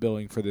is top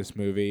billing for this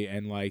movie,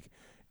 and like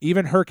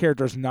even her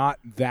character's not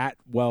that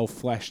well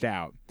fleshed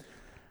out.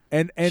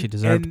 And she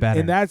deserved better.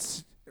 And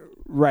that's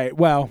right.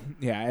 Well,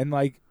 yeah, and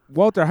like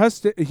Walter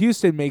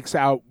Houston makes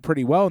out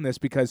pretty well in this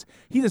because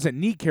he doesn't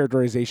need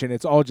characterization.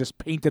 It's all just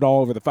painted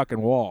all over the fucking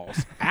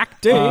walls.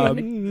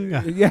 Acting.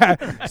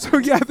 Yeah. So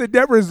yeah, the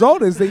net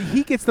result is that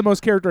he gets the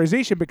most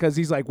characterization because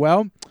he's like,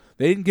 well,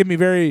 they didn't give me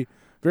very,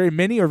 very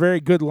many or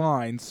very good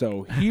lines,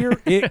 so here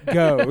it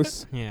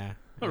goes. Yeah.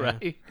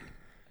 Right.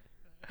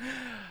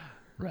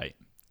 Right.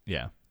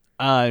 Yeah.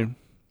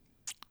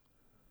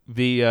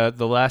 The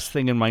last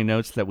thing in my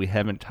notes that we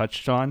haven't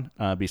touched on,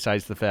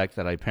 besides the fact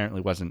that I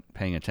apparently wasn't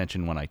paying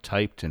attention when I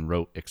typed and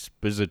wrote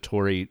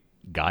expository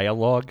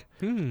dialogue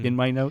in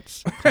my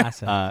notes.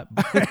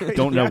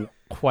 Don't know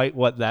quite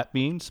what that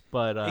means,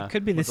 but it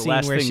could be the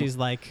scene where she's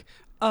like,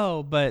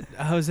 "Oh, but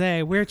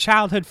Jose, we're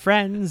childhood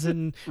friends,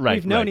 and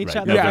we've known each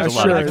other." No, there's a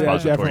lot of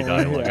expository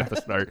dialogue at the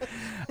start.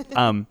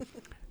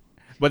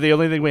 But the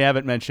only thing we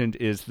haven't mentioned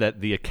is that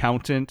the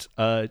accountant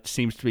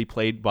seems to be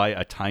played by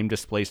a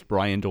time-displaced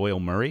Brian Doyle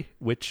Murray,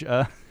 which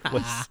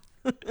was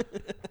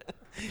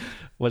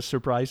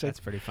surprising.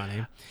 That's pretty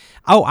funny.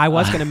 Oh, I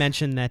was going to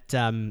mention that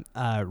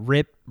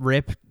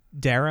Rip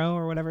Darrow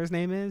or whatever his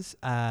name is.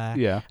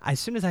 As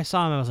soon as I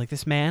saw him, I was like,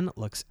 this man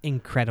looks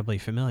incredibly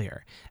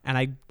familiar.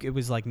 And it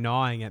was like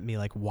gnawing at me,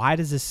 like, why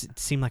does this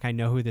seem like I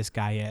know who this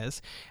guy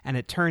is? And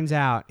it turns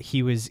out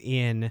he was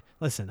in,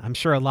 listen, I'm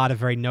sure a lot of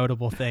very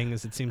notable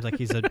things. It seems like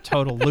he's a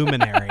total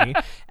luminary.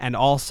 And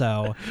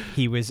also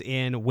he was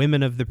in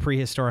Women of the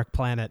Prehistoric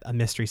Planet, a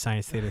Mystery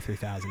Science Theater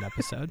 3000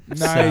 episode.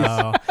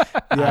 Nice.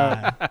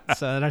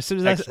 So as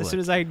soon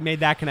as I made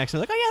that connection,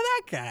 I was like, oh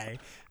yeah, that guy.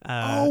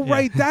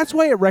 Right. That's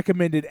why it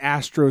recommended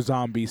Astro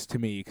Zombies to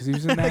me because he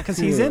was in that. Because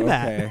he's in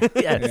that.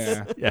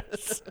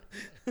 Yes.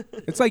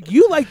 It's like,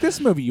 you like this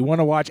movie. You want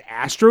to watch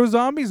Astro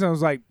Zombies? And I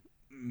was like,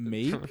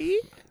 maybe.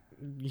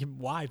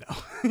 Why though?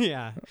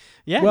 Yeah.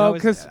 Well,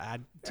 because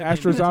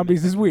Astro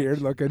Zombies is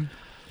weird looking.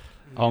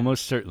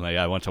 Almost certainly,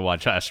 I want to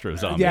watch Astro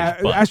Zombies. Yeah,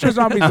 but Astro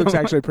Zombies looks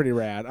actually pretty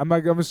rad. I'm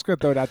just gonna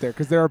throw it out there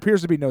because there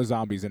appears to be no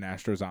zombies in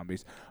Astro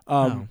Zombies.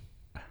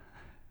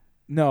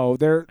 No,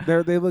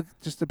 they look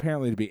just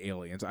apparently to be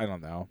aliens. I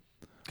don't know.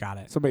 Got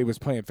it. Somebody was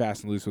playing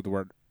fast and loose with the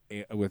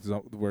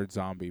word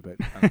zombie, but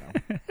I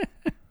don't know.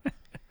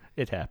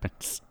 It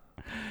happens.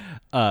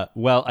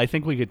 Well, I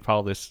think we could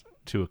call this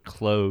to a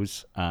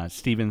close.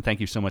 Stephen, thank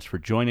you so much for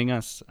joining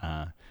us.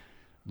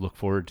 Look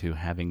forward to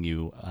having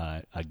you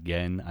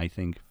again, I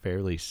think,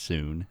 fairly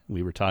soon.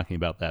 We were talking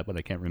about that, but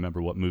I can't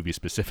remember what movie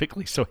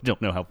specifically, so I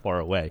don't know how far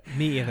away.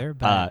 Me either,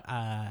 but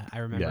I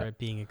remember it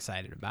being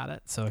excited about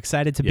it. So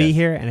excited to be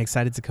here and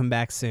excited to come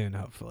back soon,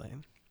 hopefully.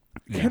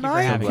 Can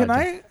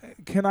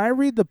I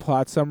read the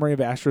plot summary of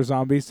Astro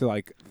Zombies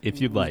to if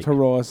you'd like, to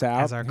roll us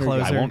out? As our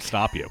closer. I won't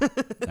stop you.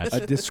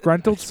 A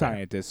disgruntled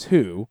scientist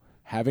who,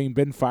 having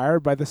been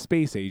fired by the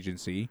space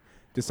agency,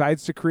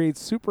 decides to create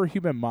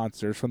superhuman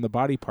monsters from the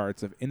body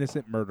parts of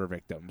innocent murder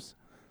victims.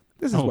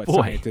 This is what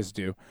scientists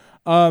do.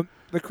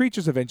 The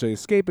creatures eventually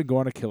escape and go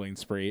on a killing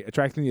spree,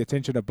 attracting the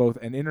attention of both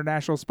an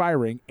international spy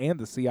ring and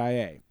the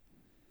CIA.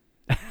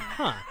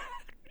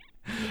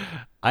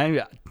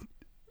 I'm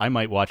I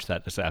might watch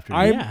that this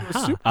afternoon.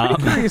 I'm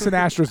pretty curious in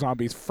Astro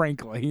Zombies,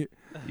 frankly.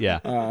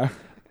 Yeah.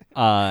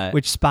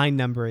 Which spine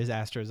number is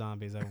Astro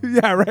Zombies?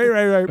 Yeah,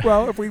 right.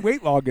 Well, if we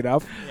wait long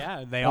enough.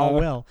 Yeah, they all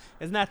will.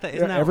 Isn't that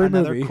every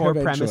another movie, core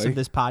eventually. premise of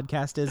this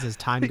podcast is as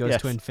time goes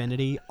to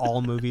infinity,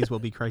 all movies will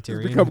be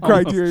Criterion. Become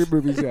Criterion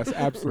movies, yes,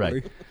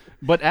 absolutely. Right.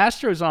 But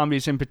Astro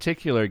Zombies in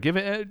particular, give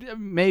it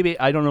maybe,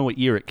 I don't know what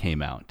year it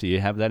came out. Do you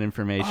have that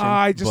information?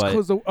 I just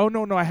closed the... Oh,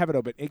 no, I have it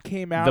open. It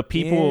came out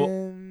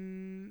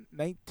in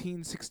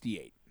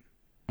 1968.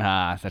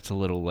 That's a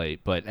little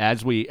late. But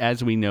as we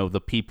know,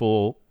 the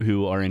people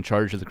who are in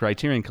charge of the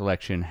Criterion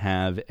Collection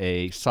have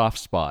a soft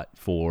spot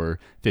for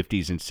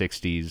 50s and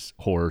 60s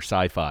horror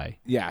sci-fi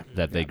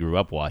that they grew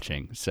up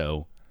watching.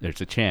 So there's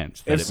a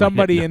chance that if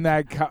somebody in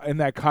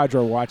that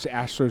cadre watched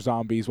Astro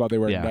Zombies while they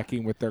were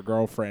necking with their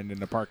girlfriend in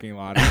the parking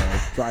lot of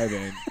a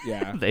drive-in,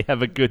 they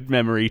have a good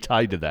memory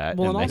tied to that,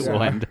 and they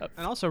will end up.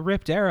 And also,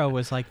 Ripped Arrow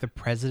was like the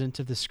president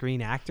of the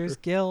Screen Actors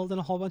Guild and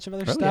a whole bunch of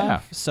other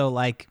stuff. Yeah. So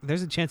like,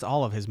 there's a chance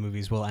all of his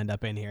movies will end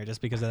up in here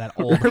just because of that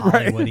old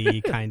Hollywood-y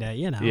kind of,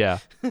 Yeah,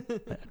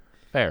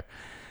 fair.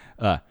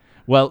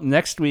 Well,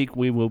 next week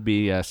we will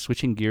be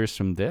switching gears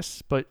from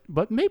this, but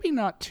maybe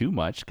not too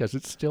much because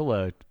it's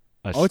still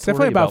it's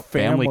definitely about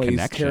family families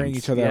connections, tearing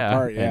each other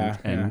apart,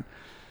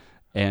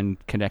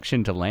 and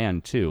connection to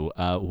land too.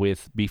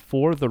 With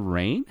Before the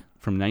Rain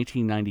from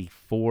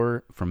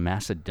 1994 from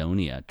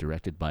Macedonia,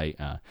 directed by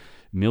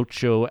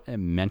Milcho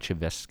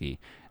Manchevsky.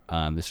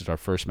 This is our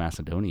first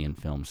Macedonian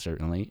film,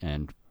 certainly,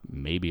 and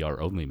maybe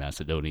our only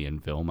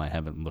Macedonian film. I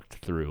haven't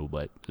looked through,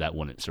 but that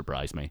wouldn't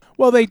surprise me.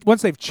 Well,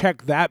 once they've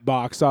checked that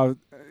box off.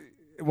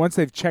 Once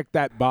they've checked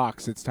that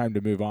box, it's time to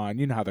move on.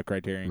 You know how the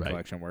Criterion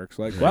Collection works.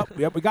 Like,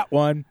 we got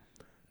one.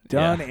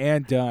 Done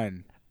and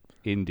done.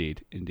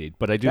 Indeed.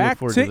 But I do look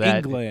forward to that.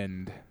 Back to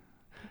England.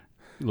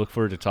 Look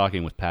forward to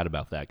talking with Pat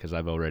about that because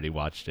I've already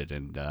watched it,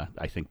 and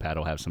I think Pat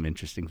will have some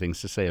interesting things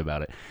to say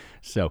about it.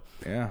 So,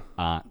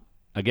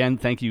 again,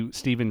 thank you,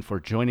 Stephen, for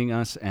joining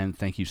us, and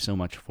thank you so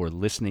much for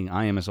listening.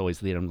 I am, as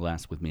always, Lee Adam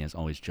Glass. With me, as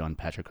always, John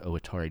Patrick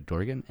Owatari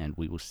Dorgan, and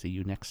we will see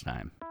you next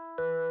time.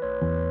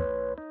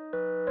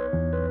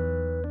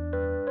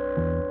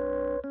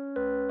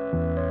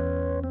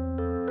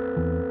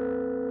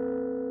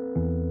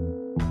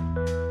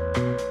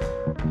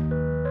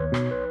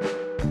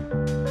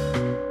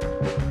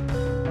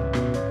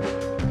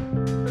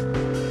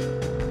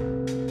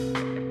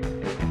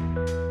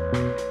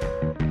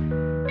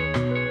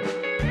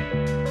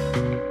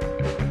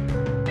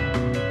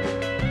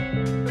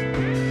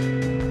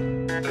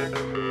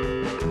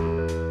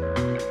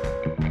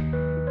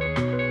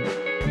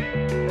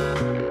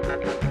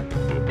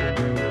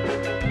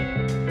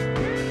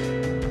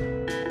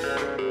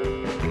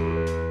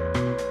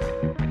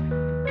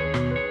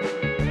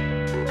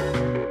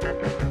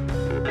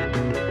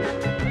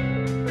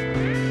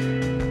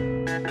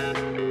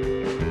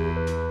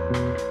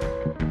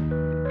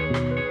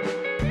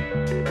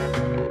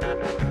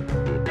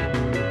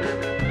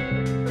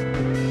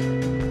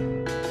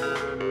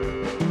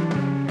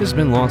 This has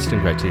been Lost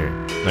in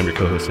Criterion. I'm your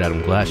co-host,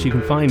 Adam Glass. You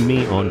can find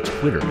me on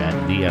Twitter at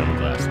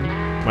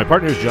 @TheAdamGlass. My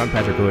partner is John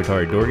Patrick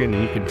Owatari Dorgan,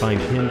 and you can find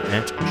him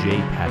at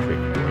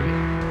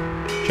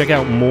JPatrickDorgan. Check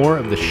out more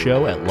of the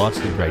show at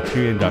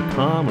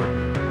LostInCriterion.com,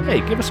 or,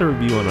 hey, give us a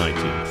review on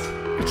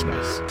iTunes. It's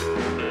nice.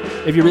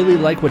 If you really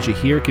like what you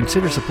hear,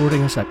 consider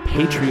supporting us at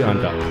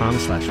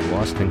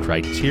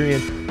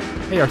Patreon.com/LostInCriterion.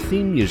 Hey, our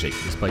theme music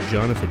is by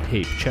Jonathan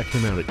Hape. Check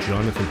him out at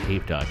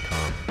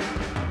JonathanHape.com.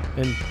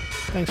 And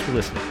thanks for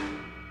listening.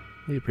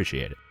 We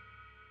appreciate it.